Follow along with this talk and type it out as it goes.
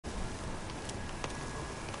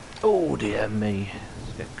Oh dear me.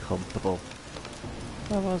 Let's get comfortable.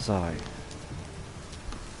 Where was I?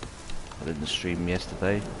 I didn't stream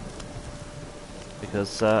yesterday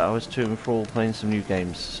because I was to and fro playing some new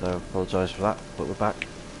games, so I apologise for that, but we're back.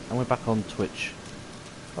 And we're back on Twitch.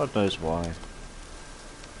 God knows why.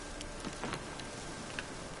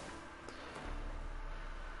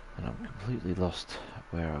 And I'm completely lost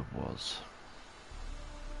where I was.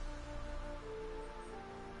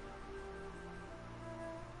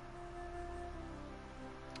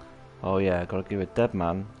 Oh yeah, I gotta give a dead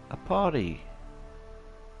man a party.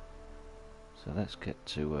 So let's get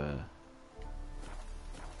to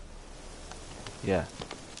yeah.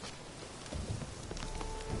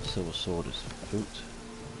 Silver sword is boot.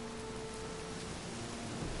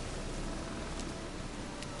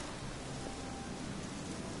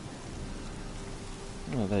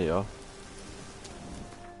 Oh, there you are.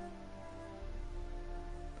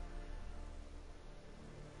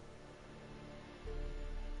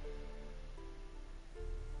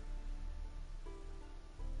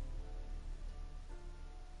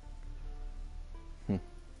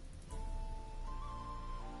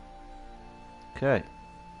 Okay.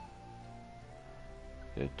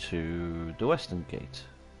 Go to the Western Gate.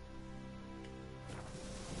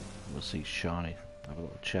 We'll see Shani. Have a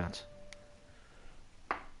little chat.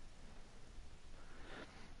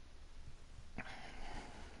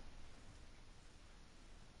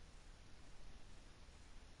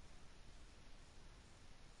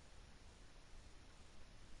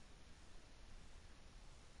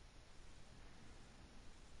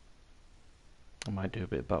 I might do a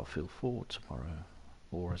bit of Battlefield 4 tomorrow,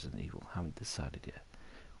 or Resident Evil. Haven't decided yet.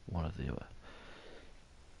 One or the other.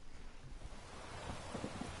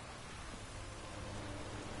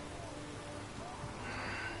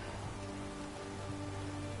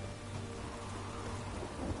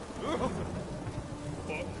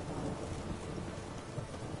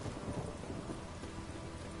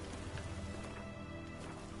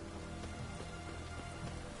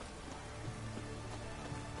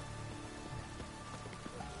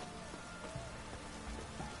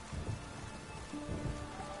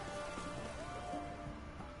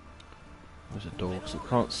 There's a door, because I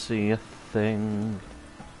can't see a thing.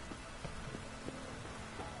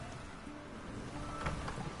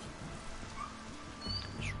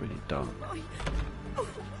 It's really dark.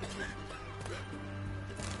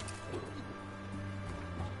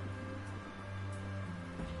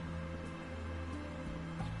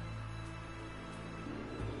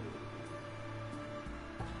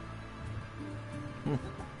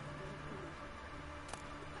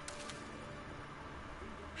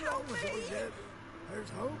 Help me! There's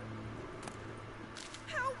hope.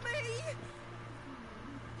 Help me!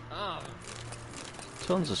 Ah.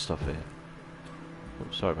 Tons of stuff here. Oh,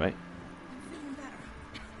 sorry, mate. I'm feeling better.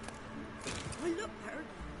 I look better,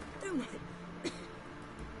 don't I?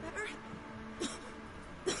 Better?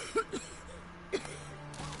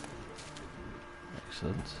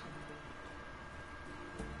 Excellent.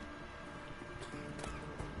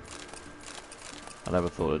 I never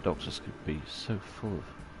thought a doctors could be so full of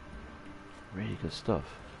really good stuff.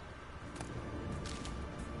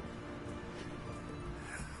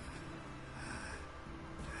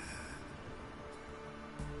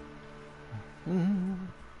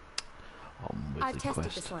 I've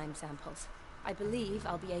tested the slime samples. I believe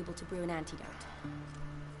I'll be able to brew an antidote.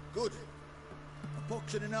 Good. A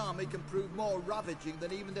pox in an army can prove more ravaging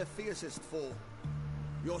than even their fiercest foe.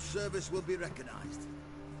 Your service will be recognized.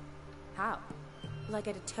 How? Will I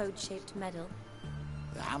get a toad-shaped medal?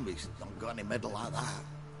 The army's not got any medal like that.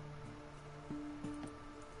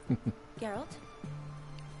 Geralt?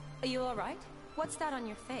 Are you alright? What's that on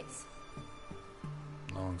your face?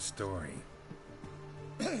 Long story.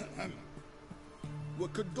 We're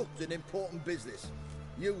conducting important business.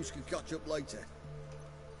 Yous can catch up later.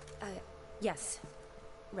 Yes.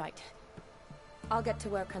 Right. I'll get to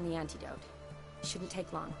work on the antidote. Shouldn't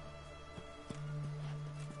take long.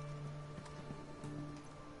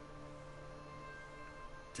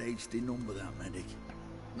 Tasty number, that medic.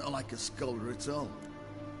 Not like a scholar at all.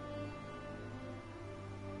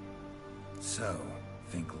 So,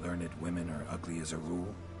 think learned women are ugly as a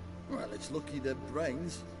rule? Well, it's lucky they're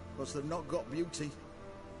brains, because they've not got beauty.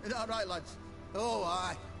 Is that right, lads? Oh,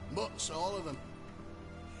 aye. Mutts, all of them.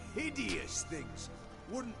 Hideous things.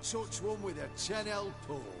 Wouldn't touch one with a 10L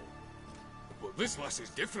pole. But this lass is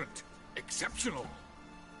different. Exceptional.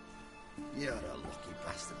 You're a lucky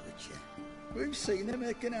bastard, Richard. We've seen her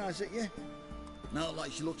making eyes at you. Not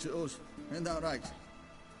like she looks at us. Isn't that right?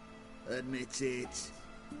 Admit it.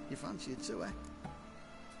 You fancy it too, eh?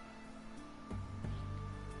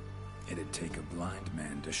 It'd take a blind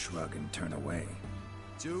man to shrug and turn away.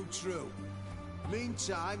 Too true.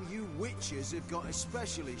 Meantime, you witches have got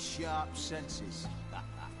especially sharp senses.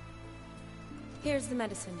 Here's the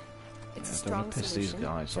medicine. It's a don't strong wanna piss these solution,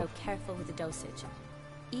 guys so off. careful with the dosage.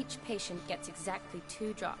 Each patient gets exactly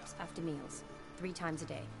 2 drops after meals, 3 times a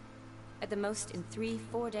day. At the most, in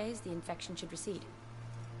 3-4 days, the infection should recede.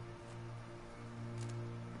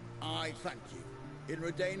 I thank you. In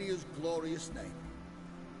Redania's glorious name.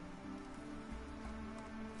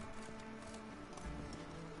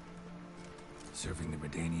 Serving the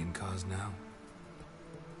Redanian cause now?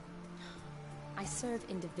 I serve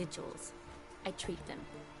individuals. I treat them.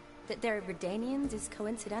 That they're Redanians is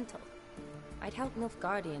coincidental. I'd help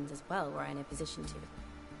Nilfgaardians as well, were I in a position to.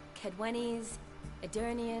 Kedwenis,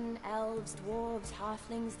 Edirnian, elves, dwarves,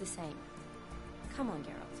 halflings, the same. Come on,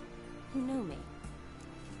 Geralt. You know me.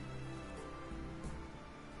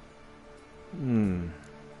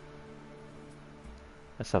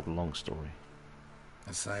 Let's have a long story.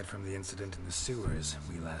 Aside from the incident in the sewers,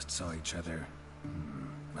 we last saw each other...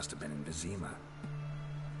 must have been in Vizima.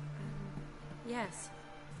 Yes.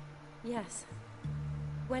 Yes.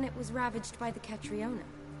 When it was ravaged by the Catriona.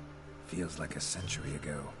 Feels like a century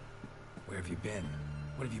ago. Where have you been?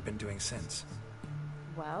 What have you been doing since?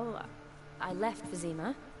 Well, I left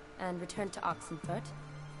Vizima and returned to Oxenfurt,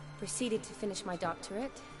 proceeded to finish my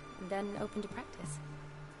doctorate, and then opened a practice.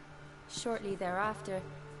 Shortly thereafter,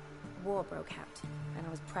 war broke out, and I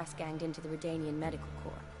was press-ganged into the Redanian Medical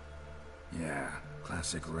Corps. Yeah,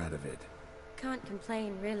 classic Radovid. Can't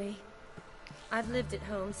complain, really. I've lived at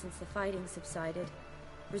home since the fighting subsided,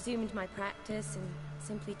 resumed my practice, and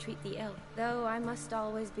simply treat the ill. Though I must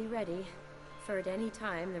always be ready, for at any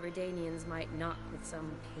time the Redanians might knock with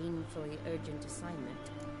some painfully urgent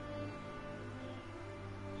assignment.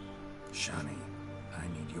 Shani, I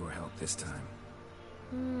need your help this time.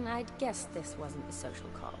 I'd guess this wasn't a social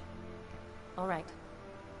call. All right.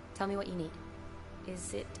 Tell me what you need.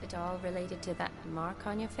 Is it at all related to that mark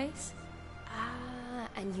on your face? Ah,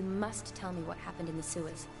 and you must tell me what happened in the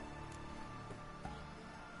sewers.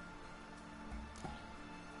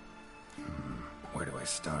 Where do I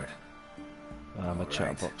start? A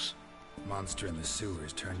chatterbox. Monster in the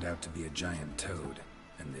sewers turned out to be a giant toad.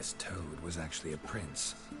 And this toad was actually a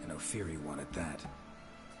prince, an Ophiri one at that.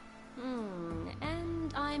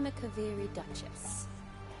 And I'm a Kaviri Duchess.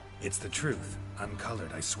 It's the truth,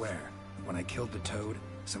 uncolored, I swear. When I killed the toad,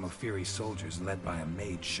 some Ophiri soldiers led by a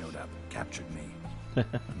mage showed up, captured me. A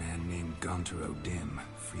man named Gontar O'Dim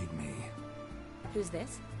freed me. Who's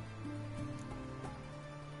this?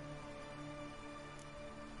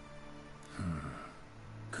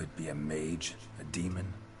 Could be a mage, a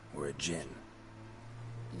demon, or a djinn.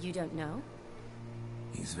 You don't know?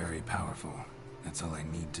 He's very powerful. That's all I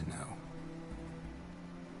need to know.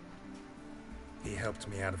 He helped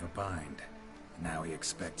me out of a bind. Now he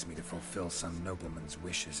expects me to fulfill some nobleman's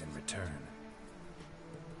wishes in return.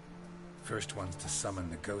 First one's to summon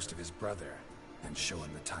the ghost of his brother, and show him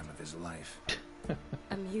the time of his life.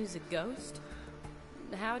 Amuse a ghost?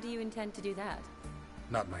 How do you intend to do that?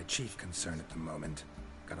 Not my chief concern at the moment.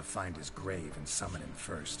 Gotta find his grave and summon him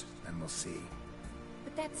first, then we'll see.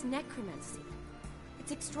 But that's necromancy.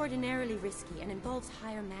 It's extraordinarily risky and involves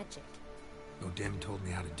higher magic. O'Dim told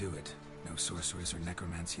me how to do it. No sorceress or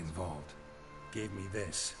necromancy involved. Gave me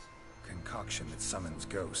this. Concoction that summons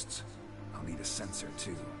ghosts. I'll need a censer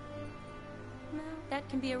too. Well, that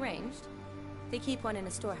can be arranged. They keep one in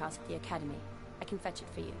a storehouse at the academy. I can fetch it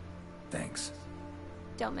for you. Thanks.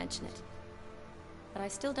 Don't mention it. But I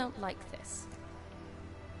still don't like this.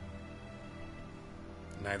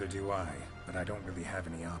 Neither do I, but I don't really have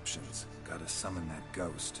any options. Gotta summon that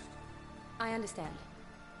ghost. I understand.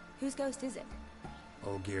 Whose ghost is it?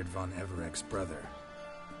 Olgierd von Everek's brother.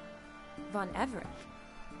 Von Everek?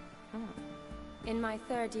 In my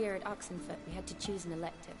 3rd year at Oxenfurt, we had to choose an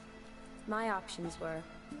elective. My options were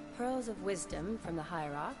Pearls of Wisdom from the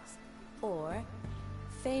Hierarchs, or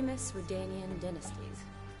famous Redanian dynasties.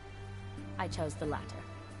 I chose the latter.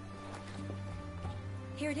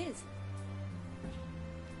 Here it is.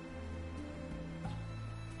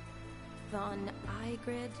 Von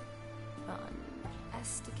Igrid, Von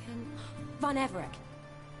Estiken, Von Everek.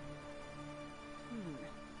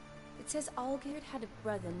 It says Olgierd had a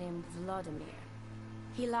brother named Vladimir.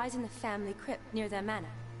 He lies in the family crypt near their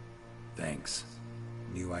manor. Thanks.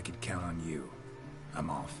 Knew I could count on you. I'm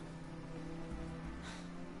off.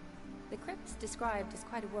 The crypt's described as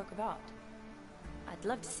quite a work of art. I'd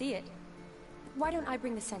love to see it. Why don't I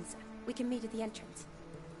bring the censer? We can meet at the entrance.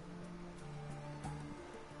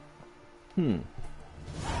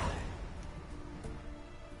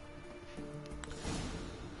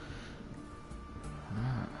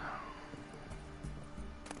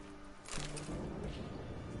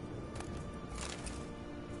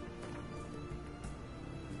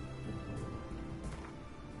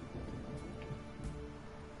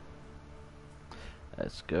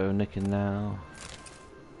 Let's go nicking now.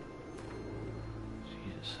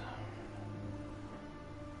 Jesus.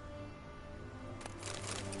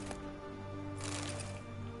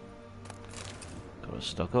 Got to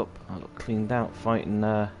stock up. I got cleaned out fighting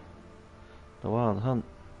the wild hunt.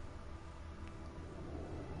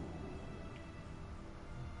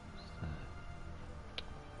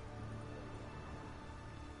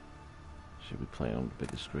 Should we play on the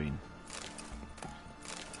bigger screen?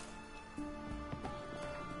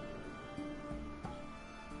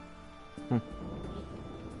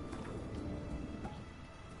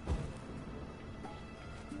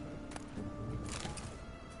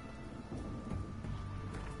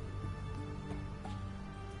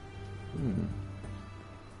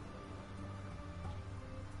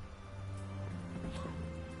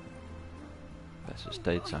 Better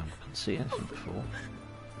stayed down. I couldn't see anything before.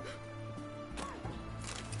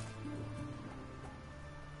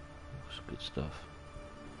 That's good stuff.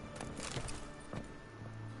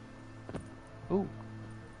 Ooh.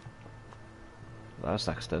 That's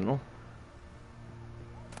accidental.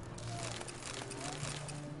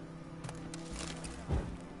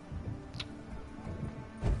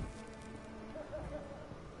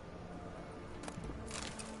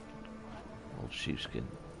 Old sheepskin.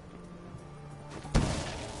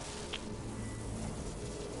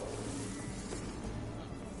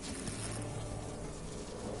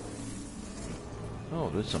 Oh,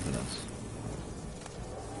 there's something else.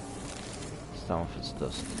 Stamford's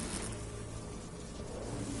dust.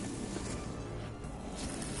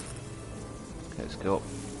 Okay, let's go up.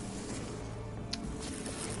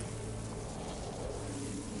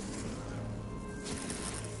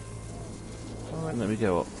 Alright, let me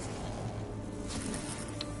go up.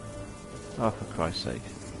 Oh, for Christ's sake.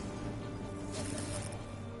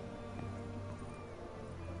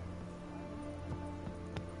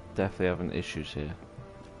 Definitely having issues here.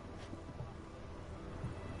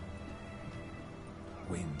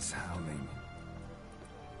 Winds howling.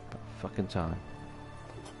 About fucking time.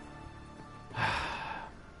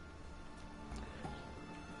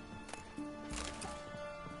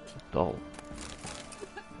 Doll.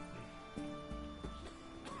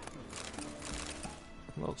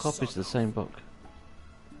 Well, copies of the same book.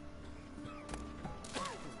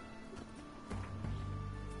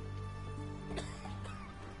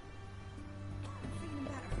 Feeling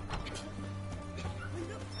better.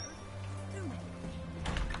 I looked her. Don't I?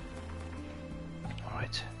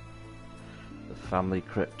 Alright. The family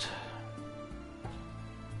crypt.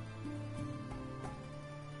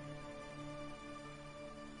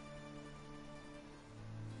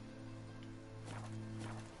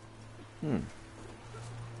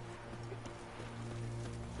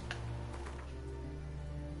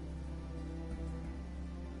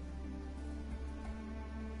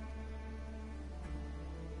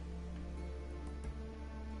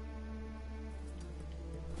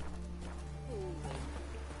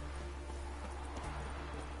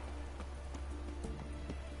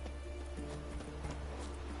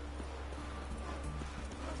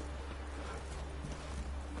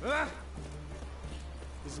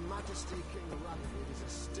 His Majesty King Radford is a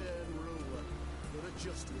stern ruler, not a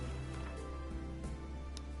just one.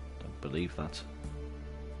 Don't believe that.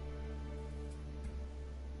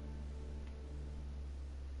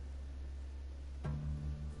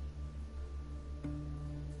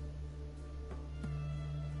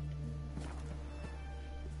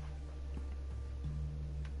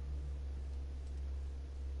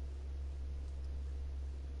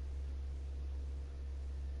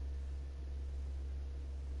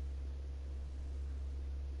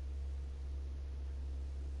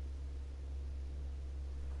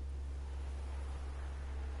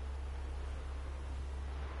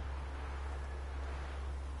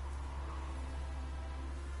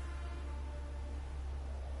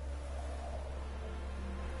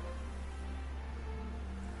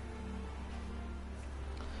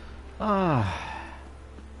 Ah.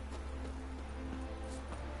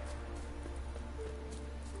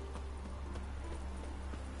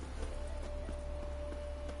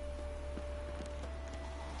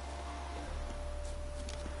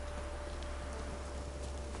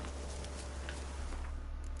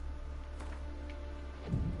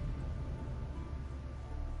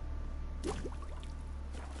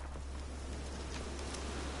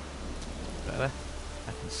 Better.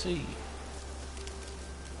 I can see.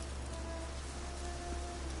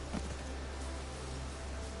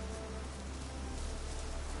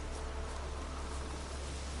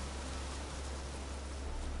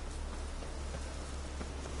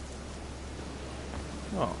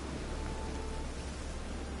 Oh.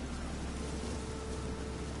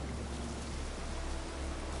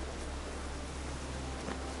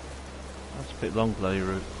 Bit long bloody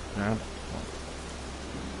route around.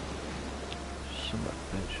 Some of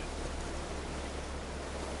that bitch.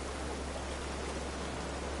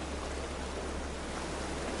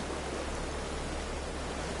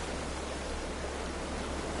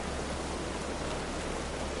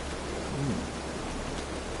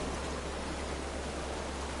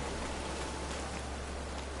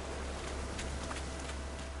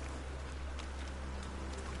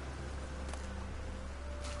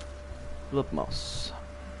 Blood moss.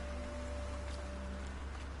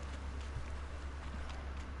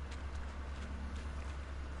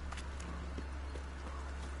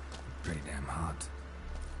 Pretty damn hot.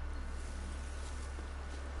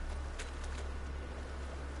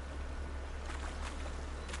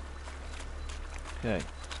 Okay, let's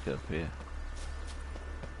get up here.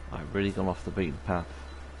 I've really gone off the beaten path.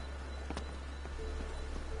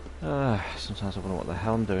 Sometimes I wonder what the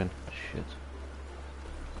hell I'm doing. Shit.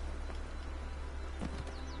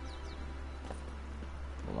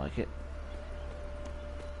 Don't like it.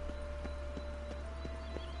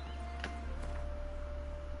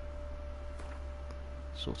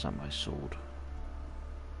 Sort out my sword.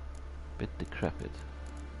 Bit decrepit.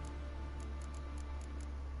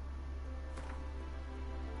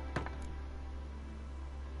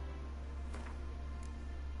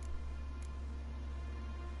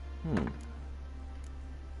 There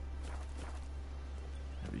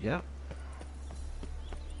we go.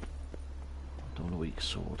 Don't want a weak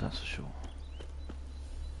sword, that's for sure.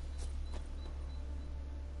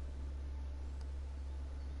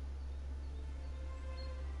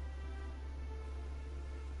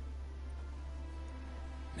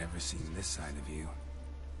 Never seen this side of you.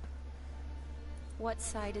 What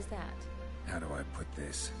side is that? How do I put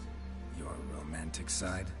this? Your romantic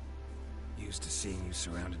side? Used to seeing you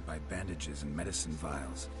surrounded by bandages and medicine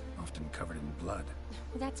vials, often covered in blood.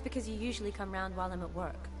 Well, that's because you usually come round while I'm at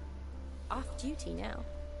work. Off duty now.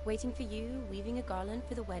 Waiting for you, weaving a garland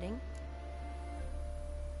for the wedding.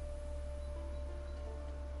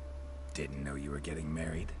 Didn't know you were getting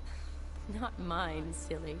married? Not mine,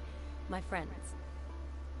 silly. My friend's.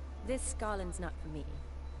 This garland's not for me.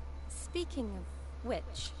 Speaking of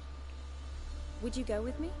which, would you go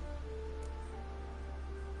with me?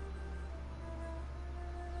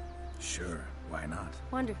 Sure, why not?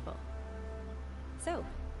 Wonderful. So,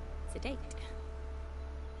 it's a date.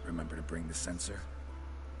 Remember to bring the sensor?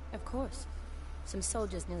 Of course. Some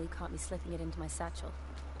soldiers nearly caught me slipping it into my satchel.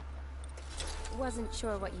 Wasn't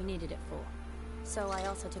sure what you needed it for. So I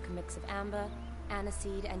also took a mix of amber,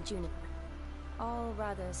 aniseed, and juniper. All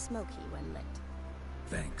rather smoky when lit.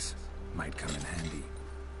 Thanks. Might come in handy.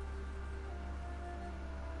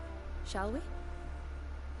 Shall we?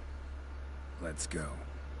 Let's go.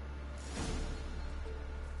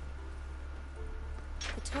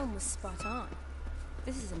 The tome was spot on.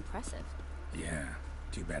 This is impressive. Yeah,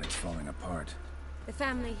 too bad it's falling apart. The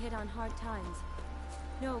family hit on hard times.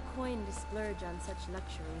 No coin to splurge on such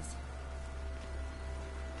luxuries.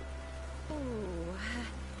 Ooh,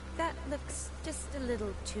 that looks just a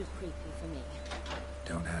little too creepy for me.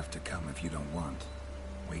 Don't have to come if you don't want.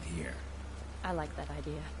 Wait here. I like that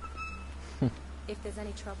idea. If there's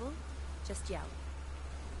any trouble, just yell.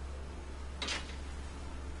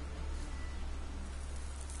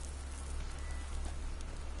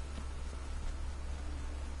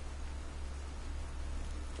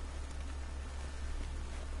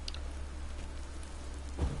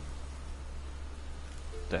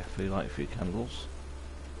 Definitely light a few candles.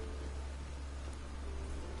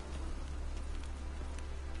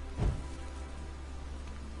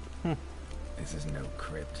 This is no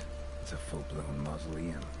crypt. It's a full-blown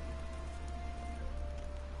mausoleum.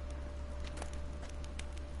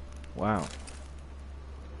 Wow.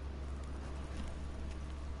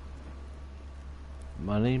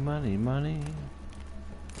 Money, money, money.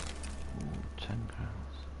 Ooh, 10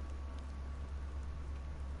 crowns.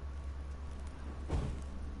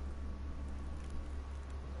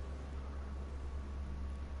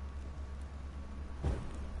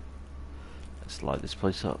 Let's light this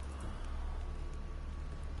place up.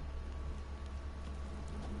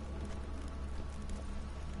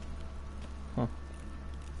 Huh.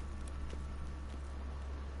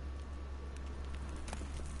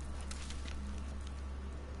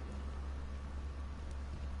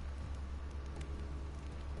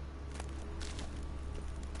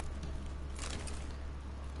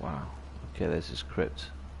 Wow. Okay, there's this crypt.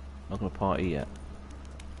 Not gonna party yet.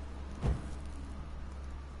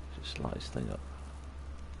 Just light this thing up.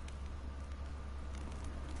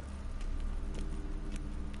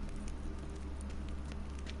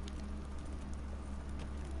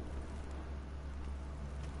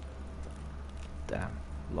 Damn,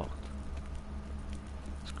 locked.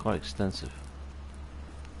 It's quite extensive.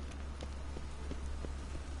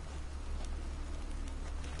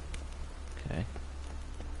 Okay.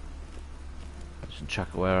 Just check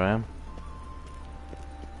where I am.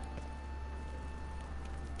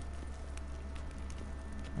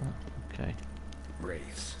 Oh, okay.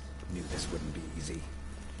 Wraiths. Knew this wouldn't be easy.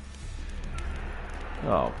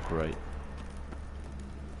 Oh, great.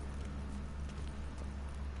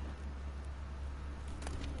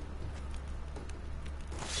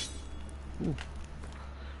 Ooh.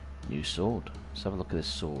 New sword. Let's have a look at this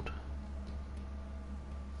sword.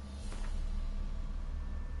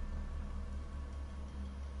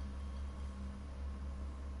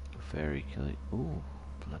 Fairy killing. Ooh,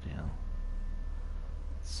 bloody hell.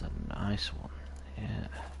 It's a nice one. Yeah.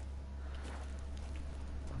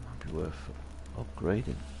 That might be worth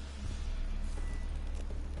upgrading.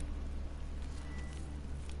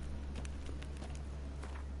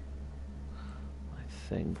 I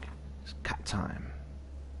think it's cat time.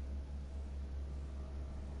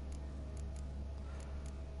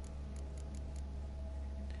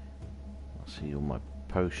 I'll see all my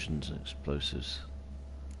potions and explosives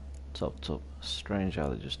topped up. Strange how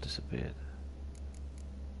they just disappeared.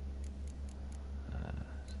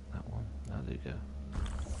 That one. Now there you go.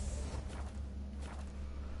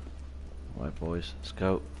 Right, boys, let's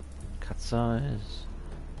go. Cat's eyes.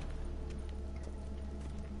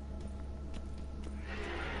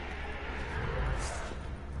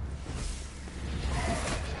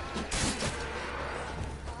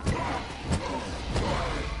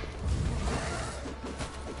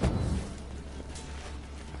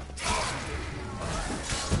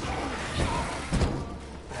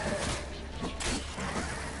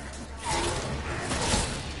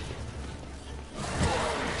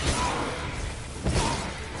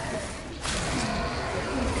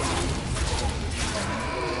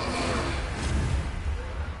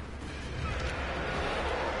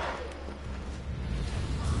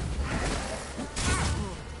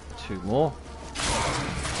 Two more.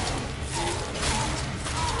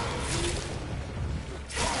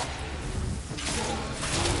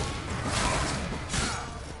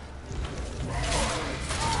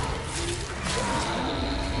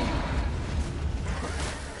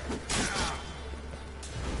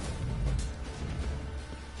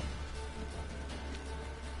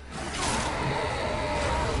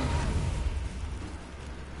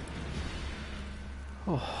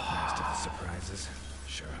 Last of the surprises.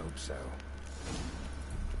 Sure hope so.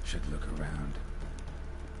 Should look around.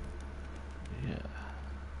 Yeah.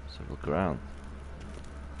 Let's have a look around.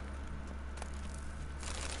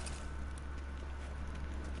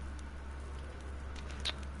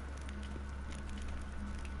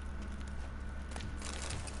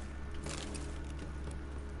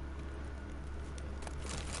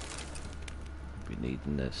 Be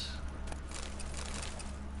needing this.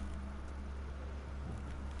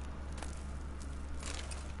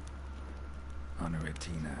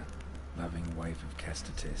 Honoratina, loving wife of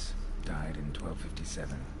Kestatis, died in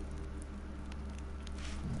 1257.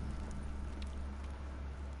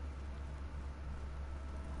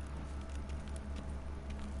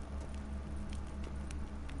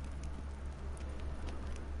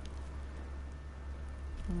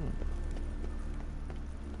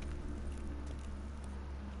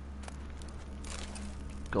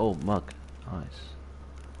 Gold mug. Nice.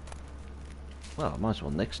 Well, I might as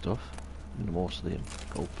well nick stuff. Mausoleum.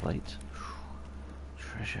 Gold plate.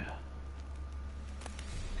 Treasure.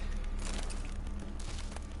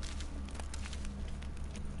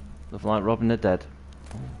 Nothing like robbing the dead.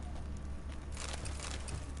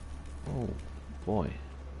 Oh boy.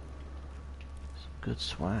 Some good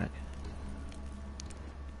swag.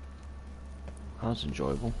 That was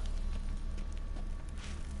enjoyable.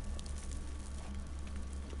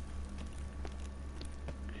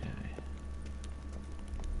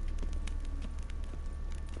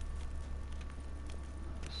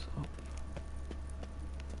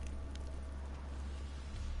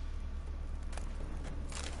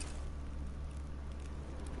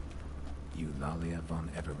 Eulalia von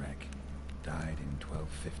Everec, died in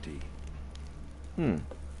 1250.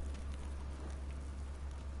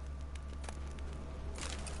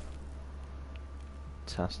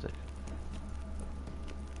 Fantastic.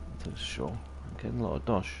 I think sure. I'm getting a lot of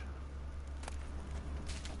dosh.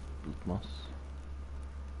 Blood moss.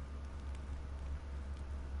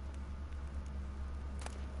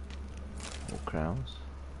 More crowns.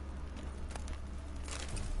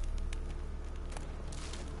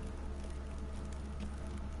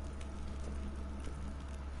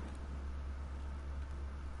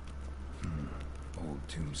 Old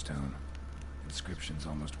tombstone. Inscriptions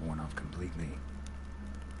almost worn off completely.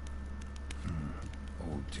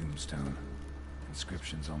 Old tombstone.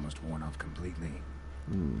 Inscriptions almost worn off completely.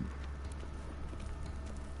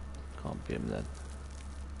 Can't be him then.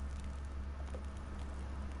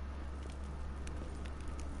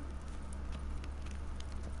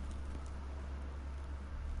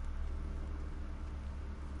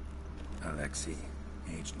 Alexei,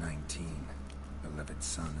 age 19, beloved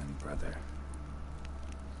son and brother.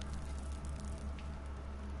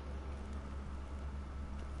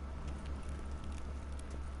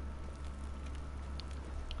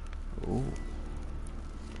 Ooh.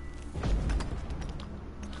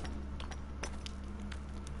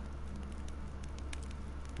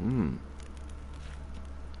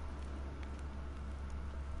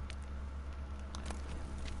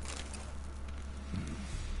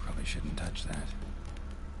 Probably shouldn't touch that.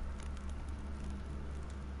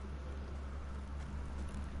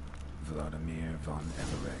 Vladimir von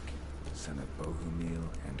Everek, son of Bohumil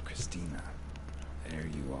and Christina. There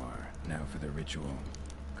you are. Now for the ritual.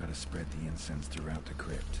 Gotta spread the incense throughout the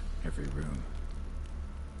crypt, every room.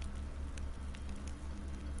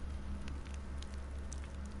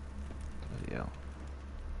 Bloody hell.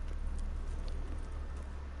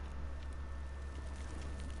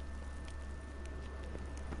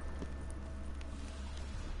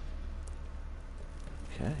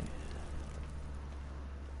 Okay.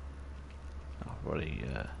 I've already,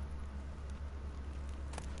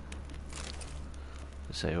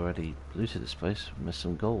 already looted this place. Missed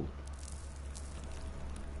some gold.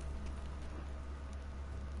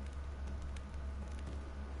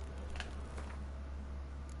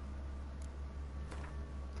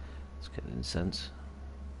 Let's get incense.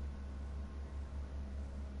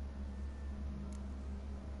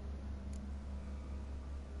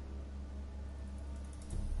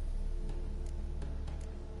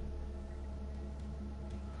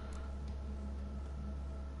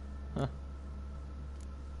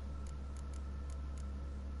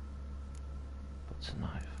 It's a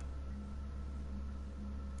knife.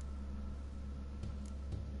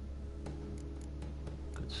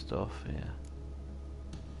 Good stuff here.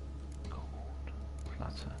 Gold,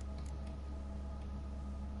 platter.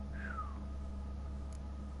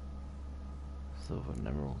 Silver and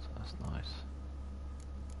emerald, that's nice.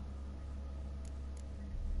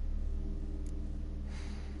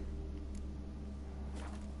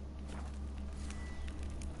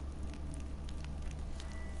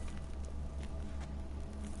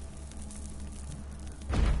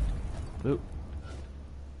 Oop.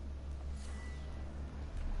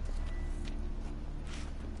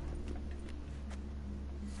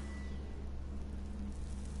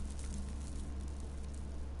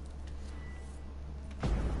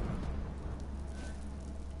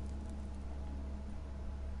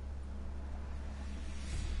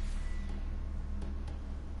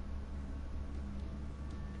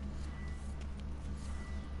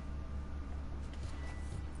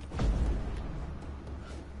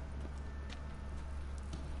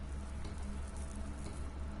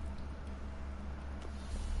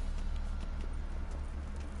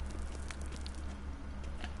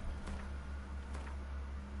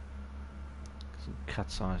 Some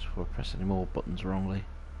cat's eyes before I press any more buttons wrongly.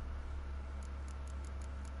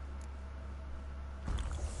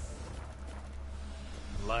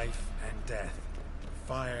 Life and death,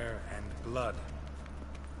 fire and blood.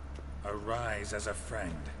 Arise as a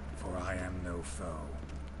friend, for I am no foe.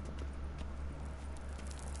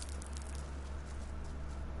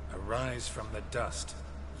 Arise from the dust,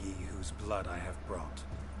 ye whose blood I have brought.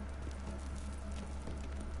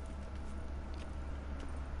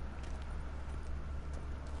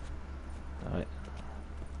 Right.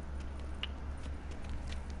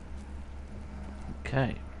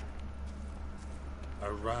 Okay.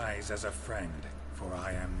 Arise as a friend, for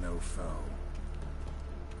I am no foe.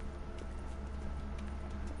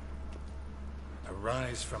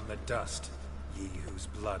 Arise from the dust, ye whose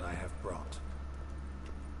blood I have brought.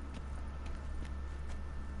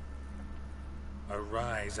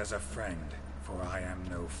 Arise as a friend, for I am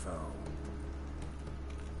no foe.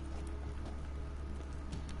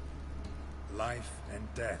 Life and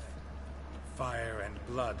death, fire and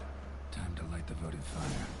blood. Time to light the votive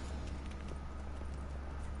fire.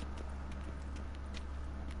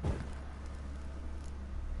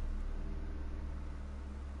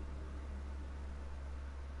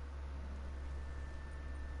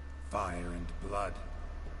 Fire and blood,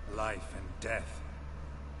 life and death.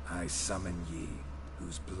 I summon ye,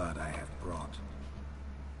 whose blood I have brought.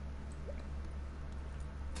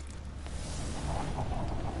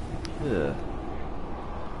 Yeah.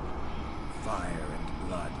 Fire and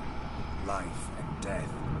blood, life and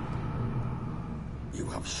death. You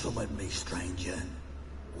have summoned me, stranger.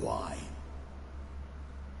 Why?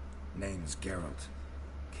 Name's Geralt.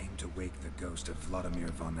 Came to wake the ghost of Vladimir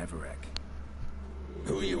von Everec.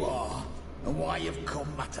 Who you are, and why you've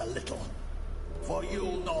come matter little. For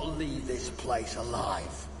you'll not leave this place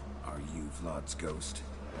alive. Are you Vlad's ghost?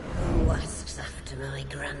 Who asks after my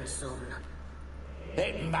grandson?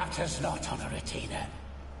 It matters not, Honoratina.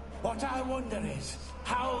 What I wonder is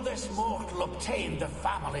how this mortal obtained the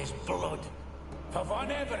family's blood. For von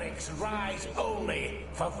Everec's rise only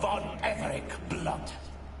for von Everec blood.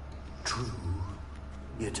 True.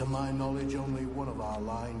 Yet to my knowledge, only one of our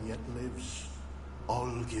line yet lives.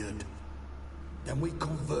 Olgierd. Then we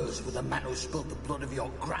converse with the man who spilled the blood of your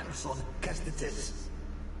grandson, Kestetis.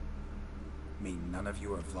 Mean none of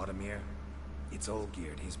you are Vladimir? It's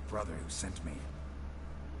Olgierd, his brother, who sent me.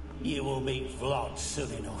 You will meet Vlad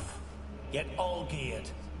soon enough. Yet Olgierd,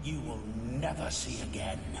 you will never see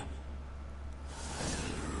again.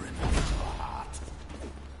 Remember your heart.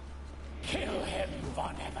 Kill him,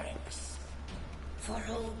 von Everec. For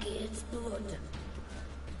Olgierd's blood.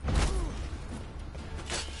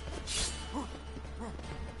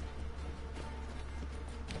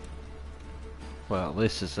 Well,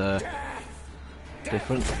 this is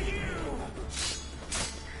different.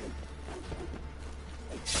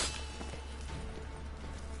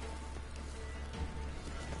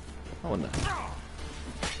 I wonder.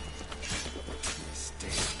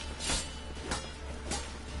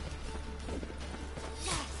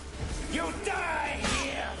 You die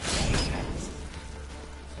here!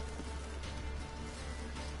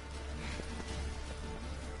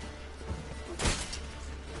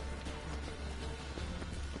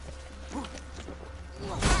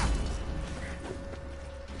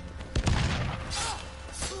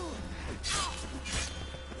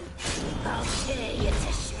 I'll tear you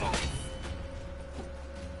to shreds.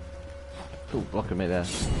 Ooh, blocking me there.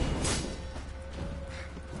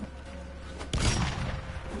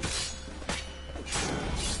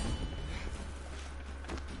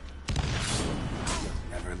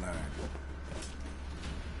 Never learn.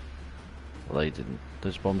 Well, they didn't.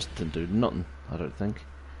 Those bombs didn't do nothing, I don't think.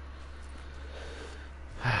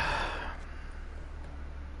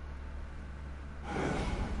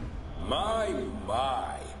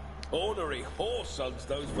 My. Ornery whoresuds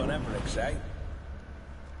those von Everecs, eh?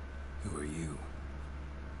 Who are you?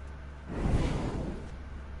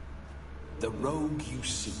 The rogue you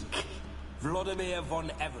seek. Vladimir von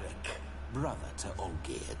Everec, brother to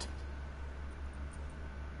Olgierd.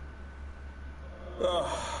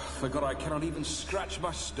 Forgot I cannot even scratch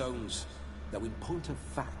my stones. Though in point of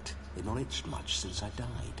fact, they've not itched much since I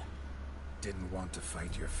died. Didn't want to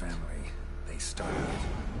fight your family. They started it.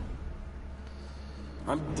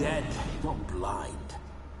 I'm dead, not blind.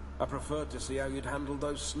 I preferred to see how you'd handle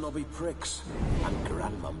those snobby pricks. And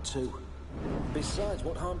Grandmum, too. Besides,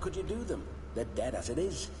 what harm could you do them? They're dead as it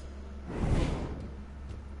is.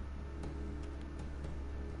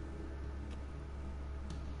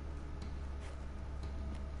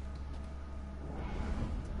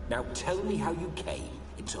 Now tell me how you came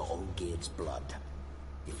into Olgierd's blood.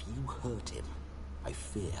 If you hurt him, I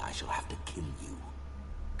fear I shall have to kill you.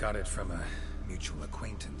 Got it from a mutual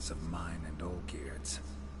acquaintance of mine and Olgierd's.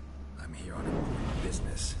 I'm here on important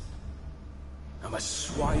business. I'm a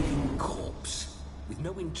swiving corpse, with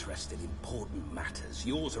no interest in important matters,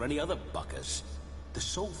 yours or any other buckers. The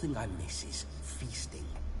sole thing I miss is feasting,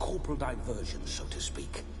 corporal diversion, so to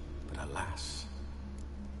speak. But alas...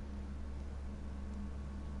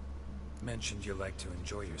 Mentioned you like to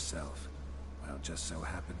enjoy yourself. Well, just so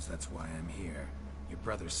happens that's why I'm here. Your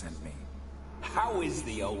brother sent me. How is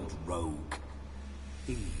the old rogue?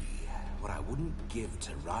 What I wouldn't give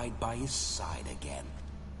to ride by his side again.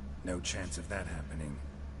 No chance of that happening.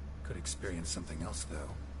 Could experience something else, though.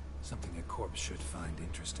 Something a corpse should find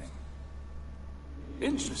interesting.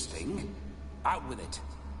 Interesting? Out with it.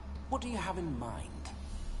 What do you have in mind?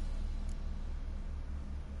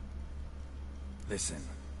 Listen,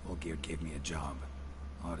 Olgierd gave me a job.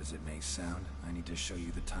 Odd as it may sound, I need to show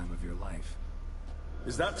you the time of your life.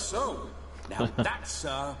 Is that so? Now that,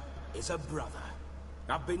 sir, is a brother.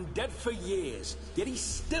 I've been dead for years, yet he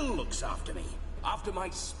still looks after me. After my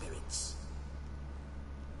spirits.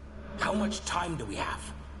 How much time do we have?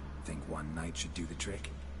 Think one night should do the trick?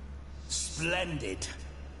 Splendid.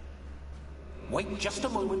 Wait just a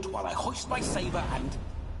moment while I hoist my saber and...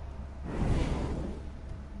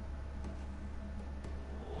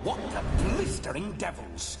 What the blistering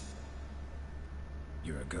devils?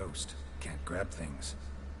 You're a ghost. Can't grab things.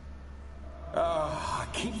 I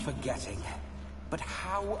keep forgetting. But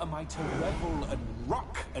how am I to revel and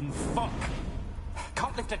rock and fuck?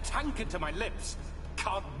 Can't lift a tank into my lips.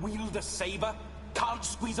 Can't wield a saber. Can't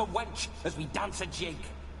squeeze a wench as we dance a jig.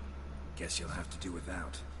 Guess you'll have to do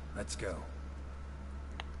without. Let's go.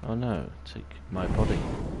 Oh no, take my body,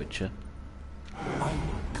 Witcher. I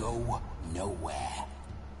go nowhere.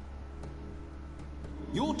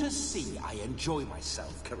 You're to see I enjoy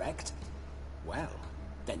myself, correct? Well,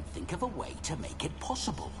 then think of a way to make it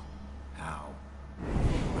possible. How?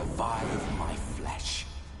 Revive my flesh.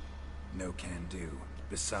 No can do.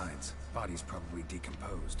 Besides, body's probably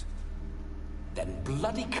decomposed. Then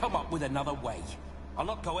bloody come up with another way. I'll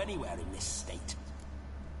not go anywhere in this state.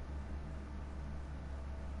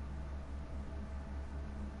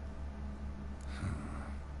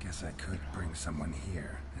 Guess I could bring someone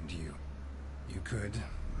here, and you. You could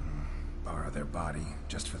borrow their body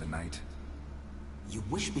just for the night. You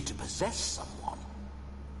wish me to possess someone?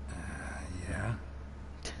 Yeah?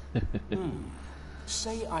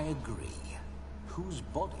 Say I agree. Whose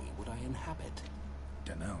body would I inhabit?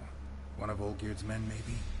 Dunno. One of Olgierd's men,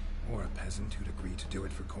 maybe? Or a peasant who'd agree to do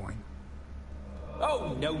it for coin?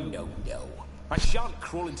 Oh, no, no, no. I shan't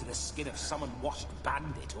crawl into the skin of some unwashed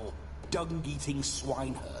bandit or dung-eating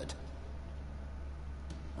swineherd.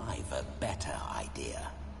 I've a better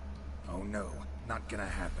idea. Oh no, not gonna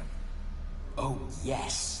happen. Oh,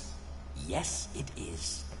 yes. Yes, it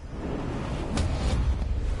is.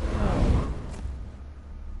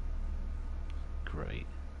 Great.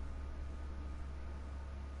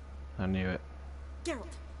 I knew it.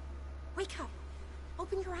 Geralt, wake up.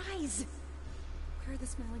 Open your eyes. Where are the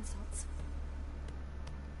smelling salts?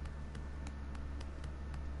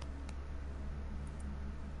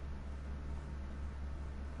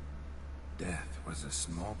 Death was a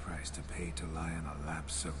small price to pay to lie on a lap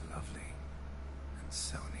so lovely, and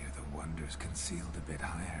so near the wonders concealed a bit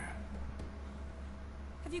higher.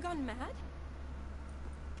 Have you gone mad?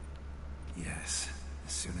 Yes,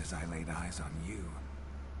 as soon as I laid eyes on you,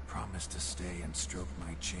 promise to stay and stroke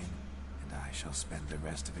my chin, and I shall spend the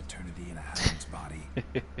rest of eternity in a hound's body,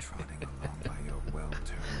 trotting along by your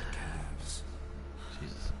well-turned calves.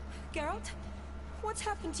 Jesus. Geralt? What's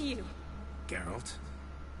happened to you? Geralt,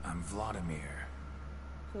 I'm Vladimir.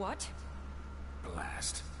 What?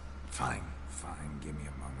 Blast. Fine, give me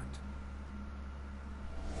a moment.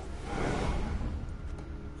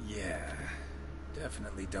 Yeah,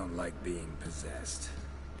 definitely don't like being possessed.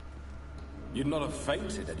 You'd not have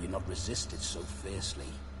fainted had you not resisted so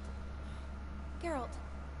fiercely. Geralt,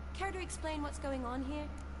 care to explain what's going on here?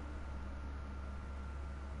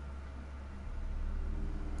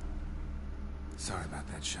 Sorry about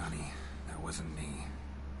that, Shani. That wasn't me.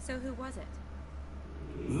 So who was it?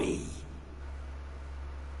 Me.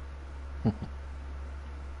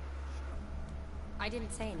 I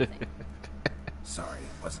didn't say anything. Sorry,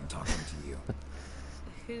 wasn't talking to you.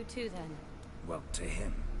 Who to then? Well, to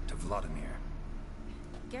him. To Vladimir.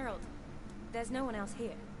 Geralt, there's no one else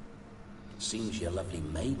here. Seems your lovely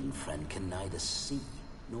maiden friend can neither see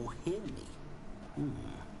nor hear me.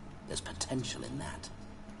 There's potential in that.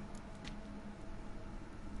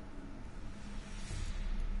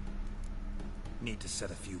 Need to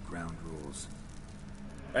set a few ground rules.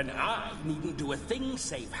 And I needn't do a thing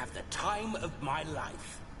save have the time of my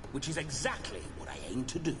life, which is exactly what I aim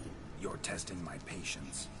to do. You're testing my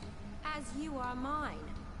patience. As you are mine.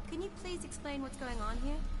 Can you please explain what's going on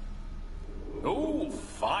here? Oh,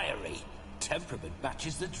 fiery. Temperament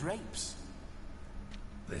matches the drapes.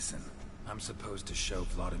 Listen, I'm supposed to show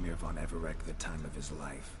Vladimir von Everec the time of his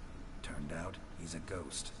life. Turned out, he's a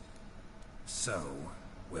ghost. So,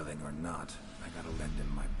 willing or not, I gotta lend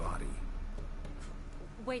him my body.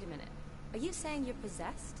 Wait a minute. Are you saying you're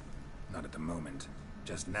possessed? Not at the moment.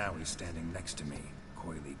 Just now he's standing next to me,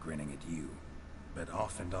 coyly grinning at you. But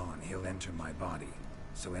off and on, he'll enter my body.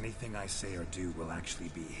 So anything I say or do will actually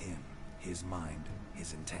be him. His mind,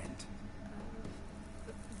 his intent.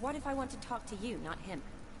 What if I want to talk to you, not him?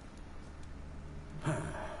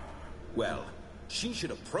 Well, she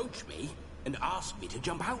should approach me and ask me to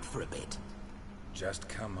jump out for a bit. Just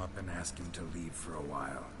come up and ask him to leave for a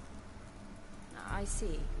while. I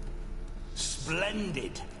see.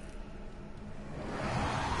 Splendid!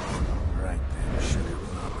 Right then, sugar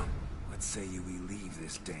plum. What say you we leave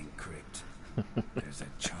this dank crypt? There's a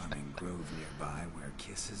charming grove nearby where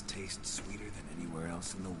kisses taste sweeter than anywhere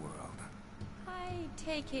else in the world. I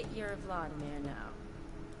take it you're Vladimir now.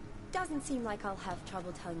 Doesn't seem like I'll have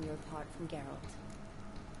trouble telling you apart from Geralt.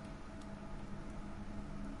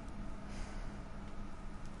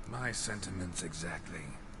 My sentiments exactly.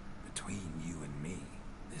 Between you and me,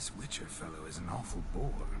 this Witcher fellow is an awful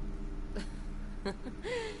bore.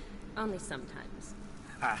 Only sometimes.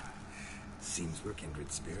 Ha! Seems we're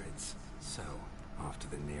kindred spirits. So, off to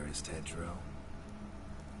the nearest hedgerow?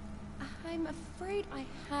 I'm afraid I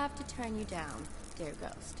have to turn you down, dear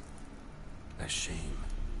ghost. A shame.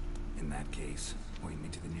 In that case, point me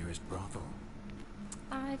to the nearest brothel.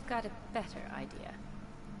 I've got a better idea.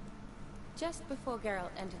 Just before Geralt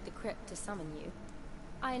entered the crypt to summon you,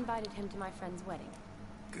 I invited him to my friend's wedding.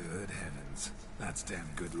 Good heavens. That's damn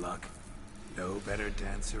good luck. No better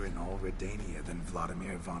dancer in all Redania than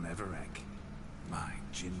Vladimir von Everec. My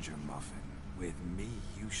ginger muffin. With me,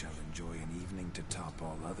 you shall enjoy an evening to top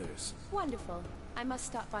all others. Wonderful. I must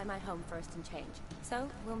stop by my home first and change. So,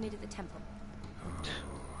 we'll meet at the temple. Oh,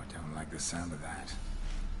 I don't like the sound of that.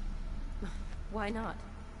 Why not?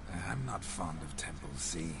 I'm not fond of temples,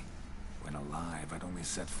 see? When alive, I'd only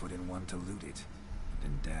set foot in one to loot it.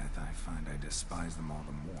 And in death, I find I despise them all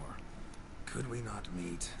the more. Could we not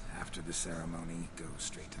meet after the ceremony, go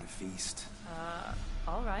straight to the feast?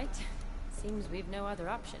 All right. Seems we've no other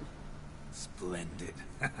option. Splendid.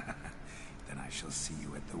 Then I shall see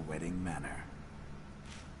you at the wedding manor.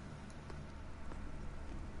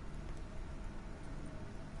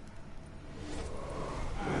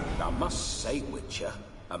 I must say, Witcher,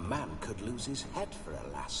 a man could lose his head for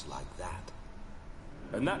a lass like that.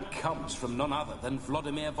 And that comes from none other than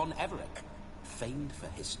Vladimir von Everec, famed for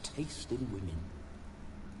his taste in women.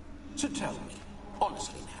 So tell me,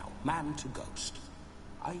 honestly now, man to ghost,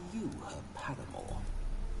 are you her paramour?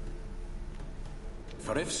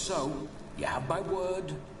 For if so, you have my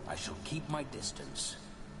word, I shall keep my distance.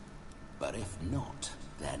 But if not,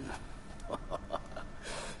 then...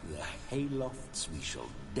 the Haylofts we shall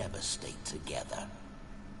devastate together.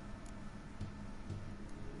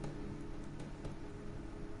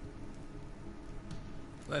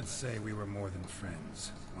 Let's say we were more than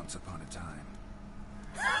friends, once upon a time.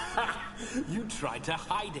 You tried to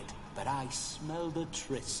hide it, but I smelled a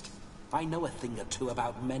tryst. I know a thing or two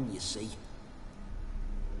about men, you see.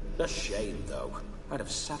 A shame, though. I'd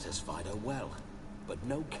have satisfied her well. But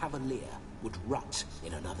no cavalier would rot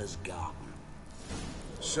in another's garden.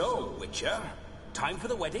 So, Witcher, time for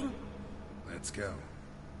the wedding? Let's go.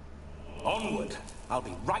 Onward. I'll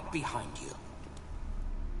be right behind you.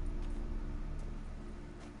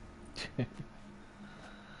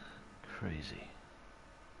 Crazy.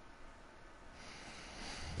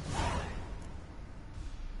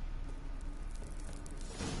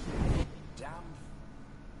 Damn.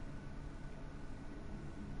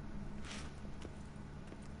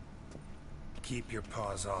 Keep your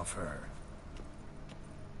paws off her.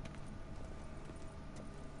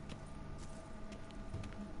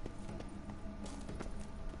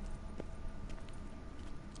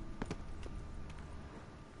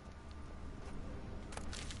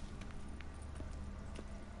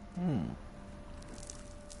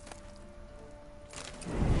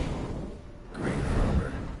 Great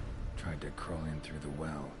robber. Tried to crawl in through the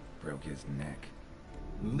well. Broke his neck.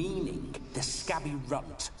 Meaning the scabby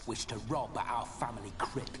runt wished to rob our family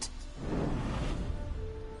crypt.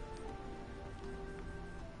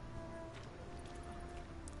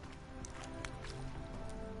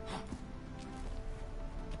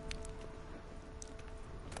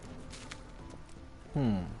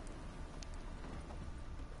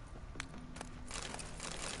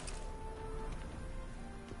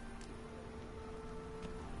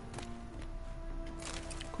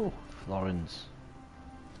 Cool. Florence.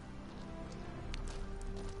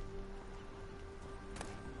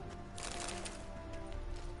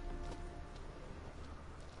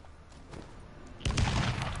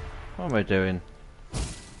 What am I doing?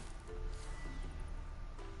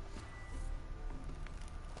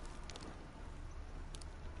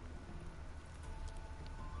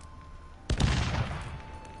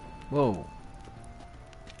 Whoa.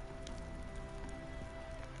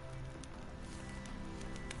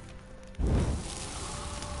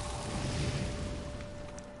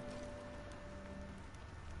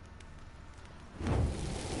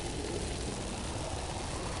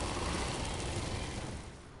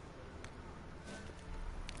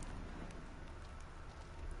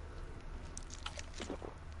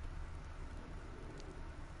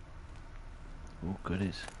 Oh,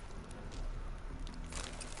 goodies.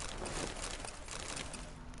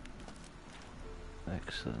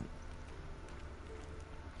 Excellent.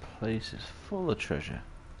 Place is full of treasure.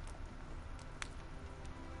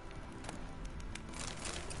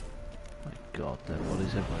 My God, there are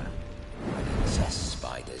bodies everywhere. I detest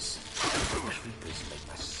spiders. Creepers make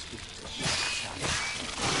my sweet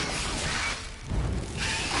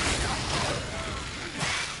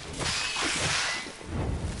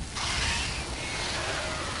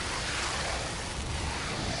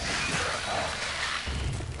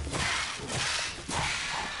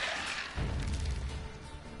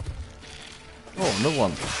Oh, another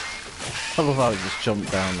one. I love how it just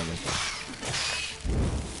jumped down on me.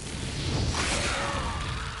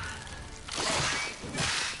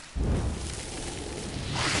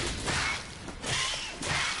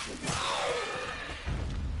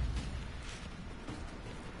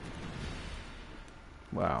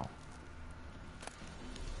 Wow.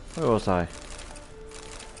 Where was I?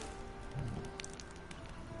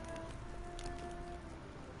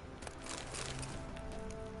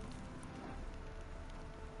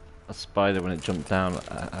 A spider, when it jumped down,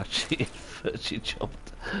 actually jumped.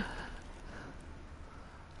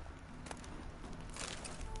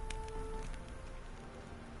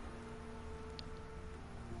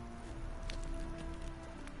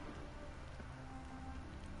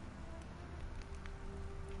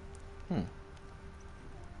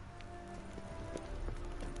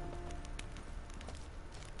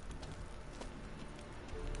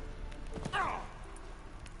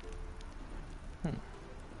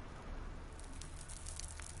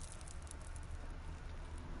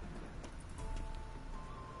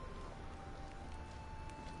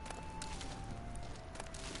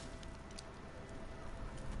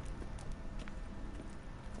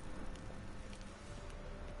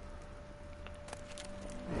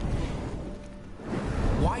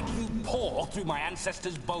 Why do you paw through my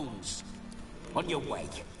ancestors' bones? On your way.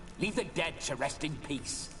 Leave the dead to rest in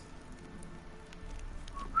peace.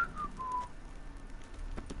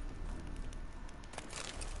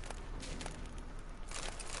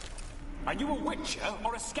 Are you a witcher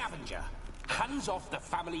or a scavenger? Hands off the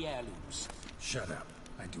family heirlooms. Shut up.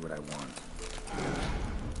 I do what I want.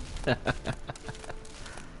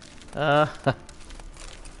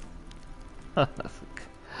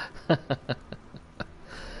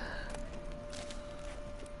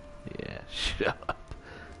 Yeah, shut up.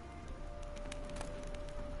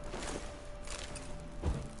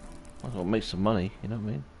 Might as well make some money, you know what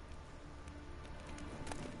I mean?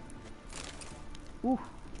 Ooh.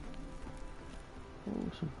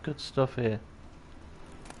 Ooh, some good stuff here.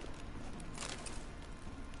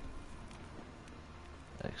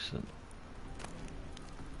 Excellent.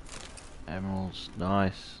 Emeralds,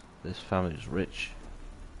 nice. This family's rich.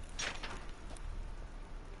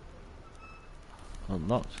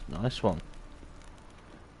 Unlocked, nice one.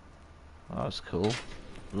 Oh, that's cool.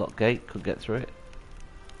 Lock gate, could get through it.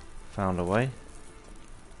 Found a way.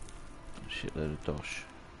 Shitload of dosh.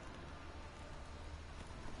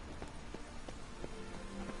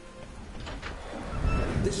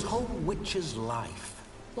 This whole witcher's life,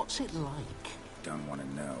 what's it like? Don't want to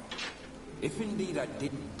know. If indeed I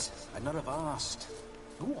didn't, I'd not have asked.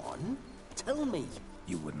 Go on, tell me.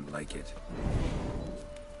 You wouldn't like it.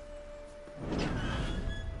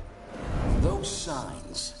 Those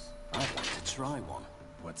signs, I'd like to try one.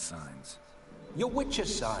 What signs? Your witcher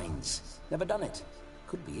signs. Never done it.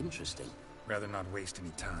 Could be interesting. Rather not waste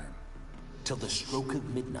any time. Till the stroke of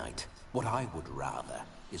midnight, what I would rather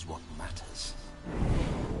is what matters.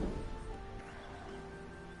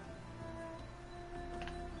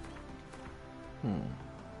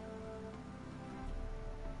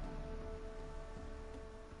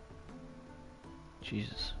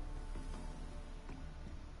 Jesus.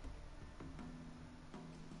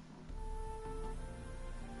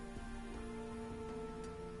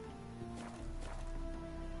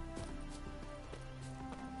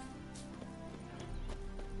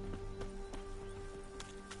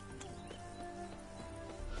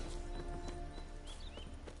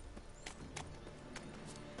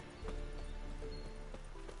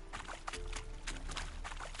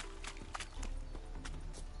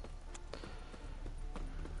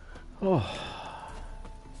 Oh.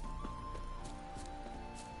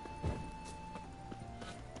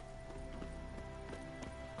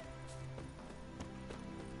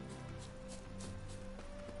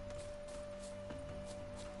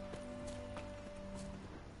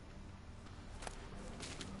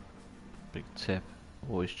 Big tip,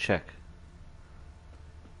 always check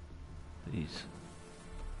these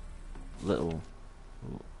little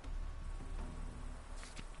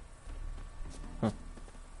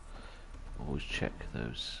always check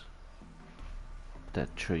those dead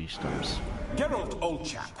tree stumps. Geralt, old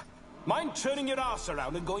chap, mind turning your arse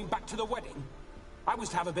around and going back to the wedding? I was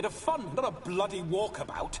to have a bit of fun, not a bloody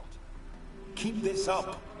walkabout. Keep this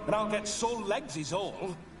up, and I'll get sore legs is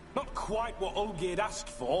all. Not quite what Olgierd asked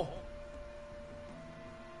for.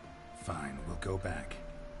 Fine, we'll go back.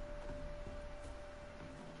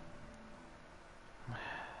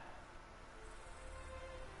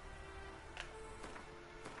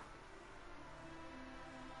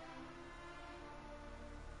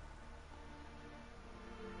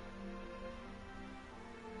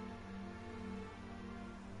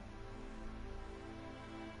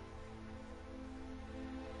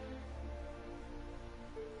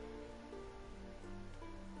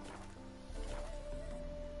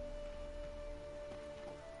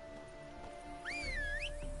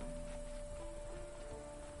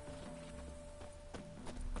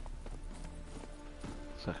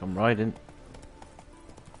 Looks like I'm riding.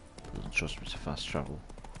 Doesn't trust me to fast travel.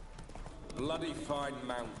 Bloody fine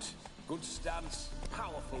mount. Good stance,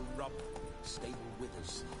 powerful rump, stable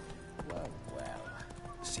withers. Well, well.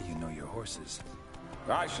 See you know your horses.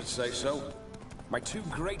 I should say so. My two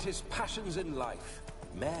greatest passions in life.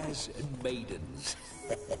 Mares and maidens.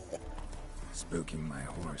 Spooking my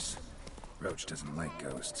horse. Roach doesn't like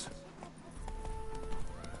ghosts.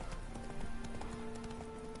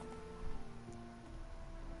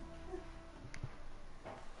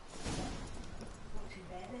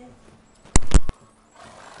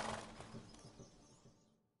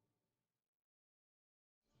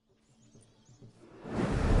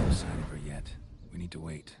 No sign of her yet. We need to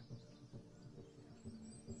wait.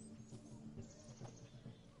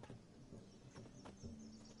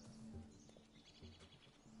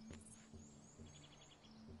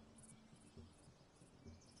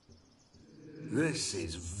 This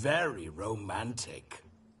is very romantic.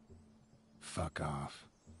 Fuck off.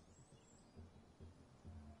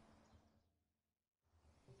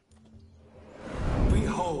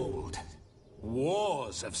 Behold,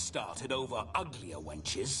 wars have started over uglier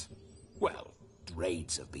wenches. Well,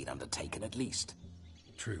 raids have been undertaken at least.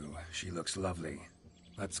 True, she looks lovely.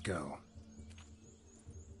 Let's go.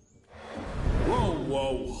 Whoa,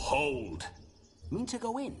 whoa, hold. Mean to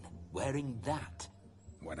go in, wearing that?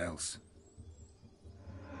 What else?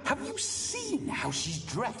 Have you seen how she's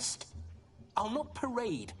dressed? I'll not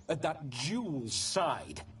parade at that jewel's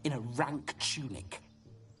side in a rank tunic.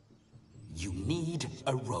 You need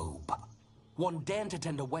a robe. One daren't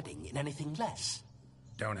attend a wedding in anything less.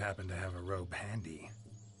 Don't happen to have a robe handy.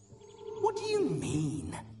 What do you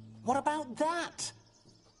mean? What about that?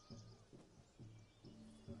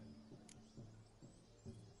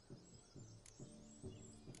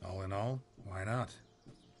 All in all, why not?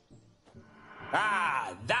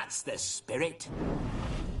 Ah, that's the spirit.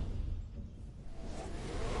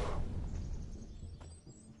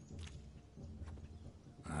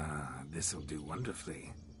 Ah, this'll do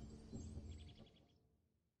wonderfully.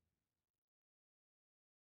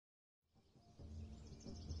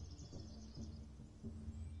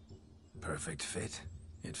 Perfect fit.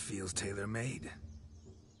 It feels tailor-made.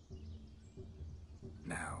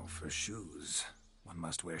 Now for shoes. One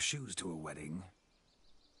must wear shoes to a wedding.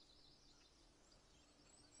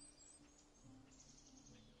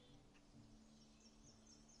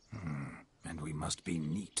 And we must be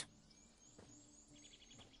neat.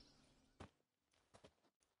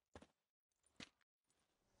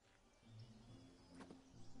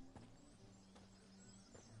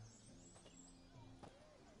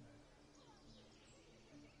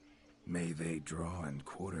 May they draw and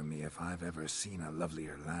quarter me if I've ever seen a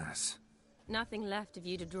lovelier lass. Nothing left of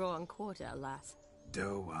you to draw and quarter, alas.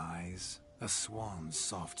 Doe eyes, a swan's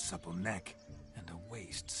soft supple neck, and a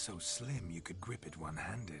waist so slim you could grip it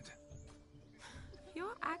one-handed.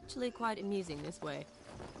 You're actually quite amusing this way.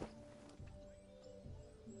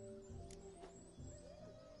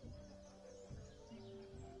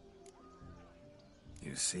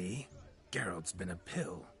 You see? Geralt's been a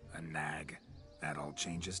pill, a nag. That all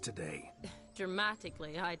changes today.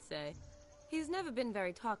 Dramatically, I'd say. He's never been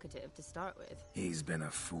very talkative to start with. He's been a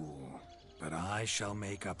fool, but I shall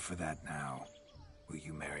make up for that now. Will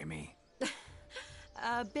you marry me?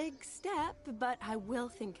 A big step, but I will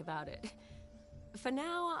think about it. For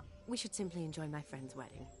now, we should simply enjoy my friend's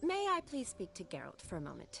wedding. May I please speak to Geralt for a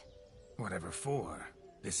moment? Whatever for.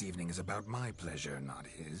 This evening is about my pleasure, not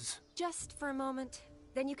his. Just for a moment,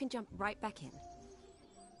 then you can jump right back in.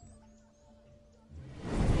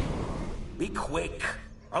 Be quick.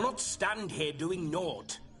 I'll not stand here doing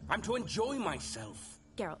naught. I'm to enjoy myself.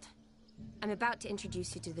 Geralt, I'm about to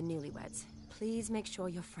introduce you to the newlyweds. Please make sure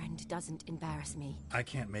your friend doesn't embarrass me. I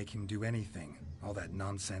can't make him do anything. All that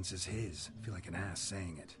nonsense is his. I feel like an ass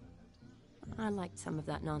saying it. I liked some of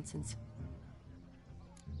that nonsense.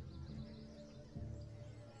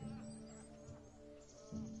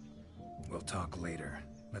 We'll talk later.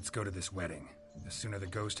 Let's go to this wedding. The sooner the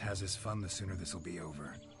ghost has his fun, the sooner this'll be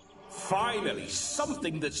over. Finally,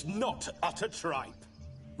 something that's not utter tripe.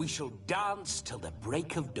 We shall dance till the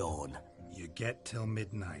break of dawn. You get till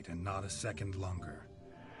midnight and not a second longer.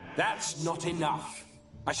 That's not enough.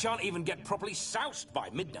 I shan't even get properly soused by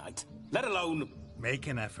midnight, let alone... Make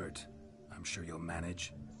an effort. I'm sure you'll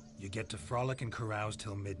manage. You get to frolic and carouse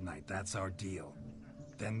till midnight. That's our deal.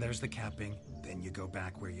 Then there's the capping, then you go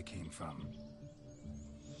back where you came from.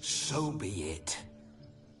 So be it.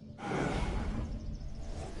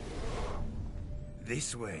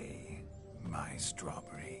 This way, my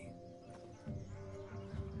strawberry.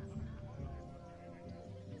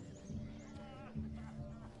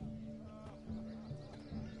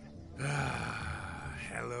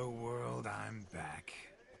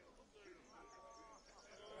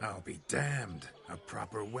 I'll be damned. A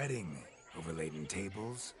proper wedding. Overladen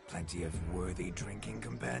tables, plenty of worthy drinking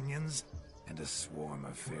companions, and a swarm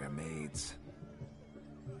of fair maids.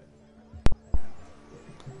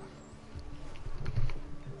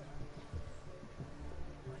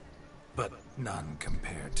 But none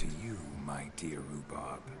compared to you, my dear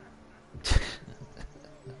rhubarb.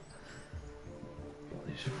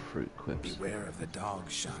 These fruit quips. Beware of the dog,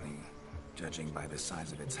 Shani. Judging by the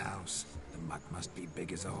size of its house, the mutt must be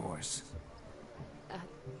big as a horse.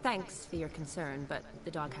 Thanks for your concern, but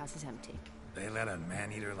the doghouse is empty. They let a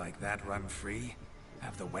man-eater like that run free?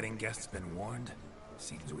 Have the wedding guests been warned?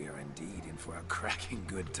 Seems we are indeed in for a cracking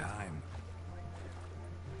good time.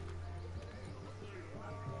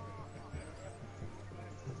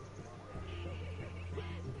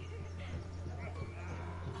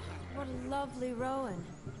 What a lovely rowan.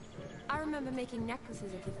 I remember making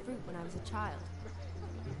necklaces of the fruit when I was a child.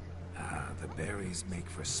 Ah, the berries make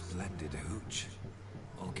for splendid hooch.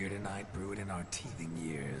 Olgierd and I brewed in our teething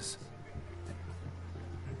years.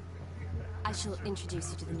 I shall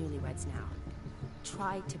introduce you to the newlyweds now.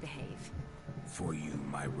 Try to behave. For you,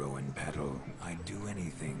 my rowan petal, I'd do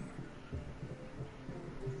anything.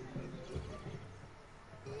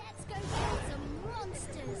 Let's go kill some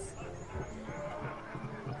monsters.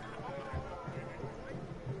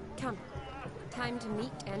 Come. Time to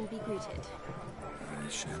meet and be greeted. I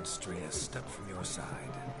shan't stray a step from your side.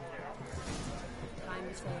 Time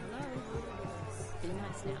to say hello. Be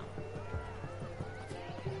nice now.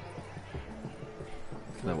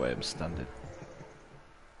 No way I'm standing.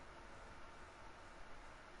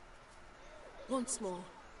 Once more,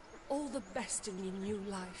 all the best in your new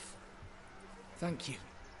life. Thank you.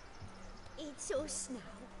 It's us now.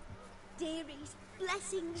 Dearies,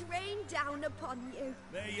 blessings rain down upon you.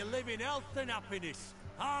 May you live in health and happiness.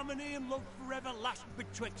 Harmony and love forever last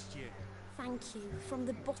betwixt you. Thank you from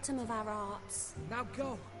the bottom of our hearts. Now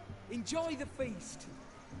go. Enjoy the feast.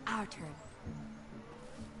 Our turn.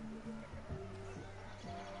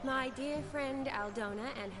 My dear friend Aldona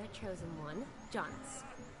and her chosen one, Jonas.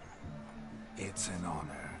 It's an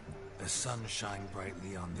honor. The sun shine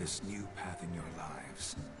brightly on this new path in your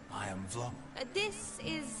lives. I am Vlom. This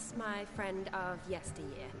is my friend of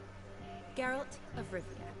yesteryear, Geralt of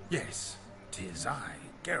Rivia. Yes, 'tis I,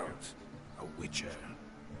 Geralt, a witcher.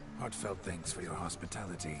 Heartfelt thanks for your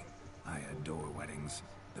hospitality. I adore weddings.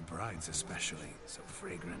 The brides especially. So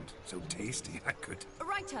fragrant, so tasty, I could...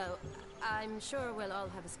 Righto. I'm sure we'll all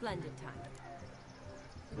have a splendid time.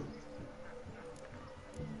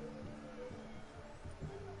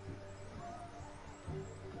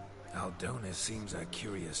 Aldona seems a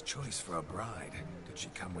curious choice for a bride. Did she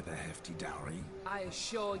come with a hefty dowry? I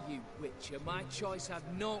assure you, Witcher, my choice had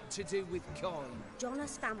naught to do with coin.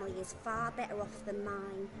 Jonas' family is far better off than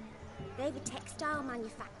mine. They've a textile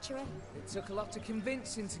manufactory. It took a lot of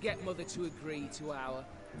convincing to get Mother to agree to our,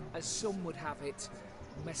 as some would have it,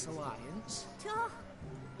 mesalliance. Oh,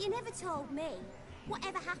 you never told me.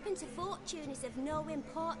 Whatever happened to fortune is of no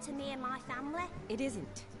import to me and my family. It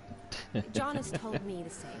isn't. Jonas told me the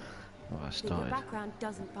same. Oh, I Your started. background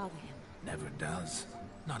doesn't bother him. Never does.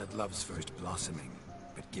 Not at love's first blossoming.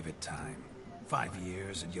 But give it time. 5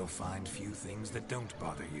 years and you'll find few things that don't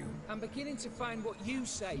bother you. I'm beginning to find what you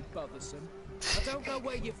say bothersome. I don't know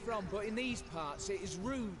where you're from, but in these parts it is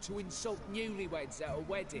rude to insult newlyweds at a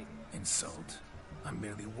wedding. Insult? I'm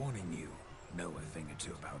merely warning you. Know a thing or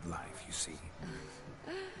two about life, you see.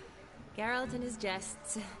 Geralt and his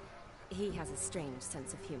jests. He has a strange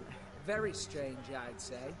sense of humor. Very strange, I'd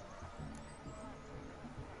say.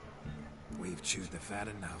 We've chewed the fat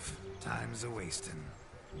enough. Time's a-wasting.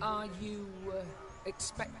 Are you,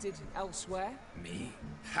 expected elsewhere? Me?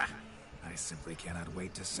 Ha! I simply cannot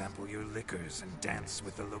wait to sample your liquors and dance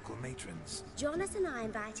with the local matrons. Jonas and I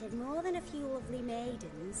invited more than a few lovely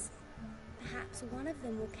maidens. Perhaps one of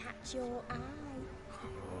them will catch your eye.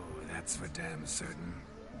 Oh, that's for damn certain.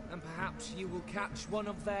 And perhaps you will catch one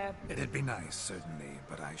of their... It'd be nice, certainly,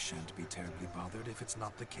 but I shan't be terribly bothered if it's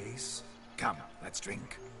not the case. Come, let's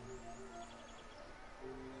drink.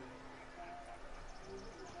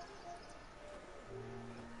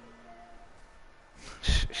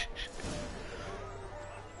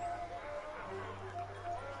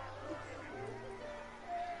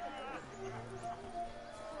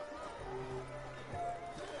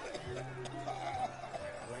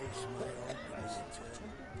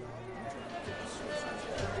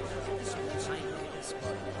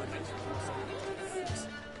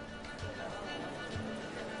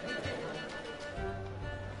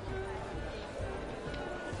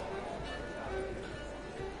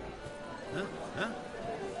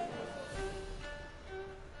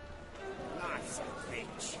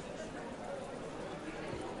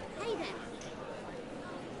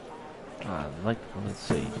 Like, let's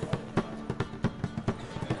see.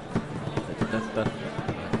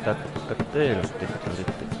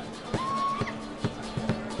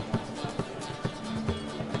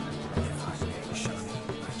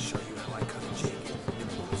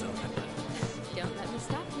 Don't let me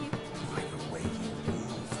stop you. By the way you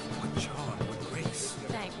move, what charm, what grace.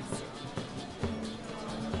 Thanks.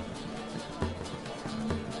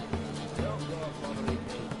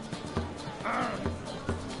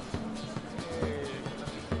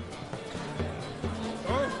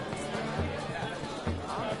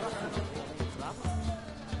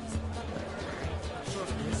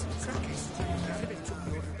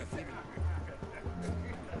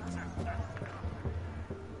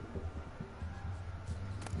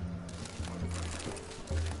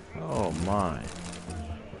 Oh my.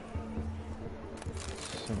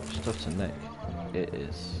 So much stuff to nick. It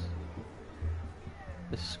is.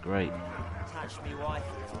 This is great. Touch me wife,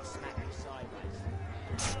 I'll smack you sideways.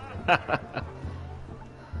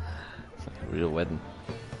 It's like a real wedding.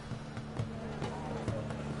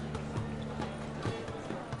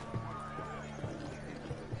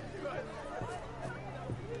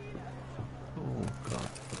 Oh god.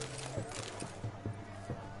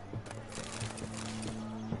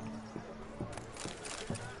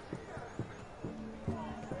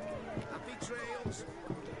 Happy trails.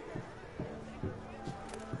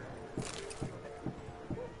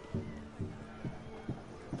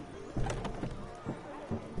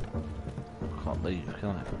 Can't leave, can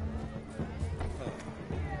I?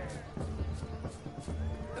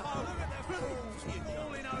 Oh, look at the fools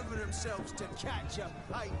falling over themselves to catch a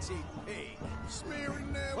painted pig.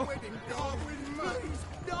 Smearing their wedding card with mud.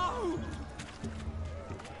 No!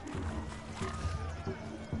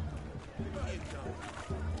 Where you going?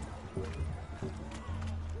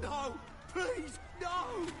 No, please, no!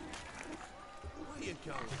 Where you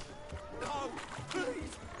going? No,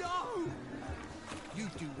 please, no! You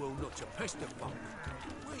do well not to pester folk.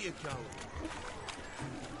 Where you going?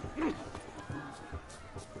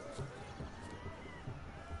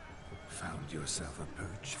 Found yourself a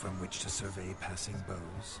perch from which to survey passing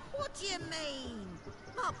bows? What do you mean?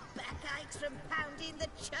 My back aches from pounding the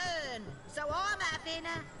churn, so I'm having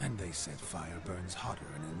a... And they said fire burns hotter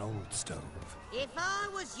in an old stove. If I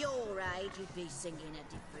was your age, you'd be singing a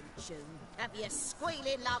different tune. Have you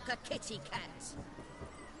squealing like a kitty cat?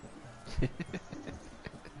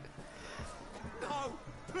 No,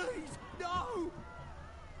 please, no!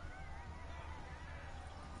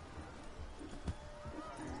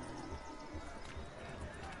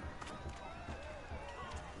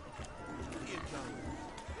 Where you going?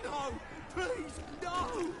 No, please,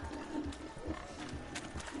 no!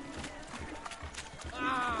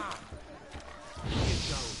 Ah! Where you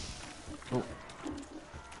going? Oh,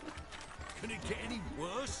 Can it get any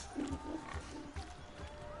worse?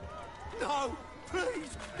 No,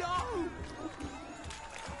 please, no!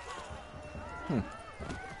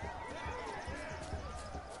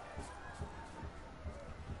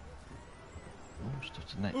 more stuff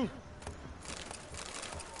to nick.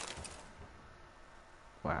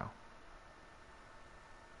 Wow.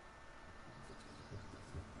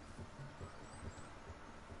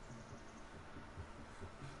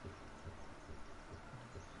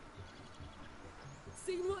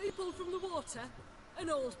 Seen what he pulled from the water? An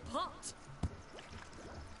old pot.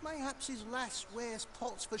 Mayhaps his lass wears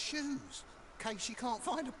pots for shoes, in case she can't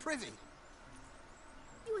find a privy.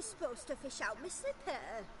 You were supposed to fish out my slipper.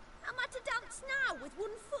 Am I to dance now with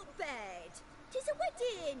one foot bared? 'Tis a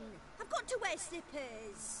wedding. I've got to wear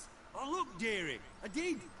slippers. Oh, look, dearie, I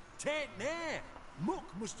did. Tain't there. Muck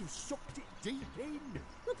must have sucked it deep in.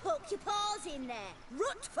 Well, poke your paws in there.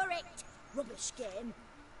 Rut for it. Rubbish game.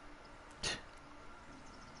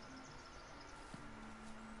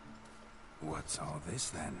 What's all this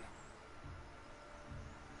then?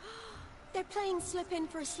 They're playing slip in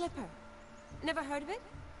for a slipper. Never heard of it?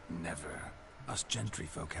 Never. Us gentry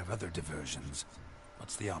folk have other diversions.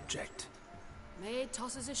 What's the object? Maid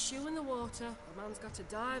tosses a shoe in the water. A man's got to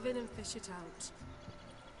dive in and fish it out.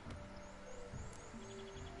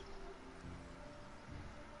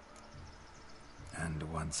 And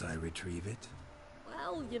once I retrieve it?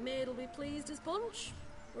 Well, your maid'll be pleased as punch.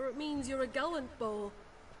 Or it means you're a gallant beau.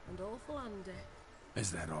 And awful handy.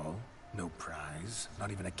 Is that all? No prize?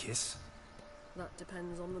 Not even a kiss? That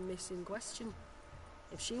depends on the miss in question.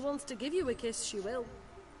 If she wants to give you a kiss, she will.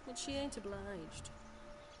 But she ain't obliged.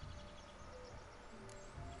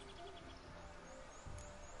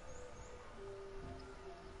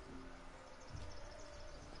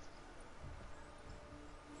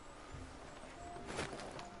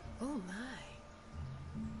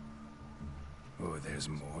 Oh, there's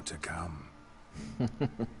more to come.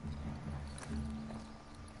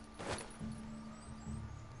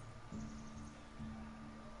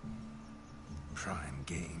 Prime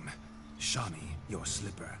game. Shawnee, your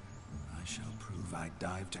slipper. I shall prove I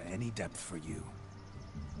dive to any depth for you.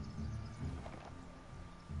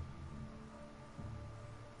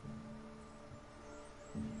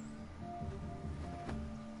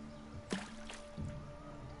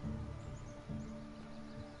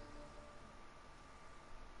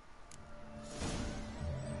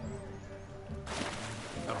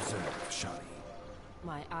 Observe, Shawnee.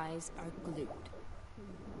 My eyes are glued.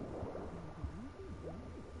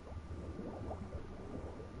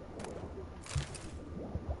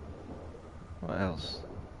 What else?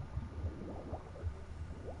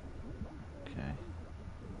 Okay.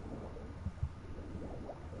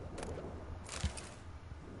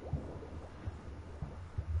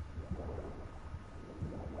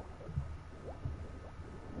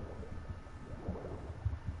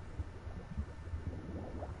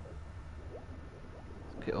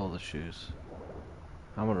 Get all the shoes.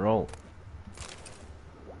 I'm on a roll.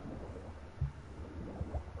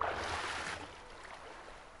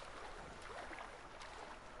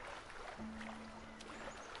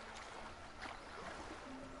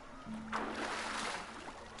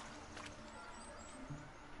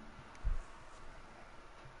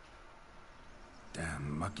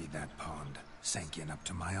 Damn mucky that pond. Sank in up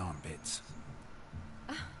to my armpits.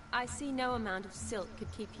 I see no amount of silt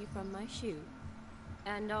could keep you from my shoe.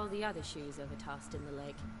 And all the other shoes overtossed in the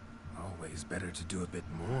lake. Always better to do a bit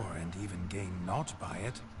more and even gain naught by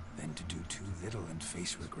it than to do too little and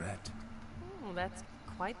face regret. Oh, that's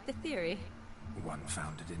quite the theory. One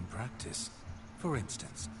founded in practice. For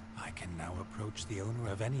instance, I can now approach the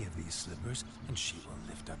owner of any of these slippers, and she will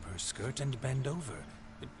lift up her skirt and bend over.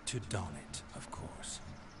 To don it, of course.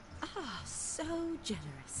 Ah, so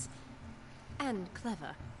generous. And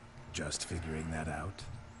clever. Just figuring that out?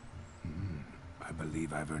 I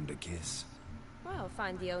believe I've earned a kiss. Well,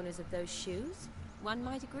 find the owners of those shoes. One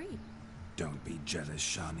might agree. Don't be jealous,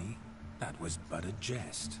 Shawnee. That was but a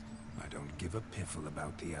jest. I don't give a piffle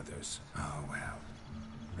about the others. Oh well.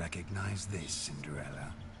 Recognize this,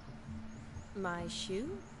 Cinderella. My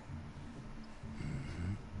shoe?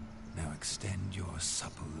 Now extend your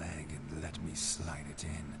supple leg and let me slide it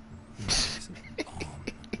in. Yes,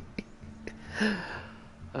 on.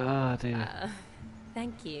 Ah, dear.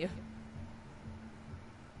 Thank you.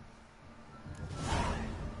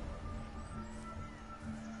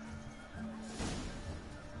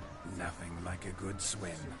 Nothing like a good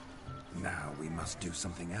swim. Now we must do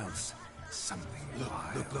something else. Something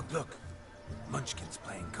wild. Look. Munchkin's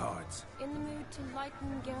playing cards. In the mood to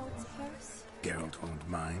lighten Geralt's purse? Geralt won't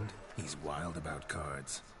mind. He's wild about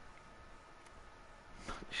cards.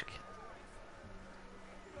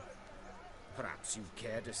 Perhaps you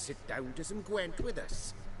care to sit down to some Gwent with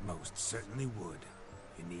us? Most certainly would.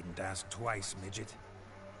 You needn't ask twice, midget.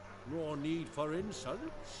 No need for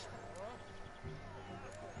insults.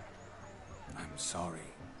 I'm sorry.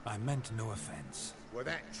 I meant no offense. Were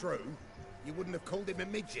that true, you wouldn't have called him a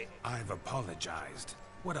midget. I've apologized.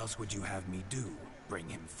 What else would you have me do? Bring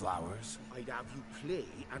him flowers? I'd have you play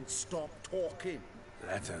and stop talking.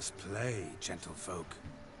 Let us play, gentlefolk.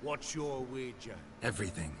 What's your wager?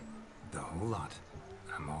 Everything. The whole lot.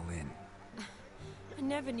 I'm all in. I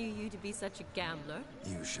never knew you to be such a gambler.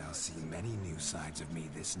 You shall see many new sides of me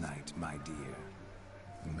this night, my dear.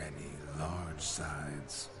 Many large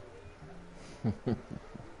sides.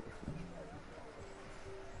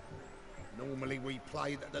 Normally we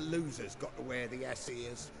play that the loser's got to wear the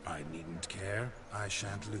S-ears. I needn't care. I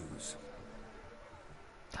shan't lose.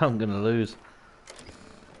 I'm gonna lose.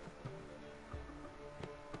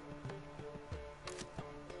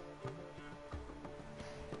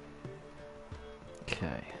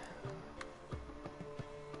 Okay.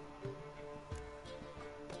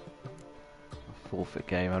 Forfeit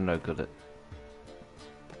game, I'm no good at.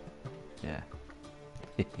 Yeah.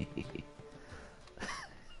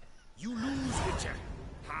 You lose, Witcher.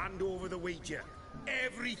 Hand over the wager.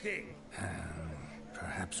 Everything.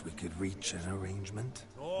 Perhaps we could reach an arrangement?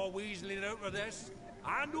 No weaseling out of this.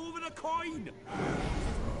 Hand over the coin.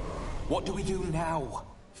 What do we do now?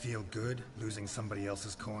 Feel good losing somebody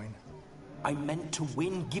else's coin? I meant to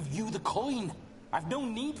win, give you the coin. I've no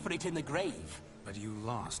need for it in the grave. But you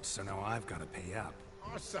lost, so now I've got to pay up.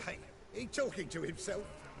 I say, he talking to himself.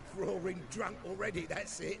 Roaring drunk already,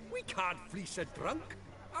 that's it. We can't fleece a drunk.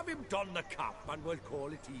 Have him don the cap and we'll call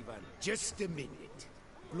it even. Just a minute.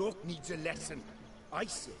 Bloke needs a lesson. I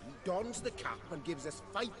say he dons the cap and gives us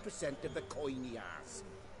 5% of the coin he has.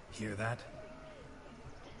 Hear that?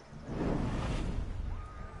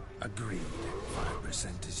 Agreed.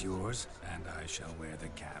 5% is yours, and I shall wear the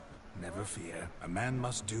cap. Never fear. A man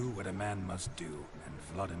must do what a man must do, and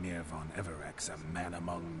Vladimir von Everek's a man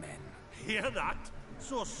among men. Hear that?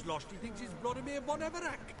 So Sloshy thinks he's Vladimir von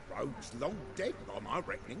Everek. Rogue's long dead by my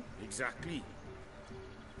reckoning. Exactly.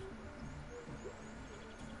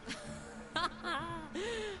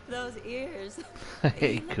 Those ears.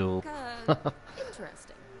 Hey, They cool. look,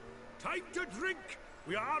 interesting. Time to drink!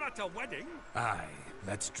 We are at a wedding. Aye,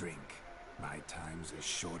 let's drink. My time's as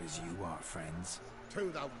short as you are, friends. To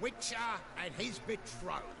the Witcher and his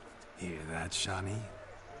betrothed. Hear that, Shani?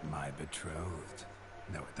 My betrothed.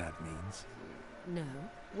 Know what that means? No.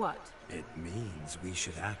 What? It means we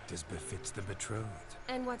should act as befits the betrothed.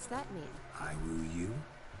 And what's that mean? I woo you,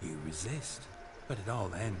 you resist. But it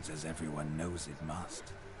all ends as everyone knows it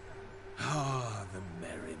must. Ah, the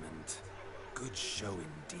merriment. Good show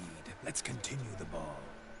indeed. Let's continue the ball.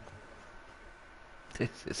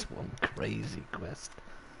 This is one crazy quest.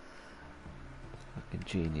 Fucking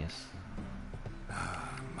genius.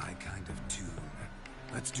 Ah, my kind of tune.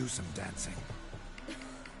 Let's do some dancing.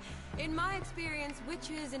 In my experience,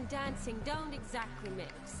 witches and dancing don't exactly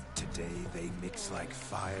mix. Today they mix like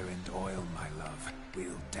fire and oil, my love.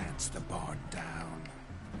 We'll dance the barn down.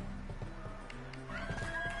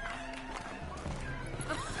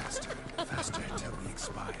 Faster, faster till we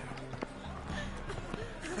expire.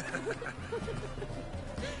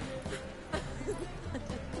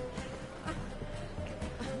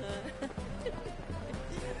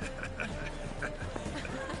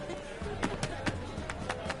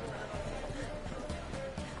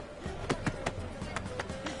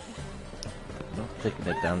 Not taking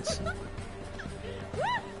a dance.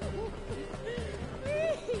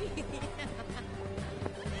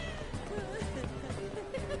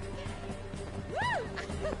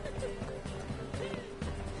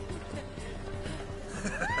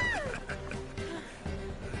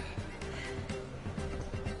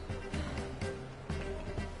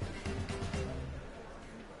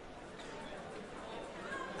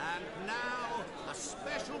 And now, a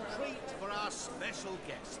special treat for our special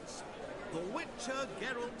guests. The Witcher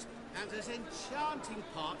Geralt and his enchanting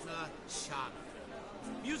partner,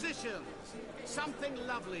 Shani. Musicians, something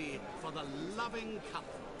lovely for the loving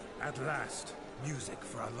couple. At last, music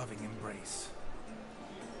for our loving embrace.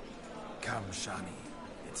 Come, Shani.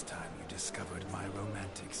 It's time you discovered my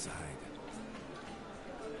romantic side.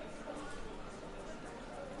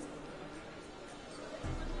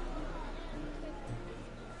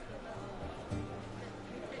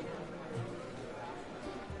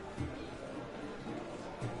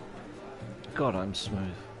 God, I'm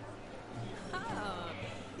smooth. Oh,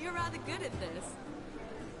 you're rather good at this.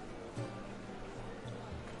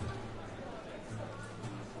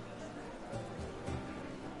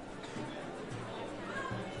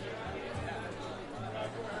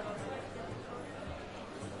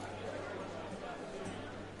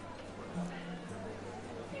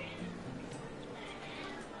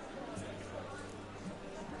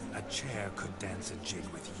 A chair could dance a jig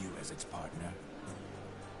with you as its partner.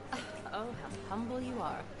 Oh, how humble you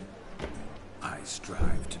are. I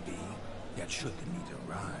strive to be, yet should the need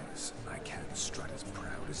arise, I can't strut as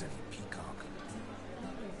proud as any peacock.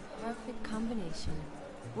 Perfect combination.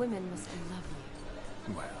 Women must love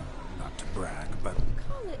you. Well, not to brag, but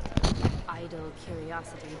Call it idle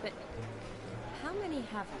curiosity, but how many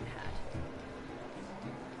have you had?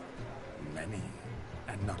 many,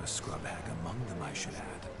 and not a scrub hag among them, I should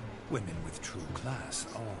add. Women with true class,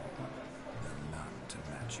 all, though none to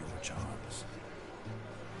match your charms.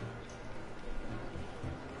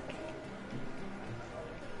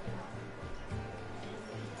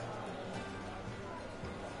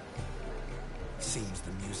 Seems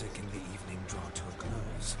the music and the evening draw to a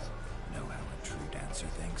close. Know how a true dancer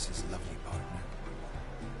thanks his lovely partner.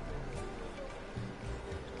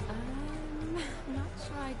 Not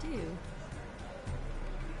sure I do.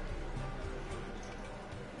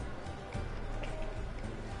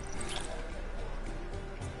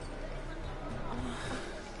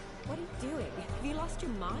 What are you doing? Have you lost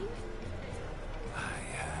your mind? I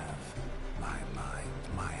have my mind,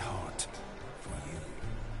 my heart for you.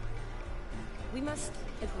 We must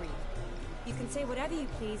agree. You can say whatever you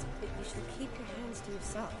please, but you should keep your hands to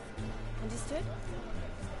yourself. Understood?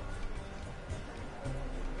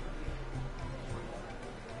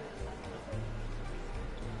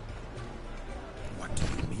 What do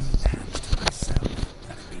you mean, hands to myself?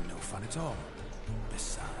 That'd be no fun at all.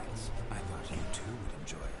 Besides, I thought you too would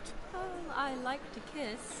enjoy it. Oh, I like to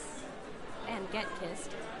kiss. And get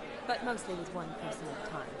kissed. But mostly with one person at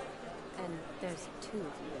a time. And there's two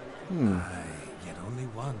of you. Aye, yet only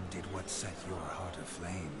one did what set your heart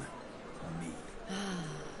aflame. Me.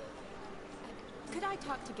 Could I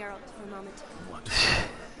talk to Geralt for a moment? What?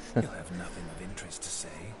 You'll have nothing of interest to say.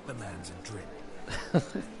 The man's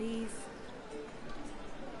adrift. Please.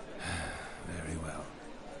 Very well.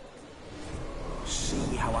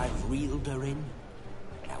 See how I've reeled her in?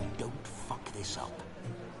 Now don't fuck this up.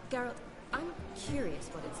 Geralt, I'm curious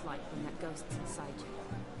what it's like when that ghost's inside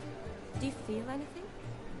you. Do you feel anything?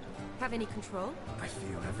 Have any control? I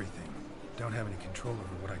feel everything. Don't have any control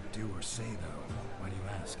over what I do or say, though. Why do you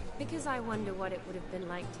ask? Because I wonder what it would have been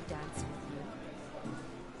like to dance with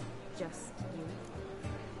you. Just you.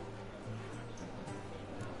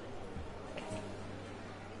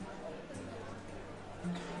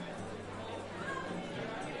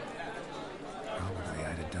 Probably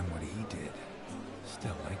I'd have done what he did.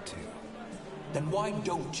 Still like to. Then why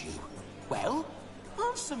don't you? Well,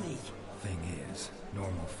 answer me. Thing is,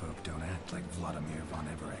 normal folk don't act like Vladimir von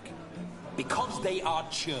Everec. Because they are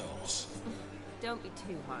churls. Don't be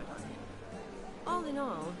too hard on him. All in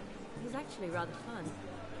all, he's actually rather fun.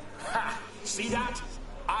 Ha! See that?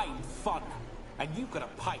 I'm fun. And you've got a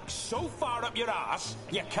pike so far up your ass,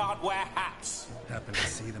 you can't wear hats. Happen to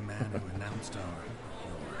see the man who announced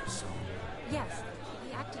your song? Yes,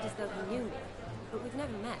 he acted as though he knew me, but we've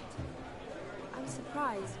never met. I was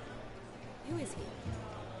surprised. Who is he?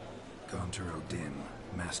 Gaunter Odin,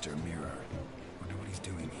 Master Mirror. Wonder what he's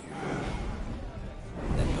doing here.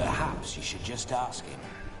 Then perhaps you should just ask him.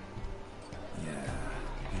 Yeah,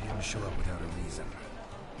 he didn't show up without a reason.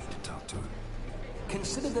 Need to talk to him.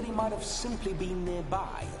 Consider that he might have simply been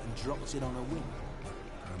nearby and dropped in on a whim.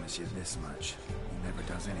 Promise you this much. He never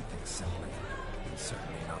does anything simply. And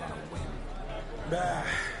certainly not on a whim.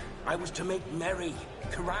 I was to make merry,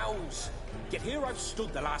 carouse. Yet here I've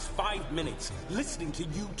stood the last 5 minutes, listening to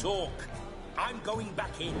you talk. I'm going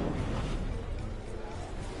back in.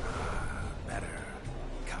 Better.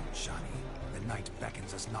 Come, Shani. The night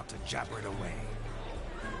beckons us not to jabber it away.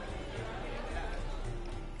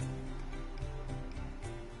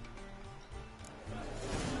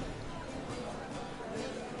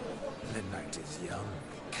 The night is young.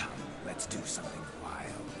 Come, let's do something wild.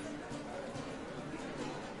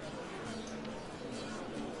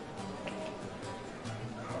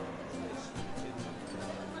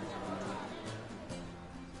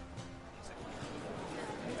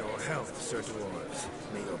 Health, Sir Dwarves.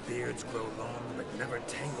 May your beards grow long, but never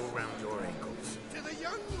tangle round your ankles. To the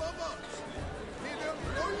young lovers, may their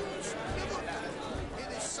loins never cool.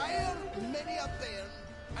 May they sire many a bairn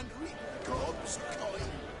and reap God's coin.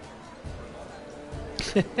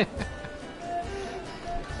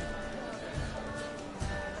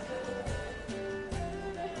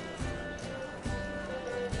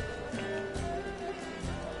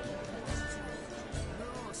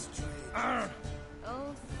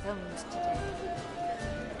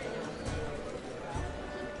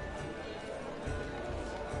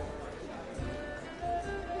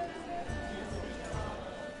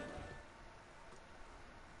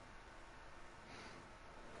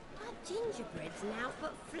 Gingerbread's now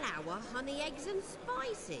but flour, honey, eggs and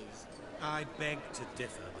spices. I beg to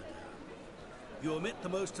differ, madame. You omit the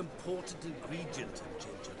most important ingredient in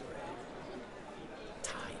gingerbread.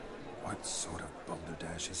 Time. What sort of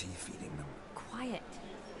balderdash is he feeding them? Quiet.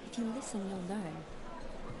 If you listen, you'll learn.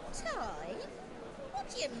 Time? What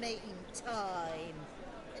do you mean, time?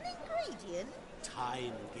 An ingredient?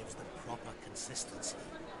 Time gives the proper consistency.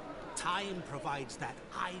 Time provides that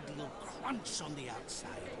ideal crunch on the outside,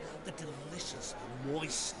 the delicious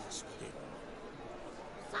moistness within.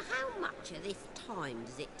 So how much of this time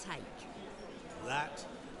does it take? That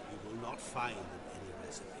you will not find in any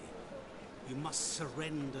recipe. You must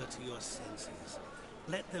surrender to your senses.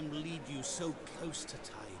 Let them lead you so close to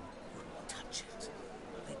time, you touch it,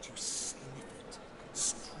 let you sniff it,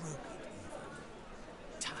 stroke it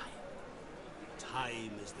even. Time.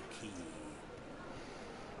 Time is the key.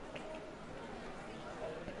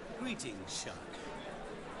 Greetings, Shani.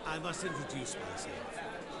 I must introduce myself.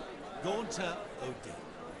 Gaunter Odin.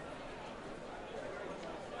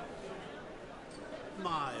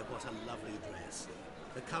 My, what a lovely dress.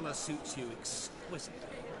 The color suits you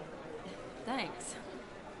exquisitely. Thanks.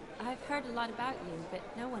 I've heard a lot about you, but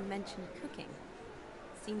no one mentioned cooking.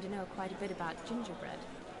 Seem to know quite a bit about gingerbread.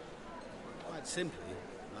 Quite simply,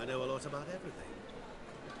 I know a lot about everything.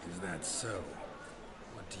 Is that so?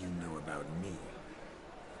 What do you know about me?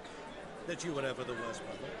 That you were ever the worst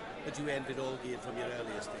brother, that you envied Olgierd from your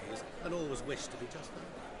earliest days, and always wished to be just like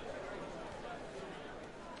him.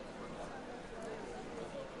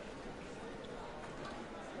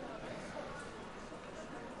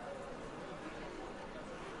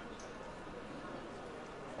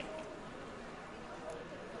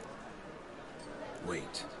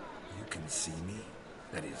 see me?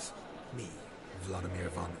 That is, me, Vladimir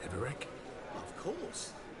von Everec? Of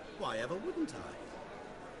course. Why ever wouldn't I?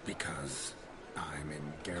 Because I'm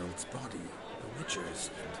in Geralt's body, the Witcher's,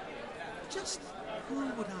 and... Just who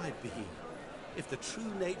would I be if the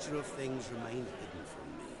true nature of things remained hidden from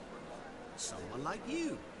me? Someone like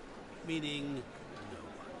you, meaning no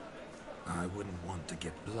one. I wouldn't want to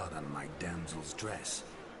get blood on my damsel's dress,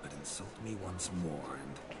 but insult me once more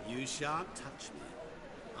and... You shan't touch me.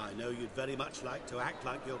 I know you'd very much like to act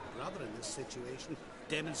like your brother in this situation,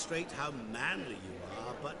 demonstrate how manly you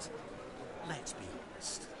are, but let's be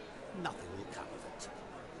honest, nothing will come of it.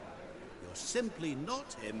 You're simply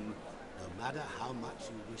not him, no matter how much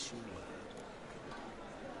you wish you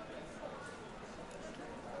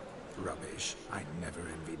were. Rubbish. I never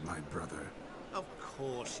envied my brother. Of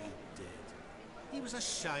course you did. He was a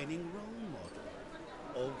shining role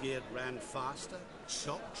model. Olgierd ran faster,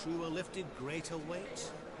 shot truer, lifted greater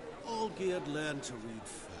weights. Olgierd learned to read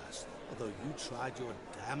first, although you tried your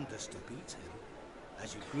damnedest to beat him.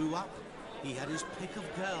 As you grew up, he had his pick of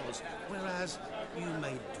girls, whereas you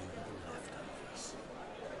made do with the leftovers.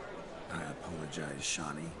 I apologize,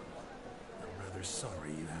 Shani. I'm rather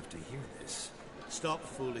sorry you have to hear this. Stop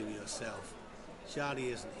fooling yourself.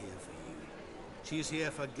 Shani isn't here for you. She's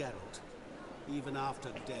here for Geralt. Even after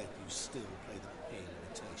death, you still play the pale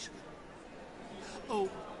imitation. Oh,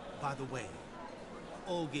 by the way,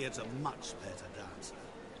 Olgierd's a much better dancer.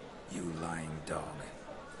 You lying dog.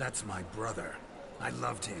 That's my brother. I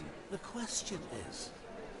loved him. The question is,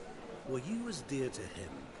 were you as dear to him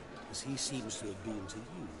as he seems to have been to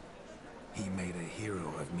you? He made a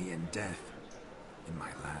hero of me in death. In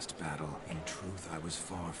my last battle, in truth, I was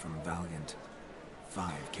far from valiant.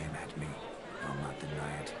 5 came at me. I'll not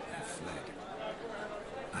deny it, and fled.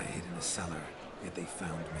 I hid in a cellar, yet they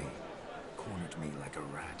found me, cornered me like a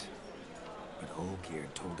rat. But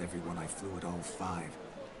Olgierd told everyone I flew at all 5,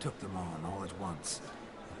 took them on all at once,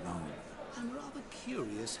 alone. I'm rather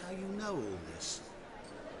curious how you know all this.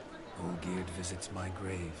 Olgierd visits my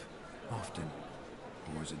grave, often.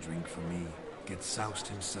 Pours a drink for me, gets soused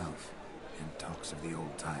himself, and talks of the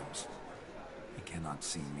old times. He cannot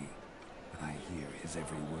see me, but I hear his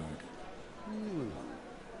every word.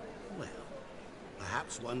 Well,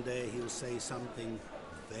 perhaps one day he'll say something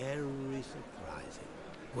very surprising.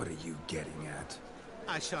 What are you getting at?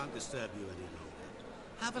 I shan't disturb you any longer.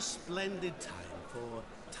 Have a splendid time, for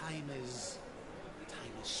time is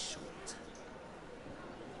short.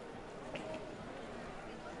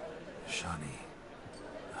 Shani,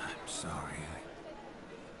 I'm sorry.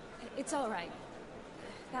 It's all right.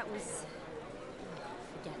 That was...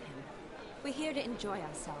 Forget him. We're here to enjoy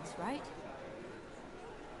ourselves, right?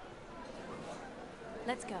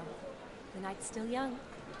 Let's go. The night's still young.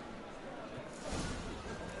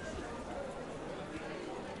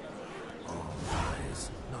 All lies,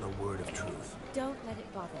 not a word of truth. Don't let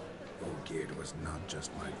it bother. Olgierd was not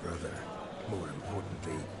just my brother. More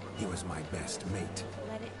importantly, he was my best mate.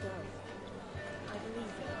 Let it go. I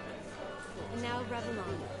believe you. And now revel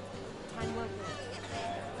on. Time won't wait.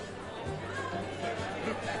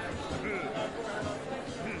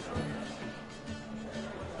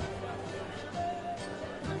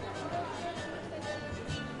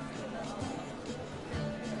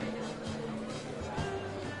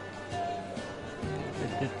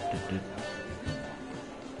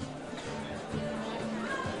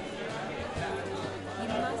 You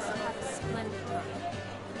must have a splendid time.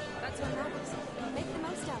 That's what matters. Make the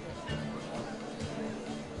most of it.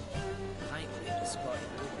 I ain't been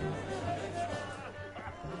spotted.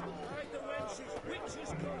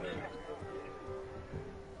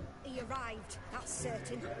 He arrived, that's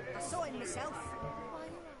certain. I saw him myself.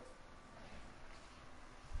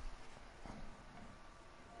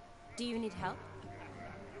 Do you need help?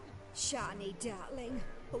 Shani, darling.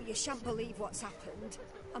 Oh, you shan't believe what's happened.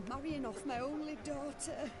 I'm marrying off my only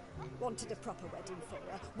daughter. Wanted a proper wedding for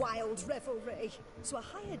her. Wild revelry. So I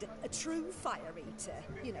hired a true fire eater.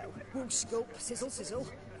 You know, whoosh, gulp, sizzle, sizzle.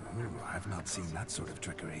 Ooh, I've not seen that sort of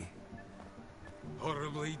trickery.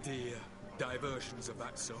 Horribly dear diversions of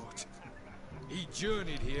that sort. He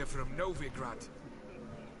journeyed here from Novigrad.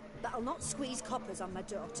 But I'll not squeeze coppers on my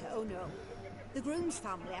daughter, oh no. The groom's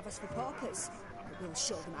family have us for paupers. But we'll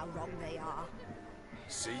show them how wrong they are.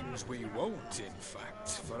 Seems we won't, in fact,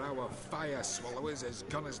 for our fire swallowers has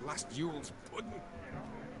gone as last Yule's pudding.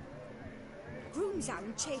 Groom's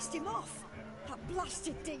hound chased him off. That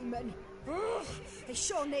blasted demon. Ugh, they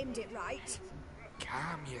sure named it right.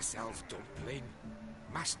 Calm yourself, Dumpling.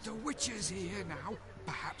 Master Witcher's here now.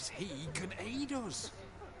 Perhaps he can aid us.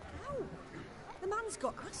 How? The man's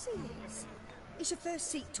got asses. He should first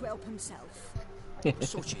seek to help himself.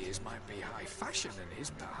 Such ears might be high fashion in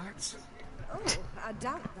his parts. Oh, I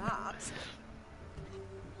doubt that.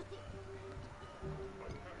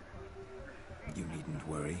 You needn't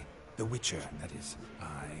worry. The Witcher, that is,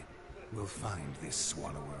 I, will find this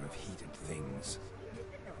swallower of heated things.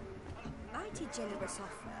 Mighty generous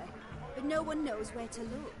offer, but no one knows where to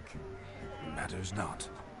look. Matters not.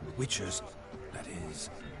 Witchers, that is,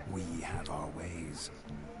 we have our ways.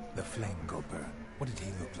 The Flame Gulper, what did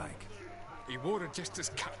he look like? He wore a jester's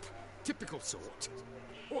cap. Typical sort.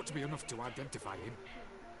 Ought to be enough to identify him.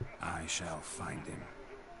 I shall find him.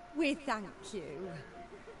 We thank you,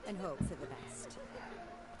 and hope for the best.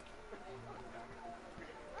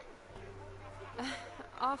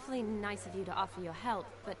 Awfully nice of you to offer your help,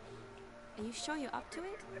 but are you sure you're up to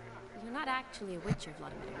it? You're not actually a witcher,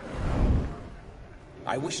 Vladimir.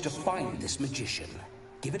 I wish to find this magician.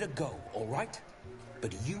 Give it a go, all right?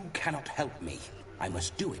 But you cannot help me. I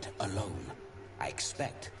must do it alone. I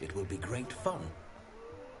expect it will be great fun.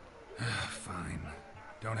 Fine.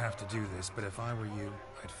 Don't have to do this, but if I were you,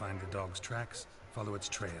 I'd find the dog's tracks, follow its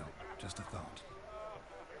trail. Just a thought.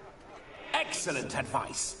 Excellent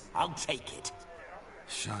advice. I'll take it.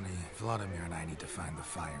 Shani, Vladimir and I need to find the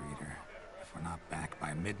Fire Eater. If we're not back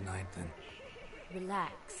by midnight, then...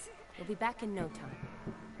 Relax. We'll be back in no time.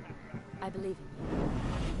 I believe in you.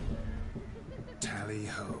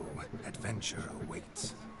 Tally-ho. Adventure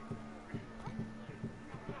awaits.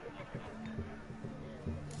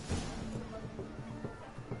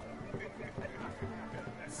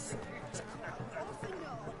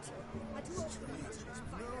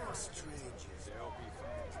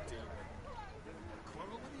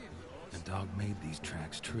 The dog made these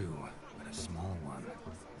tracks true, but a small one.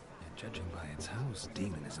 And judging by its house,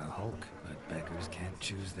 Demon is a hulk, but beggars can't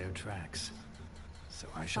choose their tracks. So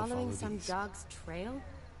I shall follow Following some these. dog's trail?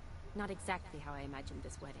 Not exactly how I imagined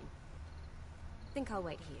this wedding. Think I'll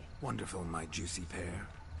wait here. Wonderful, my juicy pair.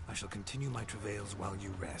 I shall continue my travails while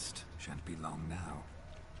you rest. Shan't be long now.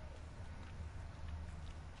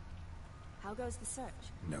 How goes the search?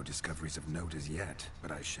 No discoveries of note as yet,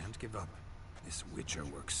 but I shan't give up. This Witcher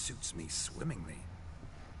work suits me swimmingly.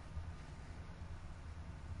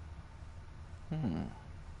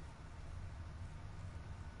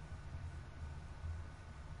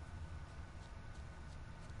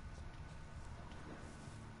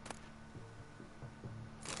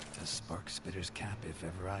 A spark spitter's cap if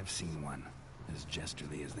ever I've seen one. As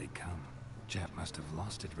jesterly as they come. Chap must have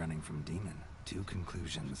lost it running from Demon. Two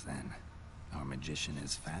conclusions then. Our magician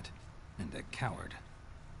is fat, and a coward.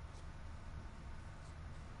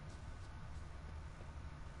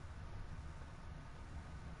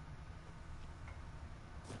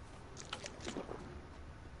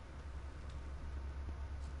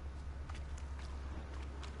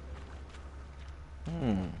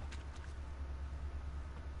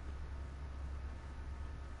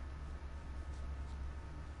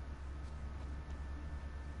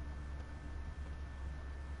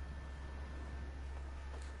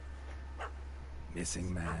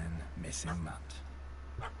 Missing man, missing mutt.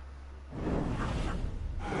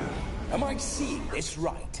 Am I seeing this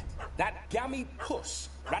right? That gammy puss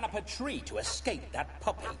ran up a tree to escape that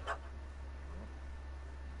puppy.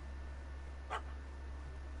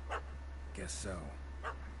 Guess so.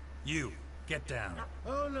 You, get down.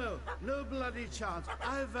 Oh no, no bloody chance.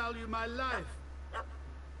 I value my life.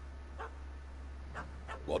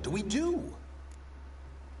 What do we do?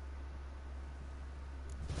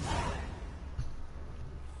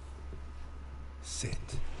 Sit.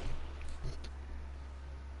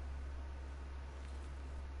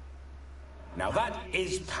 Now that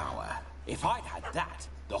is power. If I'd had that,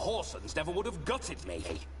 the Horsons never would have gutted me.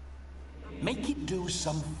 Make it do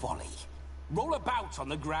some folly. Roll about on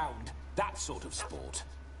the ground. That sort of sport.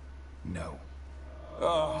 No.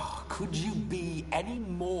 Oh, could you be any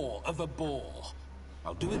more of a bore?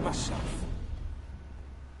 I'll do it myself.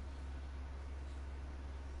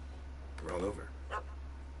 Roll over.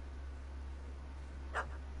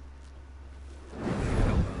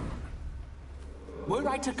 Were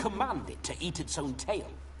I to command it to eat its own tail,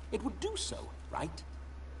 it would do so, right?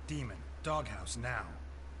 Demon, doghouse now.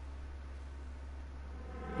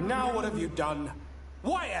 Now what have you done?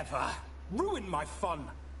 Why ever? Ruin my fun.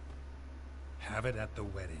 Have it at the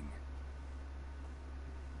wedding.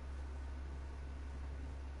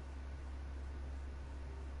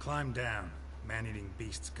 Climb down. Man-eating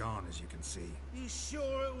beast's gone, as you can see. You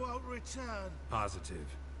sure it won't return? Positive.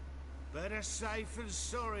 Better safe than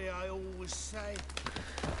sorry, I always say.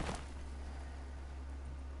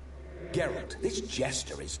 Geralt, this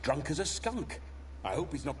jester is drunk as a skunk. I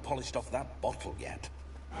hope he's not polished off that bottle yet.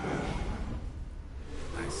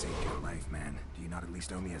 I saved your life, man. Do you not at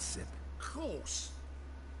least owe me a sip? Course.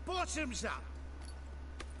 Bottoms up.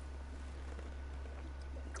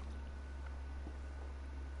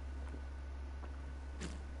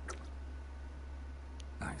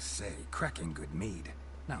 I say, cracking good mead.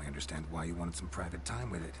 Now I understand why you wanted some private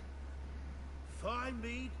time with it. Fine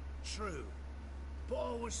mead, true. But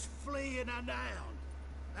I was fleeing an hound.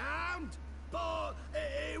 Hound? But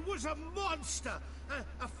it was a monster.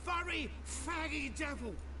 A furry, faggy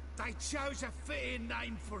devil. They chose a fitting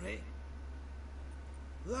name for it.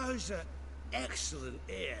 Those are excellent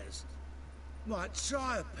ears. Might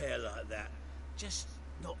try a pair like that. Just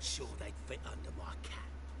not sure they'd fit under my cap.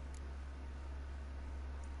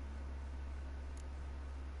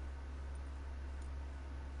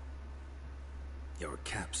 Your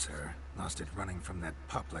cap, sir. Lost it running from that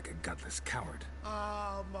pup like a gutless coward.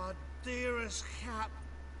 Ah, my dearest cap.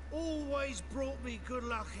 Always brought me good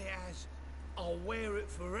luck it has. I'll wear it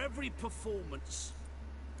for every performance.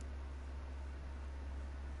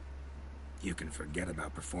 You can forget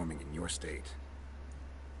about performing in your state.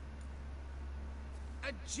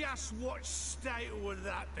 And just what state would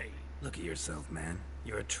that be? Look at yourself, man.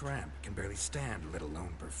 You're a tramp, can barely stand, let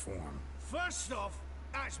alone perform. First off,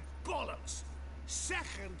 that's bollocks.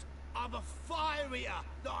 Second, I'm a fire eater,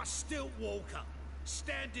 not a stilt walker.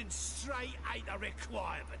 Standing straight ain't a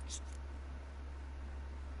requirement.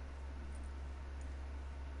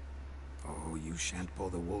 Oh, you shan't pull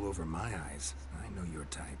the wool over my eyes. I know your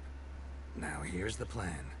type. Now, here's the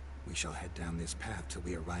plan. We shall head down this path till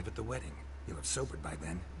we arrive at the wedding. You'll have sobered by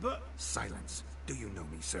then. But... Silence. Do you know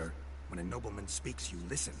me, sir? When a nobleman speaks, you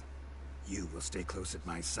listen. You will stay close at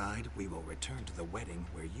my side. We will return to the wedding,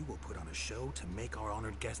 where you will put on a show to make our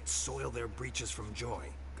honored guests soil their breeches from joy.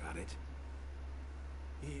 Got it?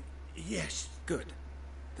 Yes. Good.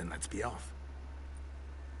 Then let's be off.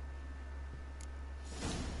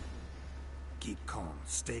 Keep calm.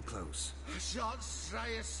 Stay close. I shan't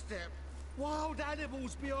stray a step. Wild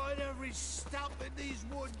animals behind every stump in these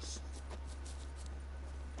woods.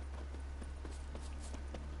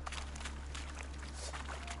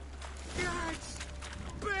 Yes!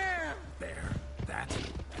 Bear! Bear? That?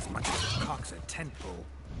 As much as it cocks a tent pole.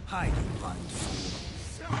 Hide, you blind fool.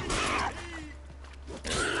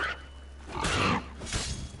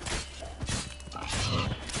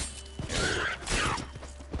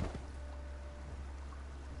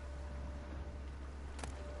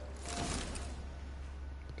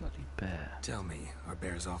 Bloody bear. Tell me, are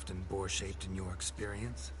bears often boar-shaped in your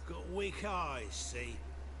experience? Got weak eyes, see?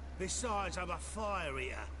 Besides, I'm a fire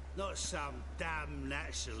eater, not some damn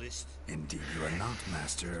naturalist. Indeed you are not,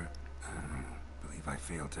 Master. Believe I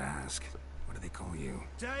failed to ask. What do they call you?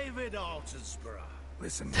 David Altonsborough.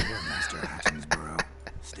 Listen here, Master Attonsborough.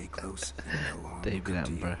 Stay close and no harm will come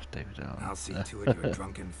to you. David Attenborough. I'll see to it your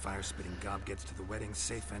drunken, fire-spitting gob gets to the wedding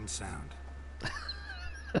safe and sound.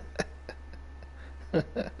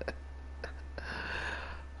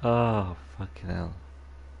 Oh, fucking hell.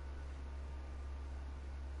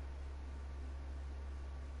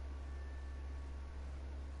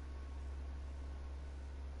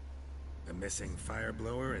 The missing fire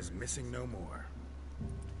blower is missing no more.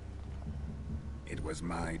 It was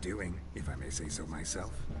my doing, if I may say so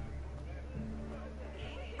myself.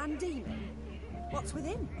 And Demon? What's with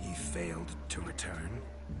him? He failed to return.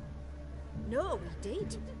 No, he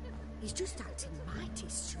did. He's just acting mighty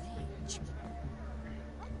strange.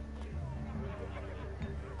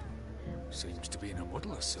 Seems to be in a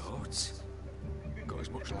muddle of sorts. Got as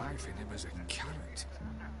much life in him as a carrot.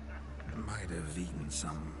 Might have eaten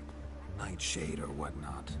some nightshade or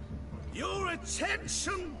whatnot. Your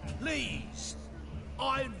attention, please.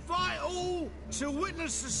 I invite all to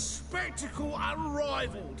witness a spectacle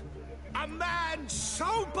unrivaled. A man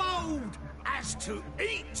so bold as to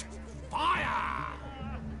eat fire!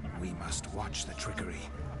 We must watch the trickery.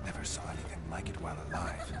 Never saw anything like it while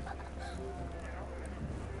alive.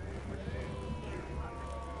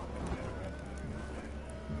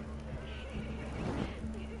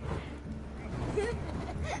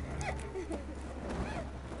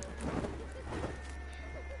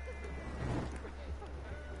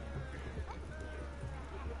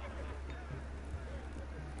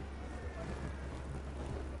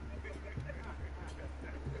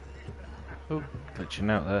 Oh,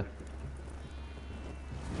 glitching out there.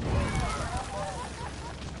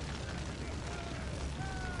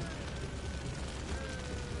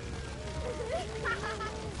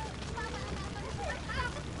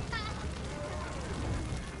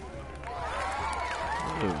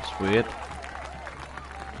 Oh, it's weird.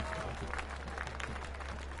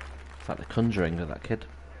 It's like the Conjuring of that kid.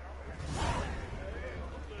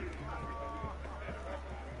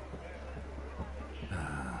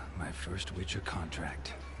 first Witcher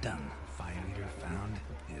contract. Done. Fire Eater found.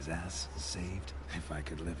 His ass saved. If I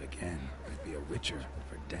could live again, I'd be a Witcher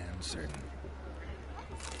for damn certain.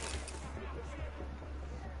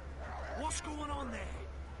 What's going on there?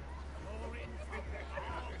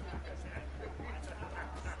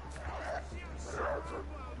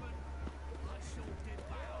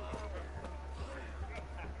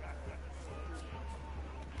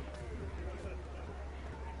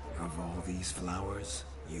 Of all these flowers,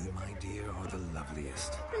 you, my dear, are the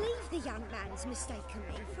loveliest. Believe the young man's mistaken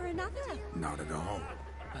me for another. Not at all.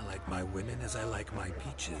 I like my women as I like my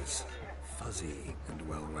peaches. Fuzzy and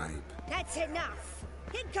well ripe. That's enough.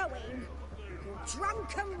 Get going. You're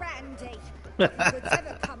drunk and randy. Nothing good's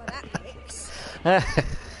ever come of that mix.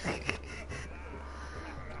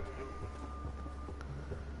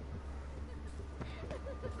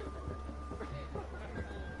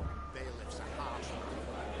 Bailiffs are harsh.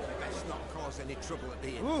 Best not cause any trouble at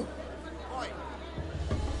the inn. Oi!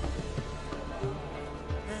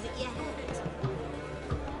 Hurt your head.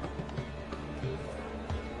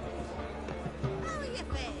 How are you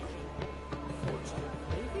faring?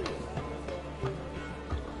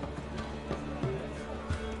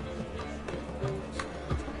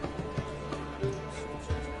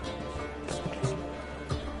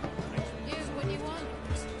 Here's what you want.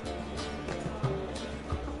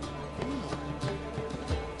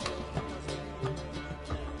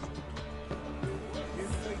 You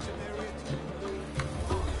free to marry it?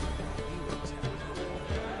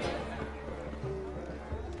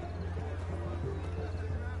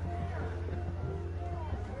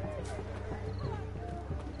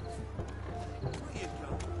 Where you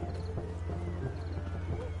going?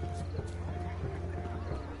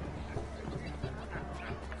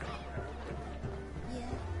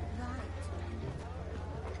 Yeah, right.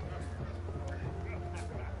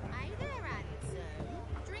 Hey there, handsome.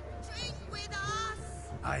 Drink with us.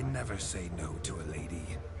 I never say no to a lady,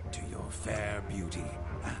 to your fair beauty,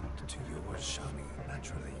 and to yours, Shani,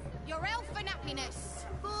 naturally. Your elfin happiness.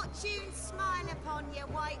 Fortune smile upon you,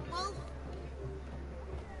 White Wolf.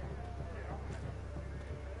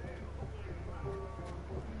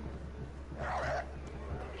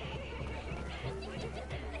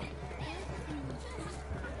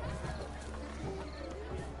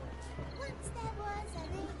 Once there was a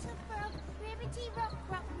little frog, ribbity rock,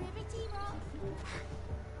 rock, ribbity rock.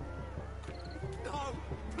 No!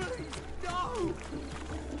 Please, no!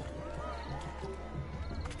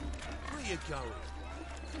 Where you going?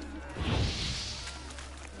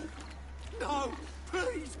 No!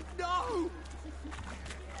 Please, no!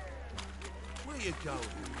 Where you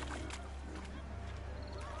going?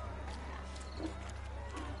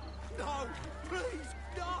 No! Please,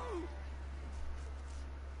 no!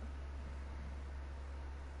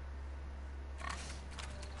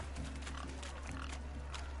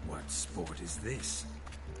 What sport is this?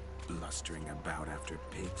 Blustering about after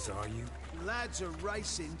pigs, are you? Lads are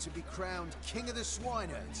racing to be crowned King of the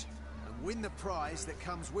Swineherds and win the prize that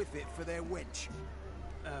comes with it for their wench.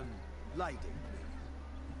 Lady.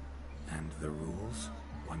 And the rules?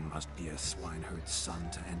 One must be a swineherd's son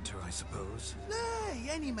to enter, I suppose? Nay,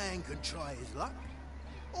 any man can try his luck.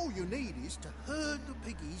 All you need is to herd the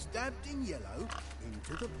piggies dabbed in yellow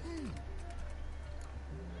into the pen.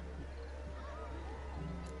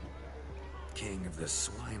 King of the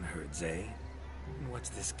swineherds, eh? And what's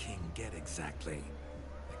this king get exactly?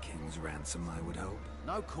 A king's ransom, I would hope.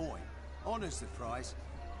 No coin. Honours the prize.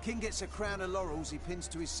 King gets a crown of laurels he pins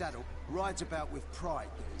to his saddle, rides about with pride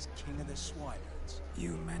that he's King of the Swineherds.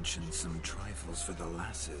 You mentioned some trifles for the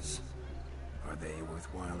lasses. Are they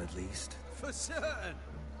worthwhile at least? For certain.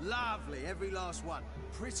 Lovely, every last one.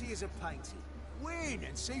 Pretty as a painting. Win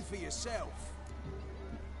and see for yourself.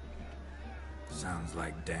 Sounds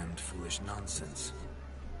like damned foolish nonsense.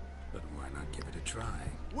 But why not give it a try?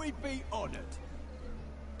 We'd be honoured.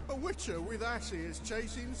 A witcher with asses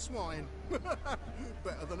chasing swine.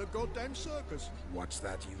 Better than a goddamn circus. What's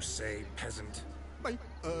that you say, peasant? Me?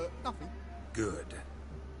 Nothing. Good.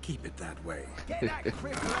 Keep it that way. Get that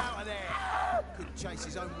cripple out of there! Couldn't chase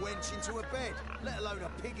his own wench into a bed, let alone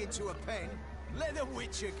a pig into a pen. Let the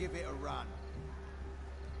witcher give it a run.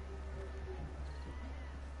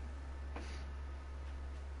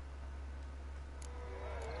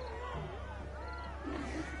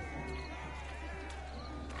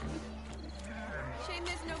 Shame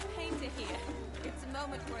there's no painter here. It's a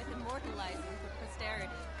moment worth immortalizing for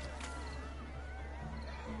posterity.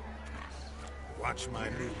 Watch my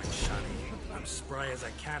movement, Shani. I'm spry as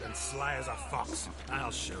a cat and sly as a fox.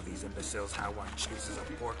 I'll show these imbeciles how one chases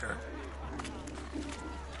a porker.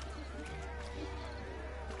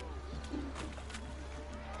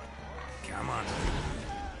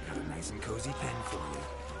 nice and cozy pen for you.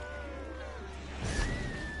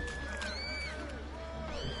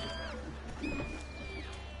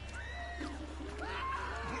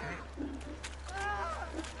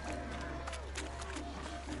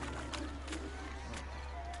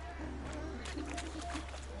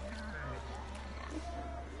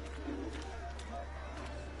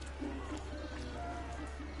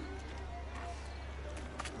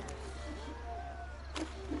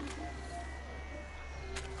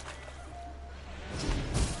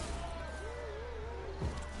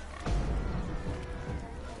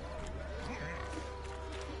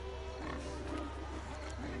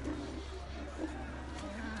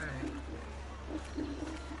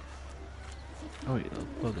 Oh, you little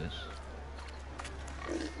buggers.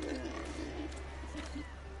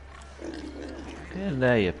 Get in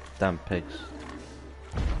there, you damn pigs.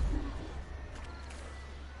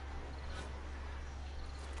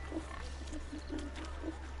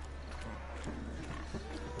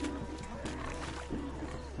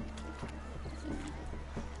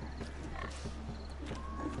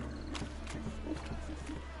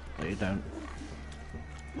 No, you don't.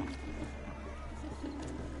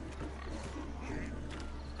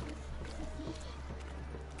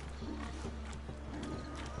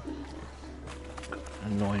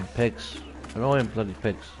 Annoying pigs. Annoying bloody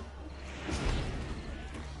pigs.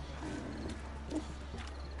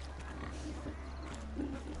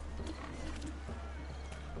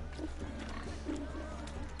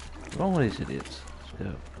 What's wrong with these idiots? Let's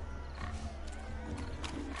go.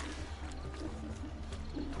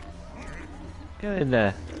 Get in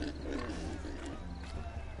there.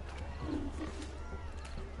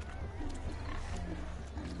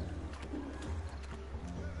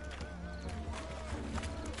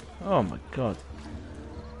 Oh my god.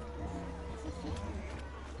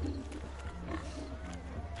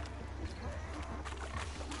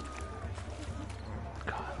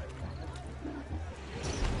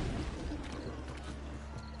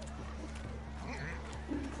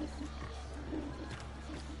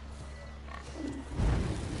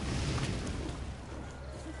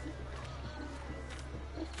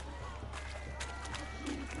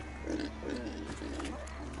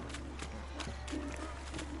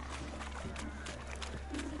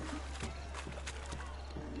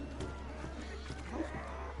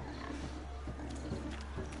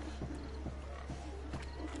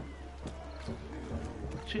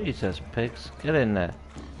 Jesus, pigs, get in there.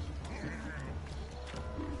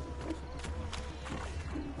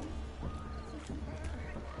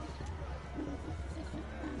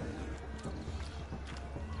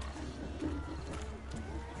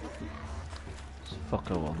 This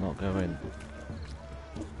fucker will not go in.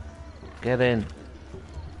 Get in.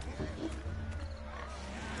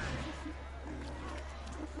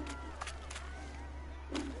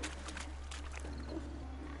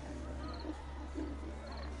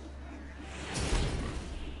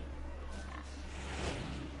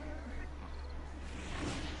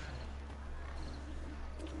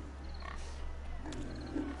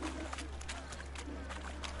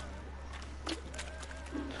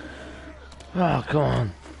 Oh, come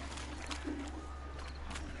on.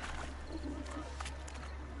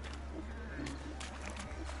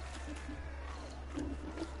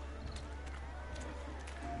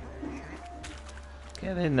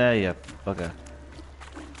 Get in there, you bugger.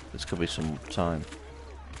 This could be some time.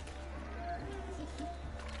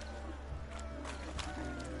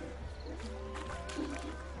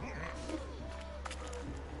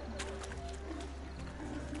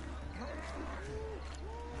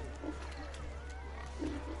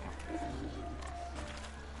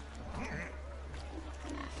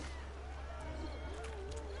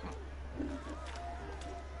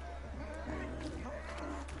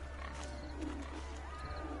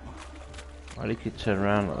 Why do you keep turning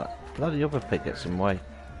around like that? Bloody other pig gets in the way.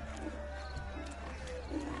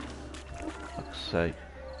 For fuck's sake.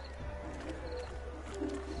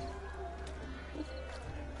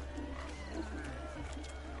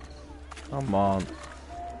 Come on.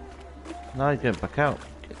 Now you're going back out.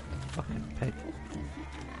 Get the fucking pig.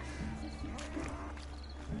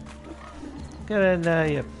 Get in there,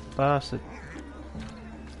 you bastard.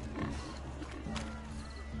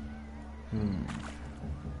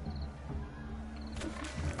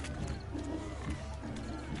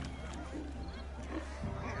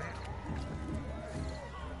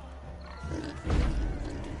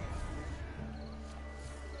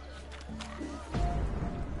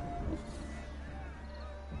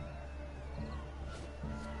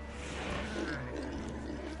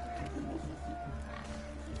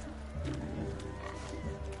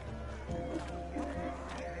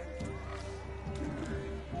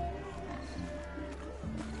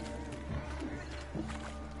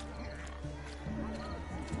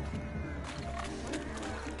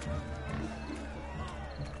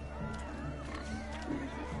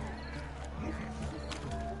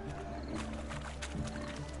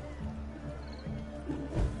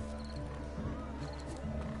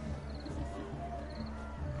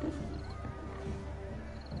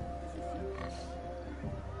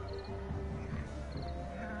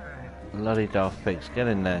 Bloody daft pigs. Get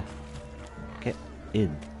in there. Get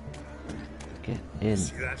in. Get in.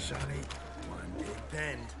 See that, Shawnee? One big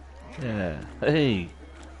bend. Yeah. Hey.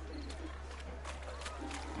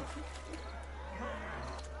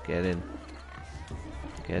 Get in.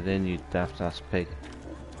 Get in, you daft ass pig.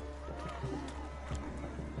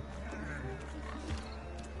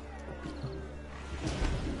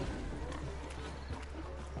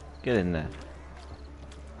 Get in there.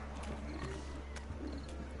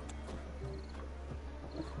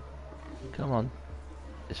 Come on.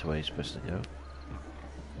 This way you're supposed to go.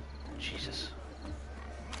 Jesus.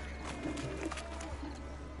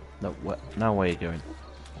 No, now where are you going?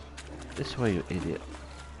 This way, you idiot.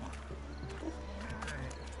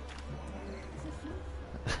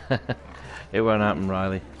 It won't happen,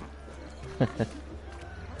 Riley.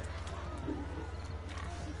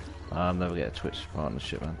 I'll never get a Twitch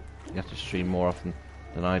partnership, man. You have to stream more often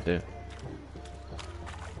than I do.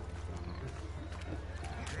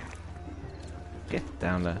 Get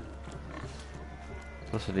down there.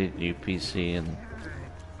 Plus I need a new PC and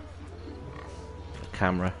a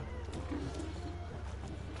camera.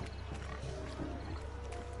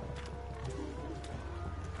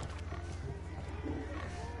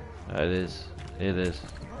 It is. It is.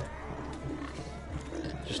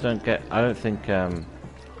 Just don't get... I don't think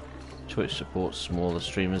Twitch supports smaller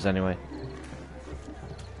streamers anyway.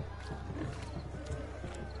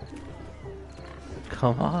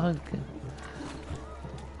 Come on.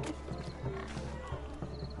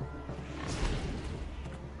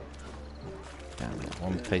 Damn it,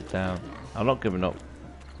 one pig down. I'm not giving up.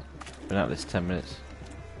 Been at this 10 minutes.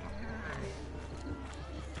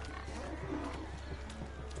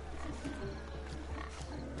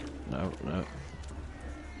 No, no.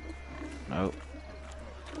 No.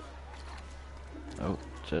 No.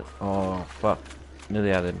 Oh, fuck. Nearly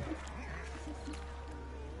had him.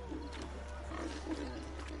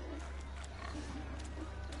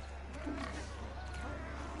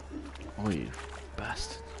 Oh, you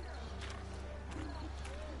bastard.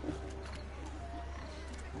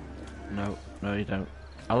 No, no you don't.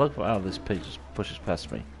 I look for how this pig just pushes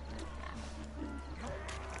past me.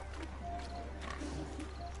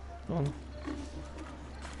 Go on.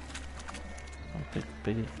 Oh, big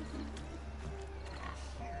piggy.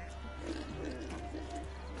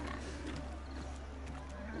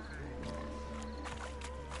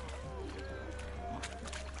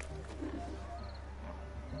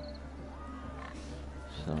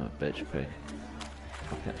 Son of a bitch pig.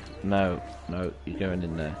 Okay. No, no, you're going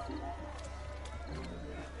in there.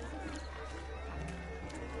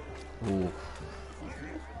 Ooh.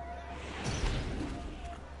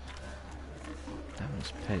 Damn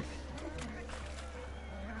this pig.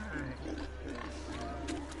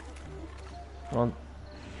 Come on.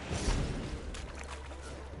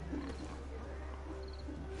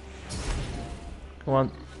 Come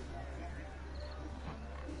on.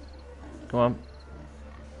 Come on.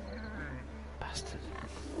 Bastard.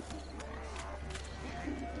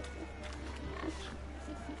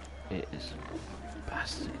 It is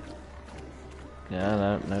bastard. Yeah,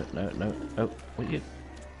 no, no, no, no, no. What are you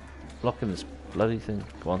blocking this bloody thing?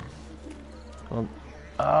 Come on. Come on.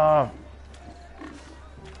 Ah!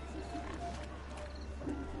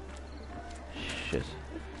 Shit.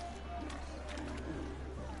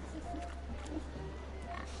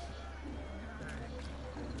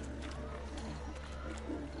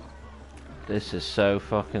 This is so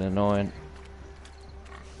fucking annoying.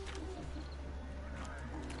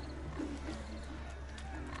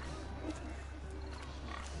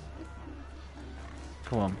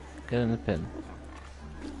 Come on, get in the pin.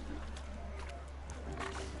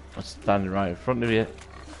 I'm standing right in front of you.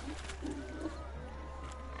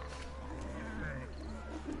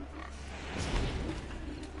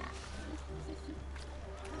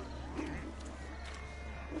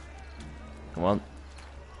 Come on.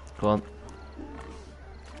 Come on.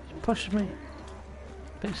 He's pushing me.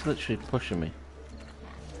 He's literally pushing me.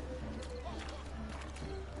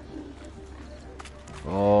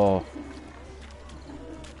 Oh.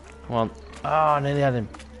 Come on. Ah, I nearly had him.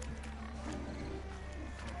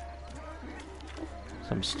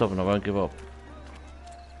 I'm stubborn, I won't give up.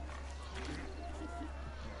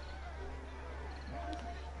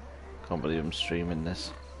 Can't believe I'm streaming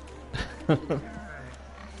this. Come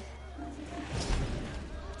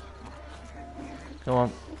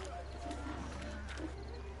on.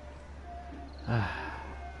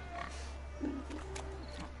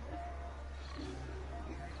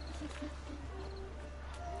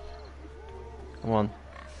 Come on.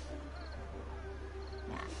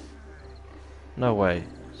 No way.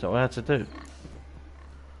 Is that what I had to do?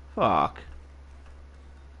 Fuck.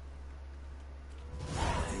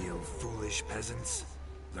 peasants?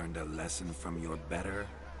 Learned a lesson from your better?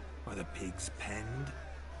 Are the pigs penned?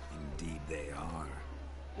 Indeed they are.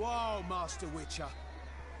 Whoa, Master Witcher.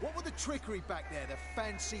 What were the trickery back there, the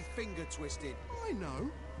fancy finger twisting? I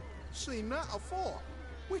know. Seen that afore.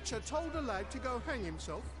 Witcher told a lad to go hang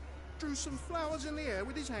himself, drew some flowers in the air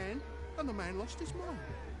with his hand, and the man lost his mind.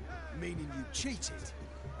 Meaning you cheated,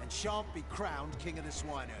 and shan't be crowned king of the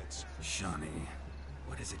swineherds. Shawnee,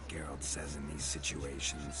 what is it Geralt says in these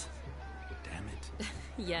situations? Damn it.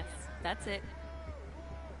 Yes, that's it.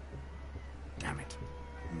 Damn it.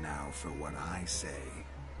 Now for what I say.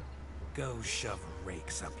 Go shove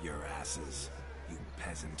rakes up your asses, you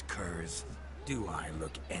peasant curs. Do I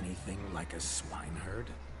look anything like a swineherd?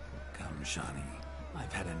 Come, Shawnee.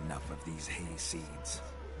 I've had enough of these hayseeds.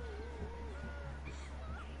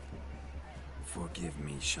 Forgive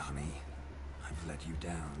me, Shawnee. I've let you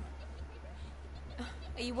down.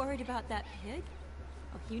 Are you worried about that pig?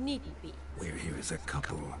 Oh, you needn't be. We're here as a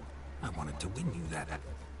couple. I wanted to win you that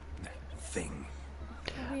thing.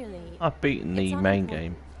 Really? I've beaten the main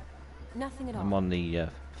game. Nothing at all. I'm on the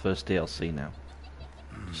first DLC now.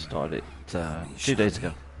 Started it 2 days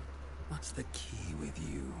ago. What's the key with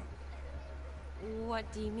you?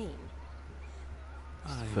 What do you mean?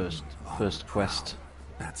 First quest.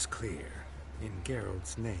 That's clear. In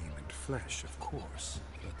Geralt's name and flesh, of course.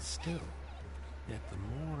 But still. Yet the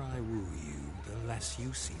more I woo you, the less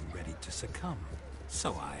you seem ready to succumb.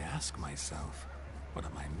 So I ask myself, what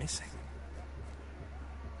am I missing?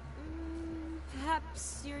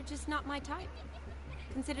 Perhaps you're just not my type.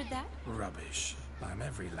 Considered that? Rubbish. I'm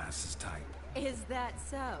every lass's type. Is that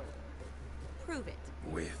so? Prove it.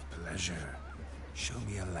 With pleasure. Show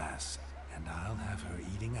me a lass, and I'll have her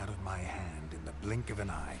eating out of my hand in the blink of an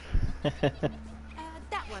eye.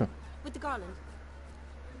 That one, with the garland.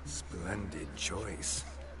 Splendid choice.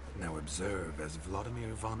 Now observe as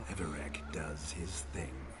Vladimir von Everec does his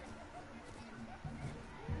thing.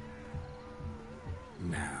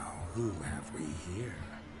 Now, who have we here?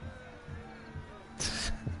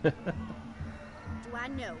 Do I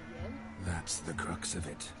know you? That's the crux of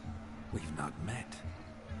it. We've not met.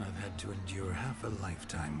 I've had to endure half a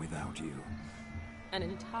lifetime without you. An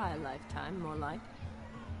entire lifetime, more like.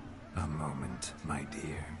 A moment, my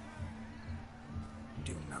dear.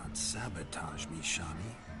 Do not sabotage me,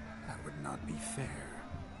 Shawnee. That would not be fair.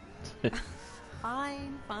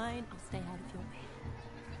 Fine, fine. I'll stay out of your way.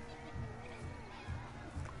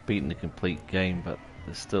 Beaten the complete game, but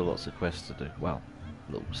there's still lots of quests to do. Well,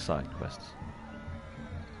 little side quests.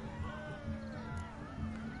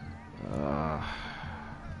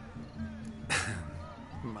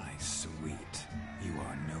 My sweet, you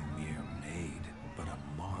are no mere maid, but a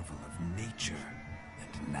marvel of nature.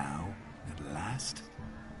 And now, at last,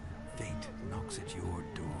 fate knocks at your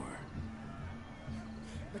door.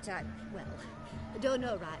 But I don't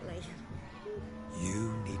know rightly.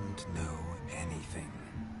 You needn't know anything.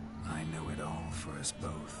 I know it all for us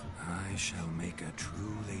both. I shall make a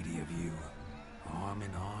true lady of you. Arm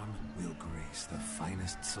in arm, we'll grace the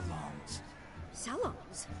finest salons.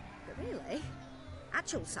 Salons? Really?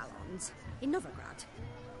 Actual salons? In Novigrad?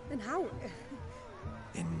 Then how?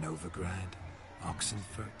 In Novigrad,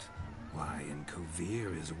 Oxenfurt, why, in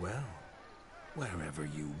Kovir as well. Wherever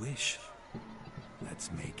you wish. Let's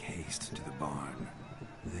make haste to the barn.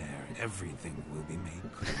 There, everything will be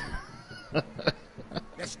made clear.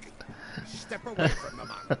 Let's step away from the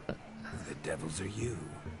man. Who the devils are you?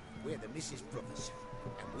 We're the Mrs. Brothers,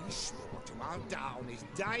 and we swore to our Down on his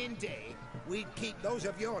dying day we'd keep those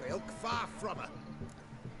of your ilk far from her.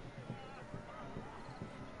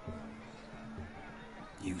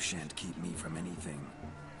 You shan't keep me from anything,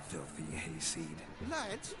 filthy hayseed.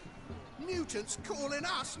 Lads, mutants calling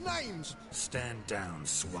us names. Stand down,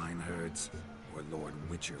 swineherds, or Lord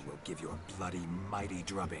Witcher will give you a bloody mighty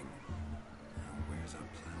drubbing. Now where's a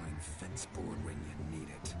plowing fence board when you need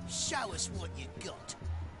it? Show us what you got.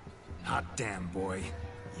 Hot damn, boy.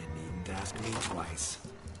 You needn't ask me twice.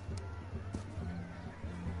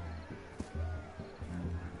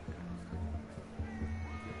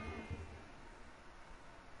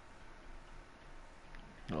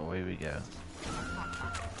 Oh, here we go.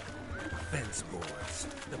 Fence boards,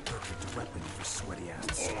 the perfect weapon for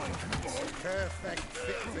sweaty-ass swine. Perfect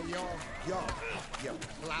fit for your job, you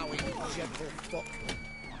ploughing gentlefolk.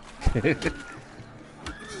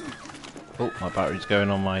 Oh, my battery's going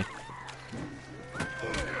on my...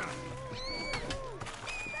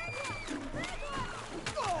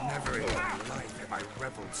 Never in my life have I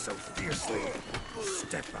reveled so fiercely.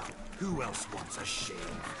 Step up. Who else wants a shave?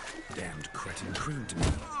 Damned cretin crooned me.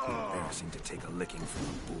 Embarrassing to take a licking from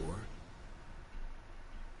a boar.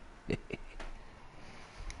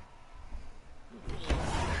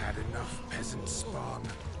 strong.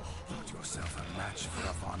 Thought yourself a match for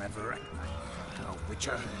a Von Everett. A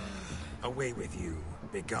Witcher. Away with you.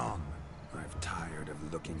 Begone. I've tired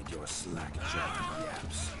of looking at your slack-jawed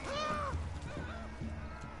yaps.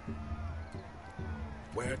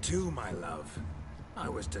 Where to, my love? I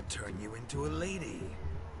was to turn you into a lady.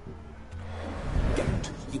 Geralt,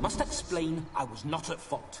 you must explain I was not at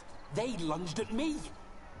fault. They lunged at me.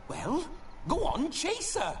 Well, go on,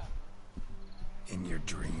 chase her. In your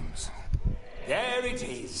dreams. There it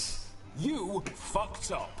is. You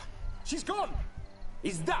fucked up. She's gone.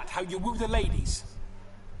 Is that how you woo the ladies?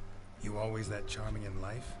 You always that charming in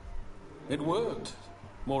life? It worked.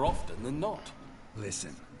 More often than not.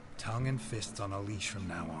 Listen, tongue and fists on a leash from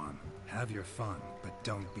now on. Have your fun, but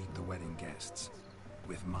don't beat the wedding guests.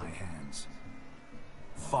 With my hands.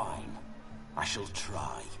 Fine. I shall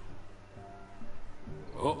try.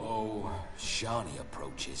 Uh-oh. Shani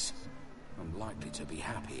approaches. I'm likely to be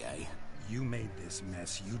happy, eh? You made this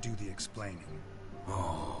mess. You do the explaining.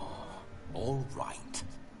 Oh, all right.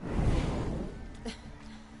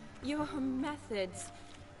 Your methods...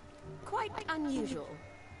 quite unusual.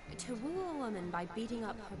 To woo a woman by beating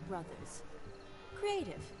up her brothers.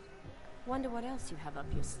 Creative. Wonder what else you have up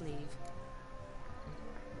your sleeve.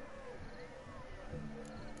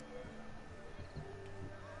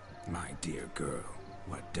 My dear girl,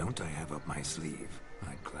 what don't I have up my sleeve?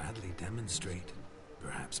 I'd gladly demonstrate.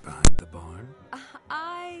 Perhaps behind the barn?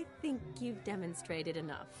 I think you've demonstrated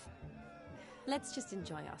enough. Let's just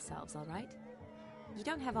enjoy ourselves, all right? You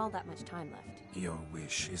don't have all that much time left. Your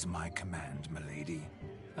wish is my command, milady.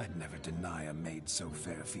 I'd never deny a maid so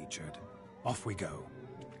fair-featured. Off we go.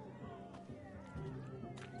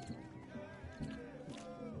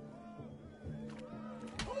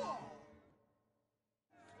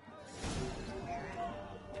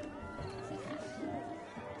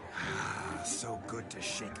 So good to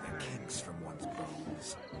shake the kinks from one's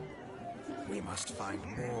bones. We must find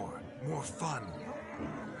more fun.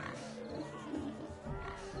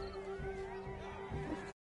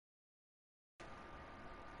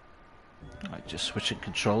 Right, just switching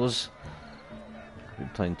controllers. I've been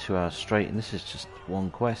playing 2 hours straight and this is just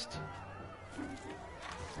one quest.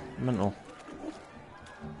 Mental.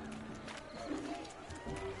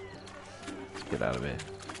 Let's get out of here.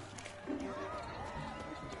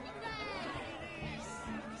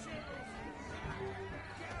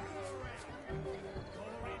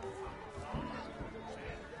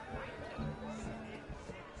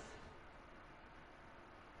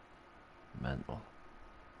 Mental.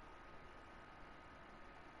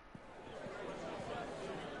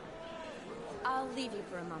 I'll leave you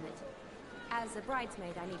for a moment. As a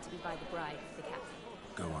bridesmaid, I need to be by the bride of the captain.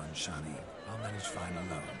 Go on, Shani. I'll manage fine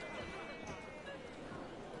alone.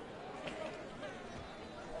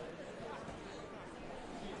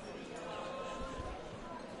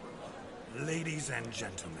 Ladies and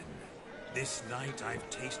gentlemen, this night I've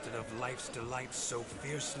tasted of life's delights so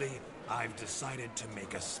fiercely, I've decided to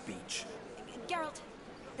make a speech. Geralt,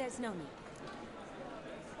 there's no need.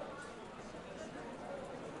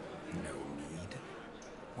 No need?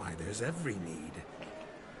 Why, there's every need.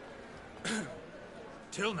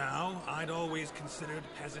 Till now, I'd always considered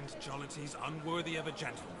peasant jollities unworthy of a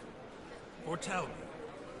gentleman. For tell me,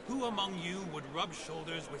 who among you would rub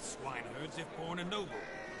shoulders with swineherds if born a noble?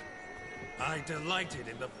 I delighted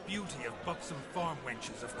in the beauty of buxom farm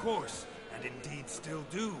wenches, of course, and indeed still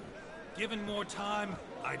do. Given more time,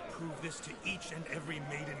 I'd prove this to each and every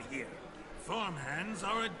maiden here. Farmhands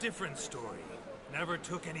are a different story. Never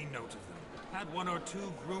took any note of them. Had 1 or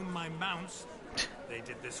 2 groom my mounts. They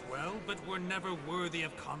did this well, but were never worthy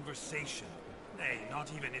of conversation. Nay,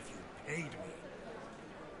 not even if you paid me.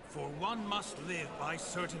 For one must live by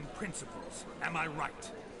certain principles, am I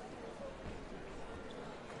right?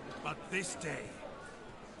 But this day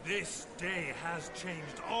has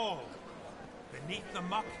changed all. Beneath the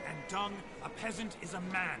muck and dung, a peasant is a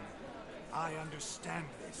man. I understand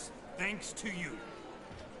this, thanks to you.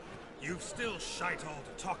 You've still shite all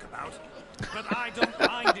to talk about, but I don't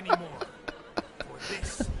mind anymore. For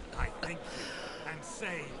this, I thank you, and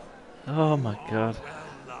say... Oh my god.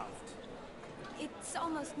 Well loved. It's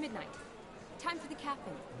almost midnight. Time for the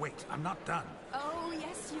capping. Wait, I'm not done. Oh,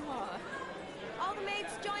 yes you are. All the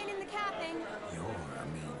maids join in the capping. You're a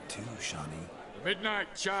maid too, Shani. The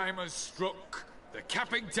midnight chime has struck. The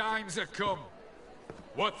capping times are come.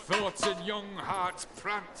 What thoughts in young hearts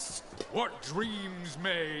prance? What dreams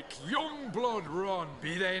make young blood run?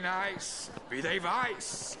 Be they nice, be they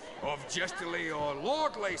vice, of jestily or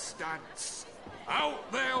lordly stance,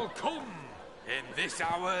 out they'll come in this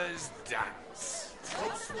hour's dance.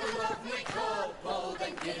 Toast the lovely couple,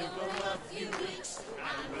 then give them a few weeks,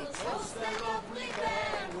 and we'll toast the lovely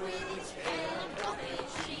band with its pale and coffee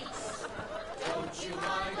cheeks. Don't you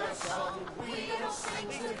mind our song? We don't sing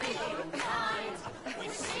to be unkind. We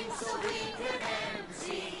sing so we can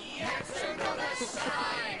empty yet another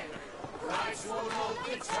side. Christ will look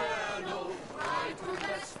eternal, pride will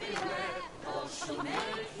best be read, or she'll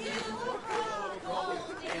make you a purple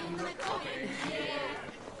in the coming year.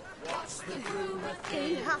 What's the groomer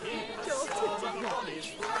thinking? Storm on his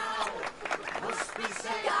brow. Must be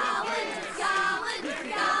said Garland, Garland,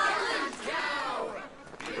 Garland, cow.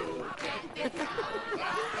 You get the cow,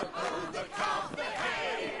 oh, the calf, the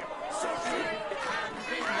hay. So drink and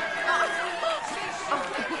be merry.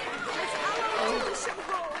 Tradition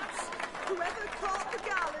holds. Whoever caught the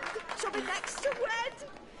Garland shall be next to wed.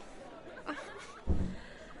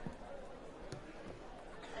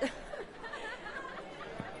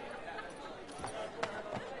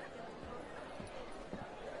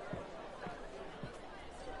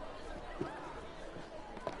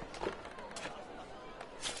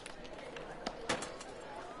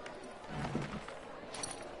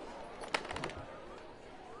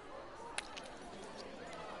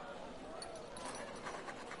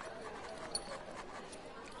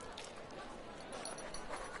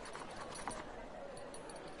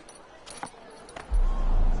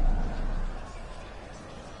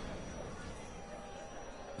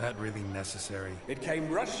 That really necessary? It came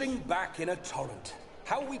rushing back in a torrent.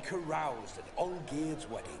 How we caroused at Olgierd's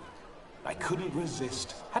wedding. I couldn't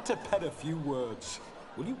resist. Had to pen a few words.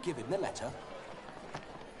 Will you give him the letter?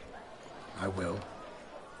 I will.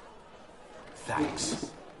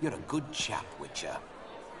 Thanks. You're a good chap, Witcher.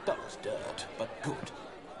 Dull as dirt, but good.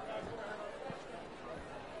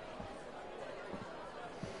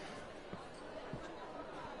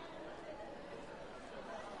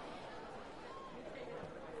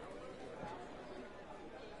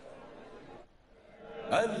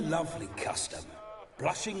 A lovely custom.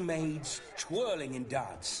 Blushing maids, twirling in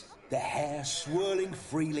dance. Their hair swirling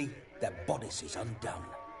freely, their bodices undone.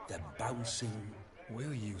 They're bouncing.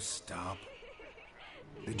 Will you stop?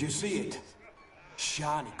 Did you see it?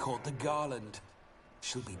 Shani caught the garland.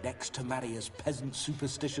 She'll be next to marry as peasant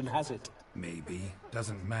superstition has it. Maybe.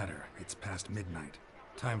 Doesn't matter. It's past midnight.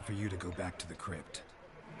 Time for you to go back to the crypt.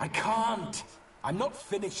 I can't. I'm not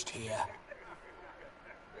finished here.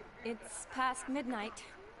 It's past midnight.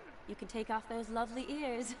 You can take off those lovely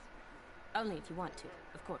ears. Only if you want to,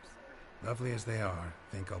 of course. Lovely as they are,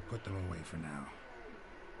 think I'll put them away for now.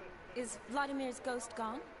 Is Vladimir's ghost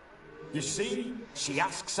gone? You see? She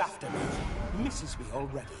asks after me. Misses me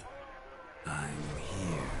already. I'm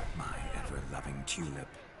here, my ever-loving tulip.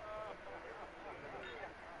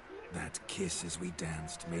 That kiss as we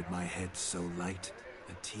danced made my head so light,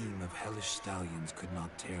 a team of hellish stallions could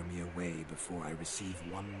not tear me away before I receive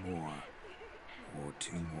one more. Or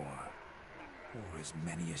two more. Or as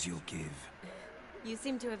many as you'll give. You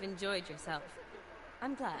seem to have enjoyed yourself.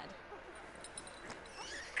 I'm glad.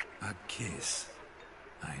 A kiss.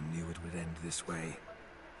 I knew it would end this way.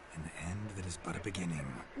 An end that is but a beginning.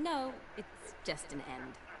 No, it's just an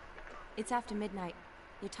end. It's after midnight.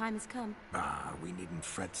 Your time has come. Ah, we needn't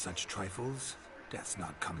fret such trifles. Death's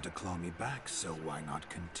not come to claw me back, so why not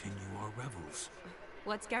continue our revels?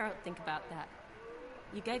 What's Geralt think about that?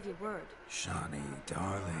 You gave your word. Shani,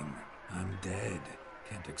 darling, I'm dead.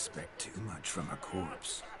 Can't expect too much from a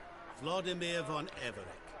corpse. Vladimir von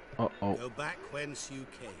Everec. Uh-oh. Go back whence you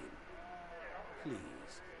came.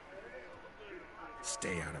 Please.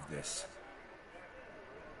 Stay out of this.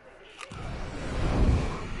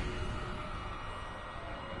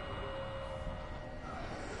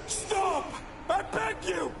 Stop! I beg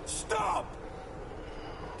you! Stop!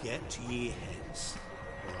 Get ye hence,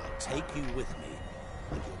 or I'll take you with me,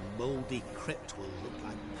 and your mouldy crypt will look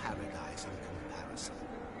like paradise in comparison.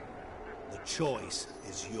 The choice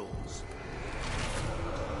is yours.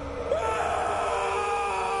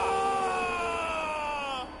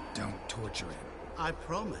 Don't torture him. I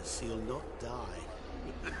promise he'll not die.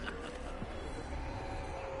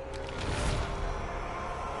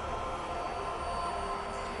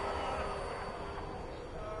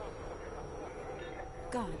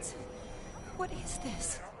 Gods, what is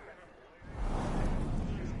this?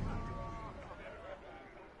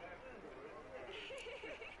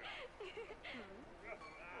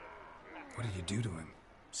 What did you do to him?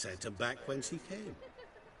 Sent him back whence he came.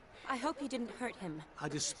 I hope you didn't hurt him. I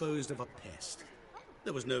disposed of a pest.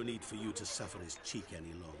 There was no need for you to suffer his cheek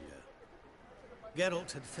any longer.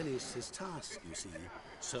 Geralt had finished his task, you see,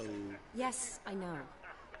 so... Yes, I know.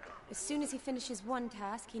 As soon as he finishes one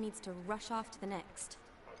task, he needs to rush off to the next.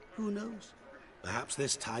 Who knows? Perhaps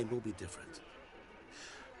this time will be different.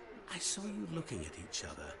 I saw you looking at each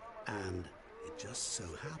other, and it just so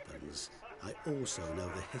happens I also know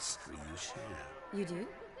the history you share. You do?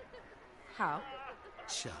 How?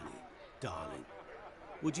 Shani, darling,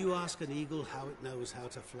 would you ask an eagle how it knows how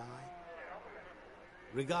to fly?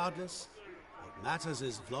 Regardless, what matters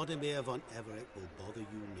is Vladimir von Everett will bother you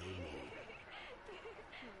no more.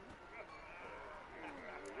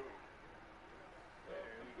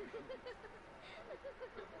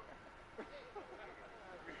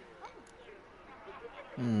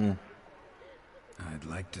 I'd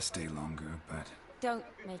like to stay longer, but... Don't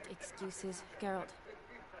make excuses, Geralt.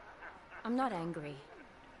 I'm not angry.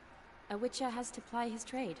 A Witcher has to ply his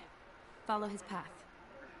trade, follow his path.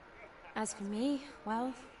 As for me,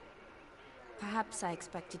 well, perhaps I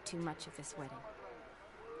expected too much of this wedding.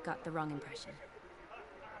 Got the wrong impression.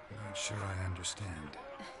 Not sure I understand.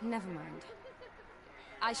 Never mind.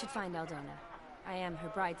 I should find Aldona. I am her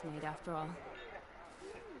bridesmaid, after all.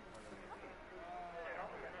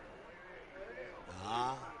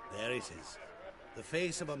 Ah, there it is. The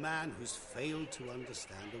face of a man who's failed to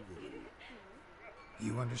understand a woman.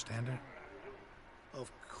 You understand her?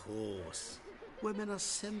 Of course. Women are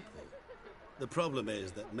simple. The problem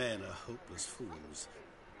is that men are hopeless fools.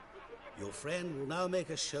 Your friend will now make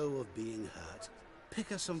a show of being hurt, pick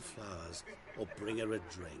her some flowers, or bring her a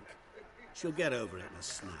drink. She'll get over it in a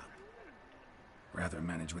snap. Rather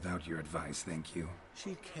manage without your advice, thank you.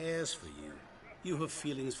 She cares for you. You have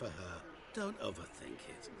feelings for her. Don't overthink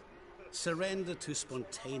it. Surrender to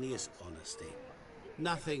spontaneous honesty.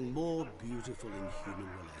 Nothing more beautiful in human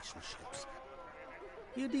relationships.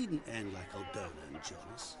 You needn't end like Aldona and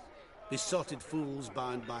Jonas. Besotted fools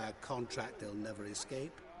bound by a contract they'll never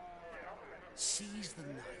escape. Seize the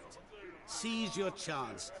night. Seize your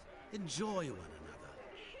chance. Enjoy one another.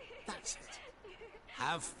 That's it.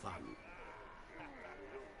 Have fun.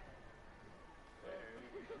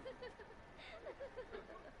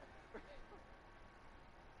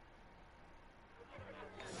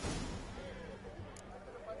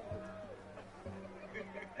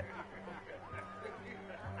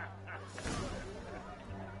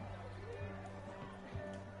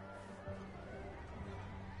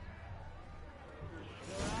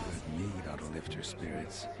 Good mead ought to lift your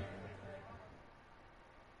spirits.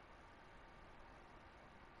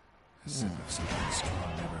 A sip of something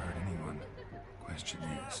strong never hurt anyone. Question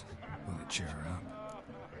is, will it cheer her up?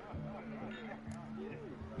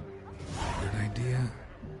 Good idea?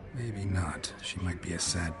 Maybe not. She might be a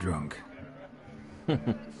sad drunk. Hold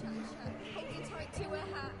you tight to her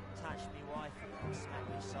hat. Touch me wife and I'll smack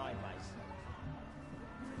you sideways.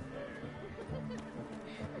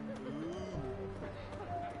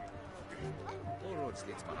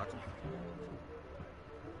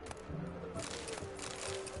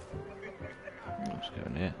 What's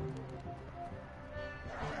going here?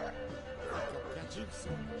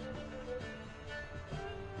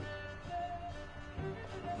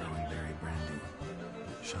 Rowanberry brandy.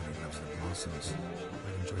 Shani loves the blossoms.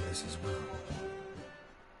 Might enjoy this as well.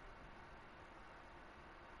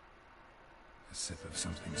 A sip of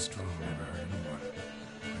something strong never hurt anyone.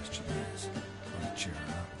 Question is, will it cheer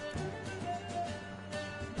her up?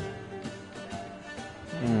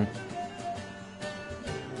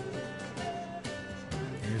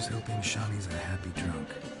 Here's hoping Shani's a happy drunk.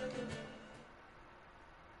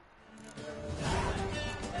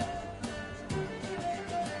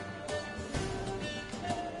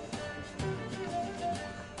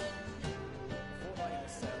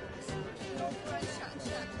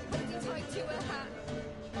 Hold you tight to her hat.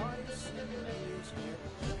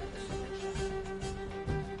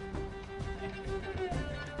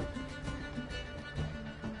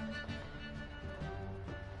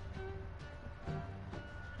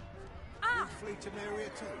 Free to marry her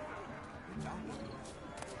too. You don't know.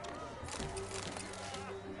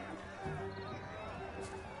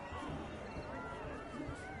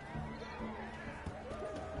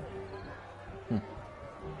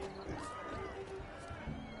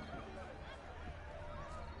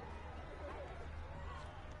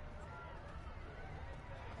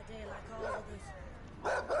 A day like all others.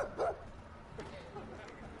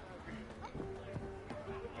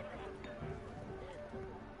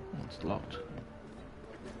 It's locked.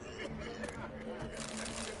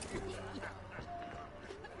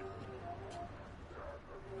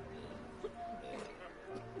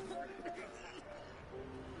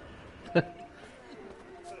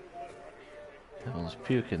 Everyone's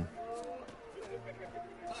puking.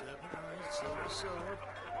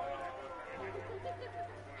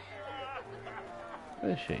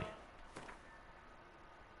 Where is she?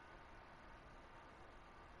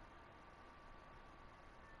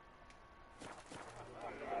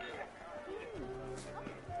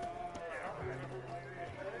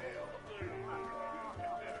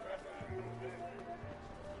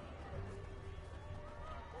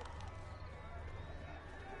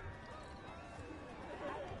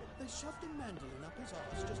 shoved a mandolin up his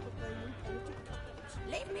arse just for playing imperative couples.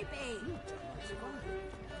 Leave me be. You damn right survivor.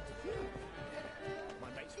 My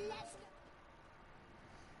mates.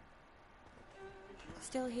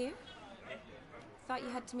 Still here? Thought you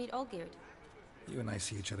had to meet Olgierd. You and I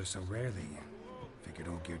see each other so rarely. Figured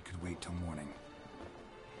Olgierd could wait till morning.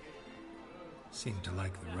 Seemed to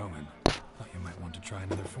like the Rowan. Thought you might want to try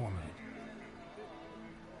another form of it.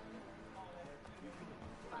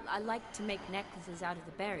 I like to make necklaces out of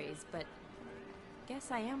the berries, but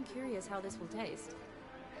guess I am curious how this will taste.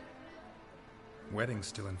 Wedding's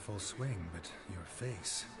still in full swing, but your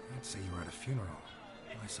face, I'd say you were at a funeral.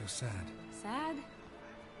 Why so sad? Sad?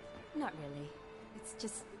 Not really. It's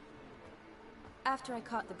just... After I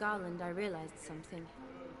caught the garland, I realized something.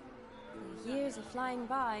 The years are flying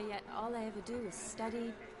by, yet all I ever do is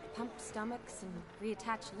study, pump stomachs, and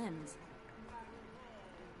reattach limbs.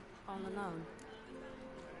 All alone.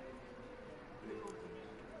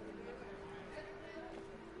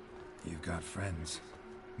 You've got friends.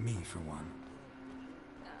 Me, for one.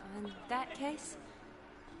 In that case,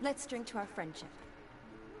 let's drink to our friendship.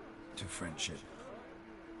 To friendship.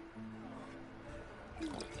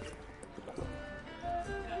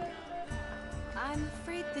 I'm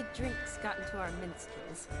afraid the drinks got into our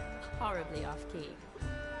minstrels. Horribly off-key.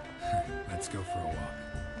 Let's go for a walk.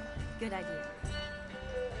 Good idea.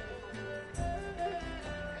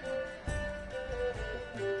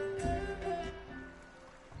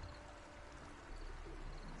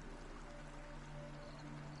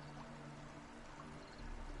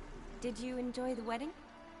 Did you enjoy the wedding?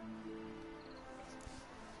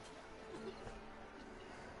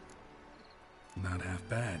 Not half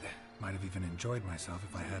bad. Might have even enjoyed myself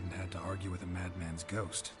if I hadn't had to argue with a madman's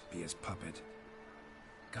ghost, be his puppet.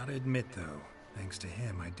 Gotta admit, though, thanks to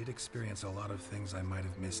him, I did experience a lot of things I might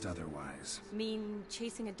have missed otherwise. Mean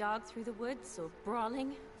chasing a dog through the woods, or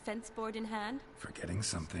brawling, fence board in hand? Forgetting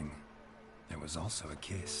something. There was also a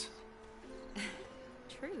kiss.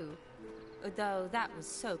 True. Though that was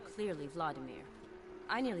so clearly Vladimir.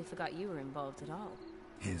 I nearly forgot you were involved at all.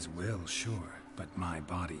 His will, sure, but my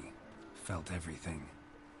body felt everything.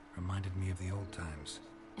 Reminded me of the old times.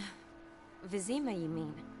 Vizima, you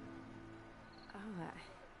mean? Oh,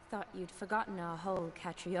 I thought you'd forgotten our whole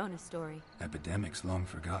Catriona story. Epidemics long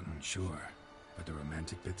forgotten, sure. But the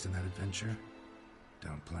romantic bits in that adventure?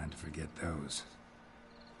 Don't plan to forget those.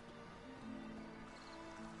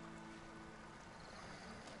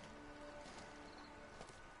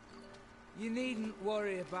 You needn't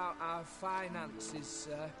worry about our finances,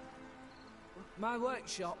 sir. My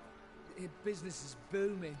workshop, business is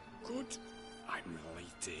booming. Good. I'm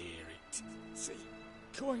relieved to hear it. See,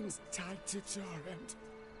 coin's tied to Torrent,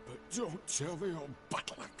 but don't tell the old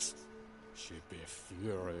battle-axe. She'd be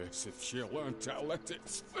furious if she learned to let it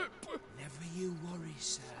slip. Never you worry,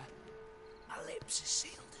 sir. My lips are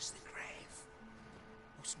sealed as the grave.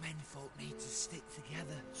 Us menfolk need to stick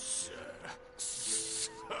together. Sir.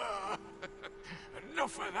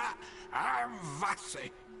 Enough of that. I'm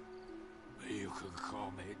Vassy. You can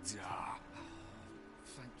call me Dar.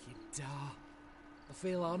 Thank you, Dar. I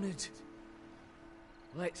feel honoured.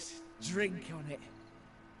 Let's drink on it.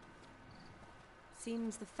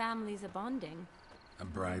 Seems the families are bonding. A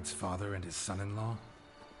bride's father and his son-in-law?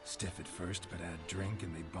 Stiff at first, but add drink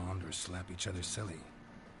and they bond or slap each other silly.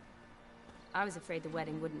 I was afraid the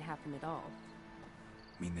wedding wouldn't happen at all.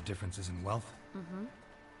 Mean the differences in wealth? Mm-hmm.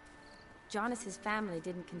 Jonas's family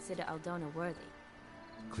didn't consider Aldona worthy.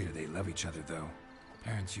 Clear they love each other, though.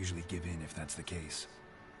 Parents usually give in if that's the case.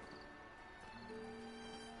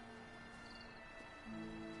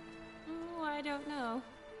 Oh, I don't know.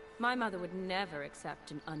 My mother would never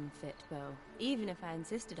accept an unfit beau, even if I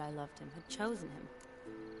insisted I loved him, had chosen him.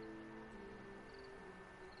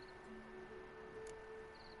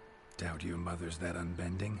 Doubt your mother's that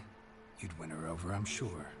unbending? You'd win her over, I'm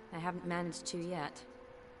sure. I haven't managed to yet.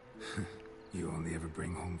 You only ever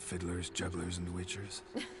bring home fiddlers, jugglers, and witchers?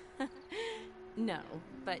 No,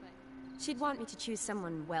 but she'd want me to choose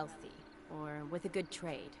someone wealthy, or with a good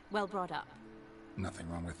trade, well brought up. Nothing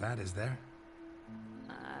wrong with that, is there?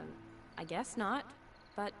 I guess not,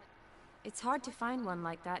 but it's hard to find one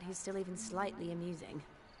like that who's still even slightly amusing.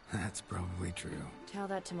 That's probably true. Tell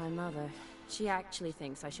that to my mother. She actually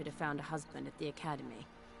thinks I should have found a husband at the academy.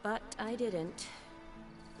 But I didn't.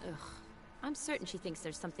 Ugh. I'm certain she thinks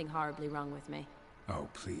there's something horribly wrong with me. Oh,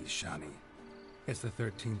 please, Shani. It's the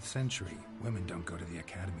 13th century. Women don't go to the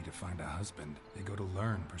academy to find a husband. They go to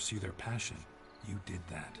learn, pursue their passion. You did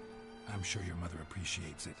that. I'm sure your mother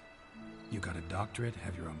appreciates it. You got a doctorate,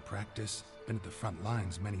 have your own practice, been at the front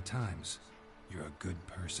lines many times. You're a good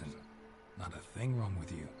person. Not a thing wrong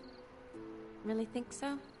with you. Really think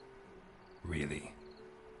so? Really?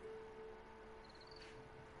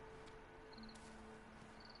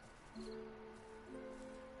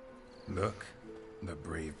 Look, the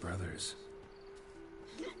brave brothers.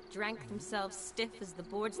 Drank themselves stiff as the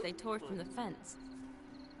boards they tore from the fence.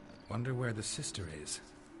 Wonder where the sister is.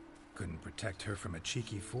 Couldn't protect her from a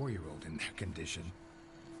cheeky 4-year-old in their condition.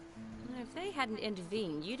 If they hadn't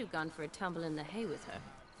intervened, you'd have gone for a tumble in the hay with her.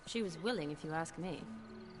 She was willing, if you ask me.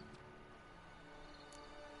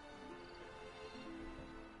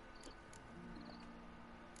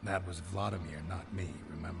 That was Vladimir, not me,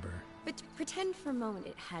 remember? But pretend for a moment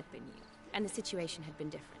it had been you, and the situation had been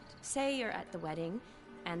different. Say you're at the wedding,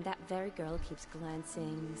 and that very girl keeps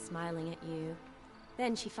glancing, smiling at you.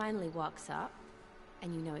 Then she finally walks up,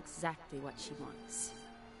 and you know exactly what she wants.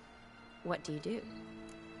 What do you do?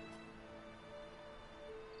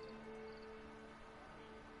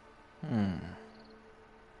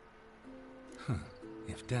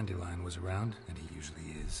 If Dandelion was around, and he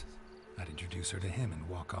usually is, I'd introduce her to him and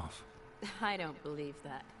walk off. I don't believe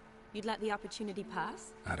that. You'd let the opportunity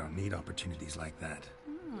pass? I don't need opportunities like that.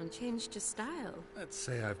 Changed your style. Let's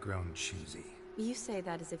say I've grown choosy. You say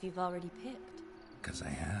that as if you've already picked. 'Cause I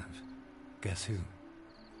have. Guess who?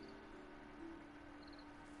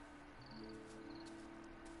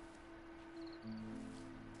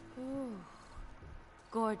 Ooh,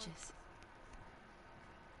 gorgeous.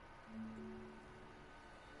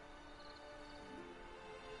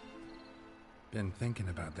 Been thinking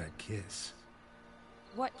about that kiss.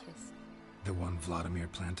 What kiss? The one Vladimir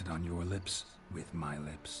planted on your lips, with my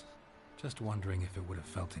lips. Just wondering if it would have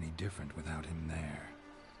felt any different without him there.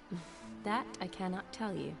 That I cannot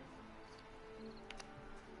tell you.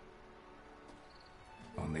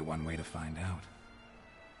 Only one way to find out.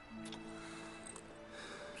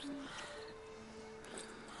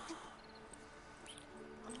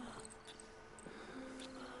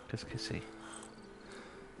 Kiss kissy.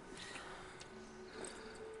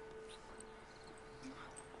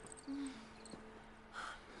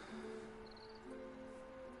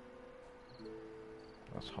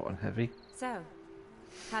 That's hot and heavy. So,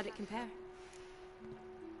 how'd it compare?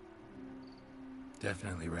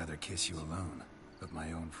 Definitely rather kiss you alone, of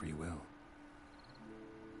my own free will.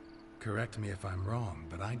 Correct me if I'm wrong,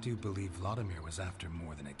 but I do believe Vladimir was after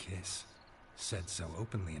more than a kiss. Said so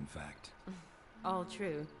openly, in fact. All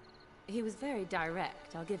true. He was very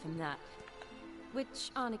direct, I'll give him that.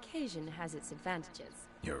 Which, on occasion, has its advantages.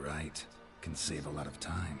 You're right. Can save a lot of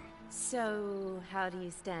time. So, how do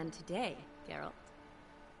you stand today, Geralt?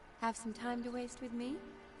 Have some time to waste with me?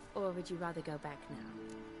 Or would you rather go back now?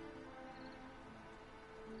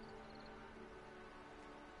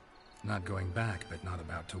 Not going back, but not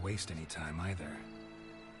about to waste any time either.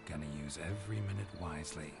 Gonna use every minute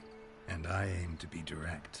wisely. And I aim to be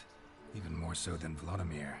direct. Even more so than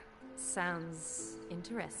Vladimir. Sounds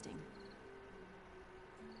interesting.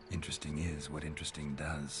 Interesting is what interesting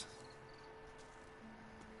does.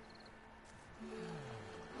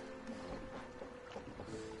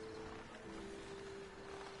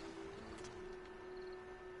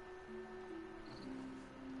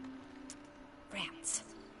 Rats.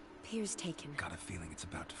 Pier's taken. Got a feeling it's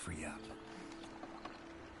about to free up.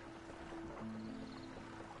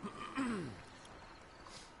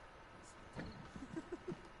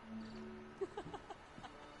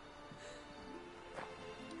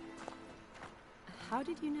 How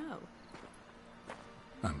did you know?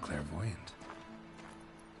 I'm clairvoyant.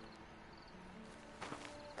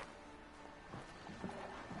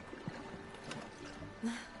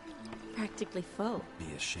 Practically full.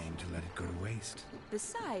 Be ashamed to let it go to waste.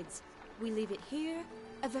 Besides, we leave it here,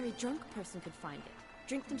 a very drunk person could find it,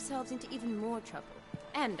 drink themselves into even more trouble.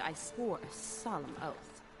 And I swore a solemn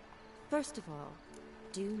oath. First of all,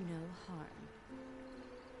 do no harm.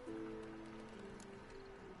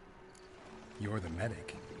 You're the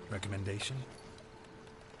medic. Recommendation?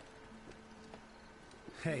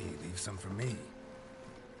 Hey, leave some for me.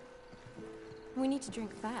 We need to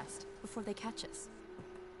drink fast, before they catch us.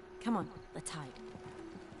 Come on, let's hide.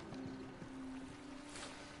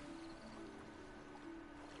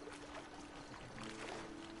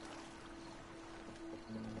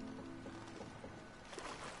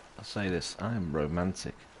 I'll say this, I am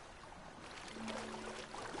romantic.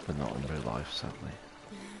 But not in real life, sadly.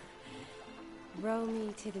 Row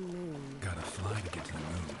me to the moon. Gotta fly to get to the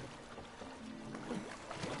moon.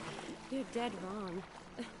 You're dead wrong.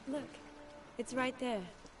 Look, it's right there,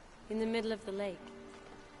 in the middle of the lake.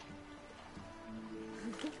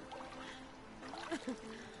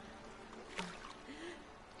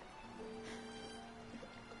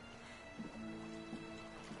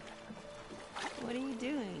 What are you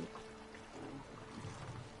doing?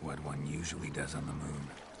 What what one usually does on the moon.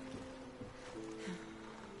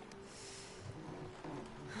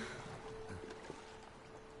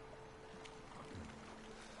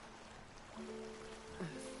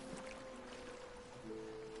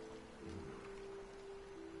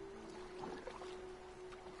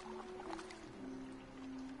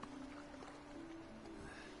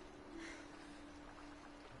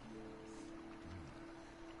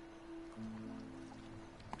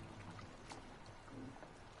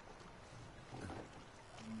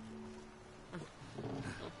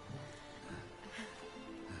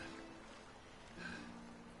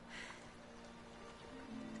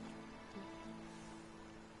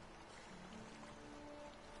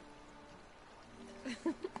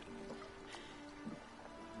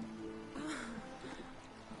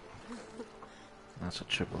 That's a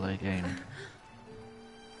AAA game.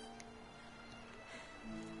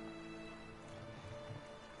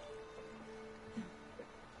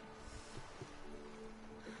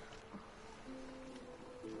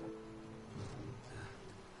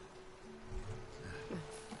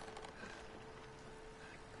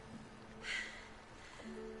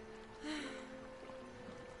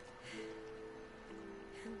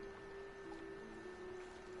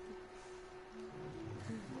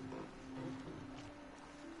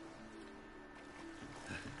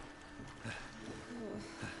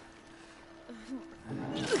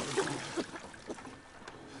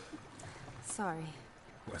 Sorry.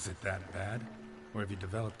 Was it that bad? Or have you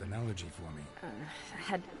developed an allergy for me? I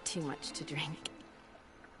had too much to drink.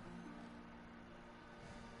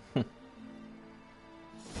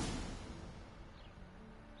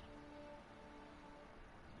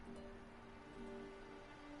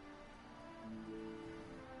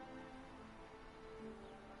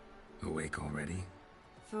 Awake already?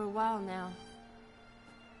 For a while now.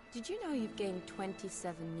 Did you know you've gained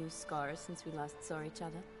 27 new scars since we last saw each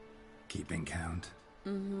other? Keeping count?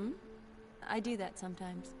 Mm-hmm. I do that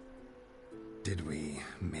sometimes. Did we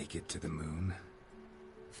make it to the moon?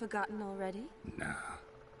 Forgotten already? No,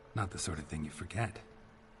 not the sort of thing you forget.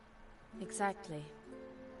 Exactly.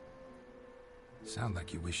 Sound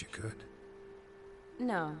like you wish you could.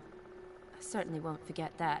 No, I certainly won't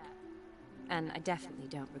forget that. And I definitely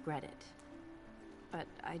don't regret it. But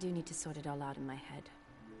I do need to sort it all out in my head.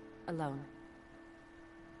 Alone.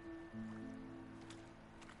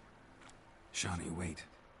 Shani, wait.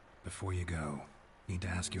 Before you go, need to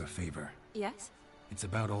ask you a favor. Yes? It's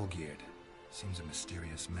about Olgierd. Seems a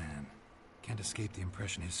mysterious man. Can't escape the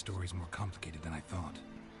impression his story's more complicated than I thought.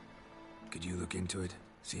 Could you look into it?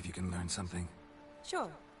 See if you can learn something?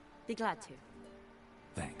 Sure. Be glad to.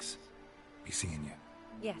 Thanks. Be seeing you.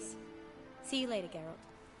 Yes. See you later, Geralt.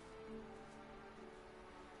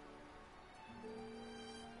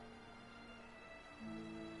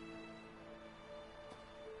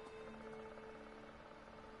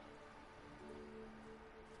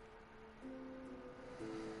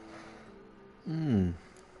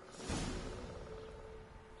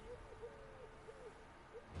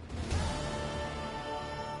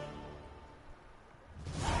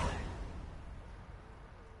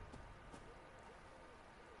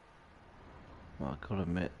 Well, I gotta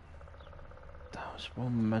admit, that was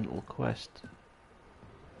one mental quest.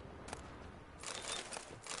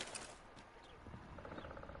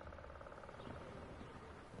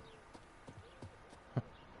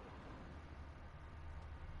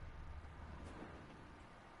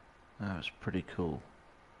 That was pretty cool.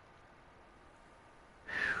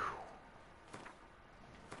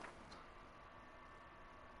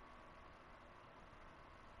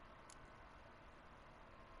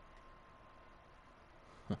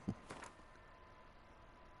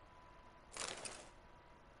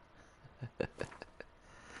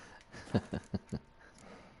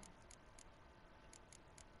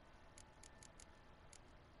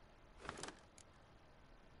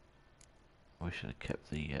 I should have kept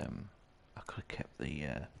the I could have kept the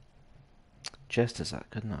chest as that,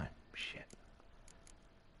 couldn't I? Shit.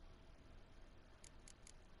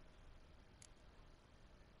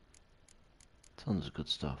 Tons of good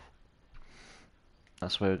stuff.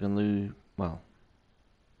 That's where we're gonna lose. Well,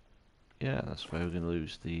 yeah, that's where we're gonna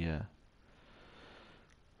lose the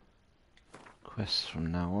quests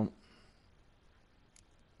from now on.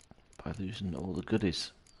 By losing all the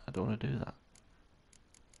goodies. I don't want to do that.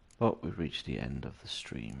 But we've reached the end of the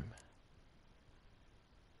stream.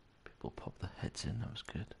 People pop their heads in, that was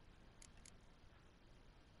good.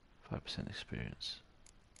 5% experience.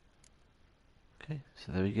 Okay,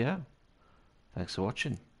 so there we go. Thanks for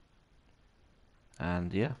watching.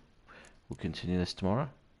 And yeah, we'll continue this tomorrow.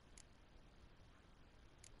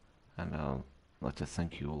 And I'd like to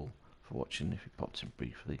thank you all for watching if you popped in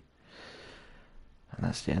briefly. And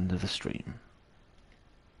that's the end of the stream.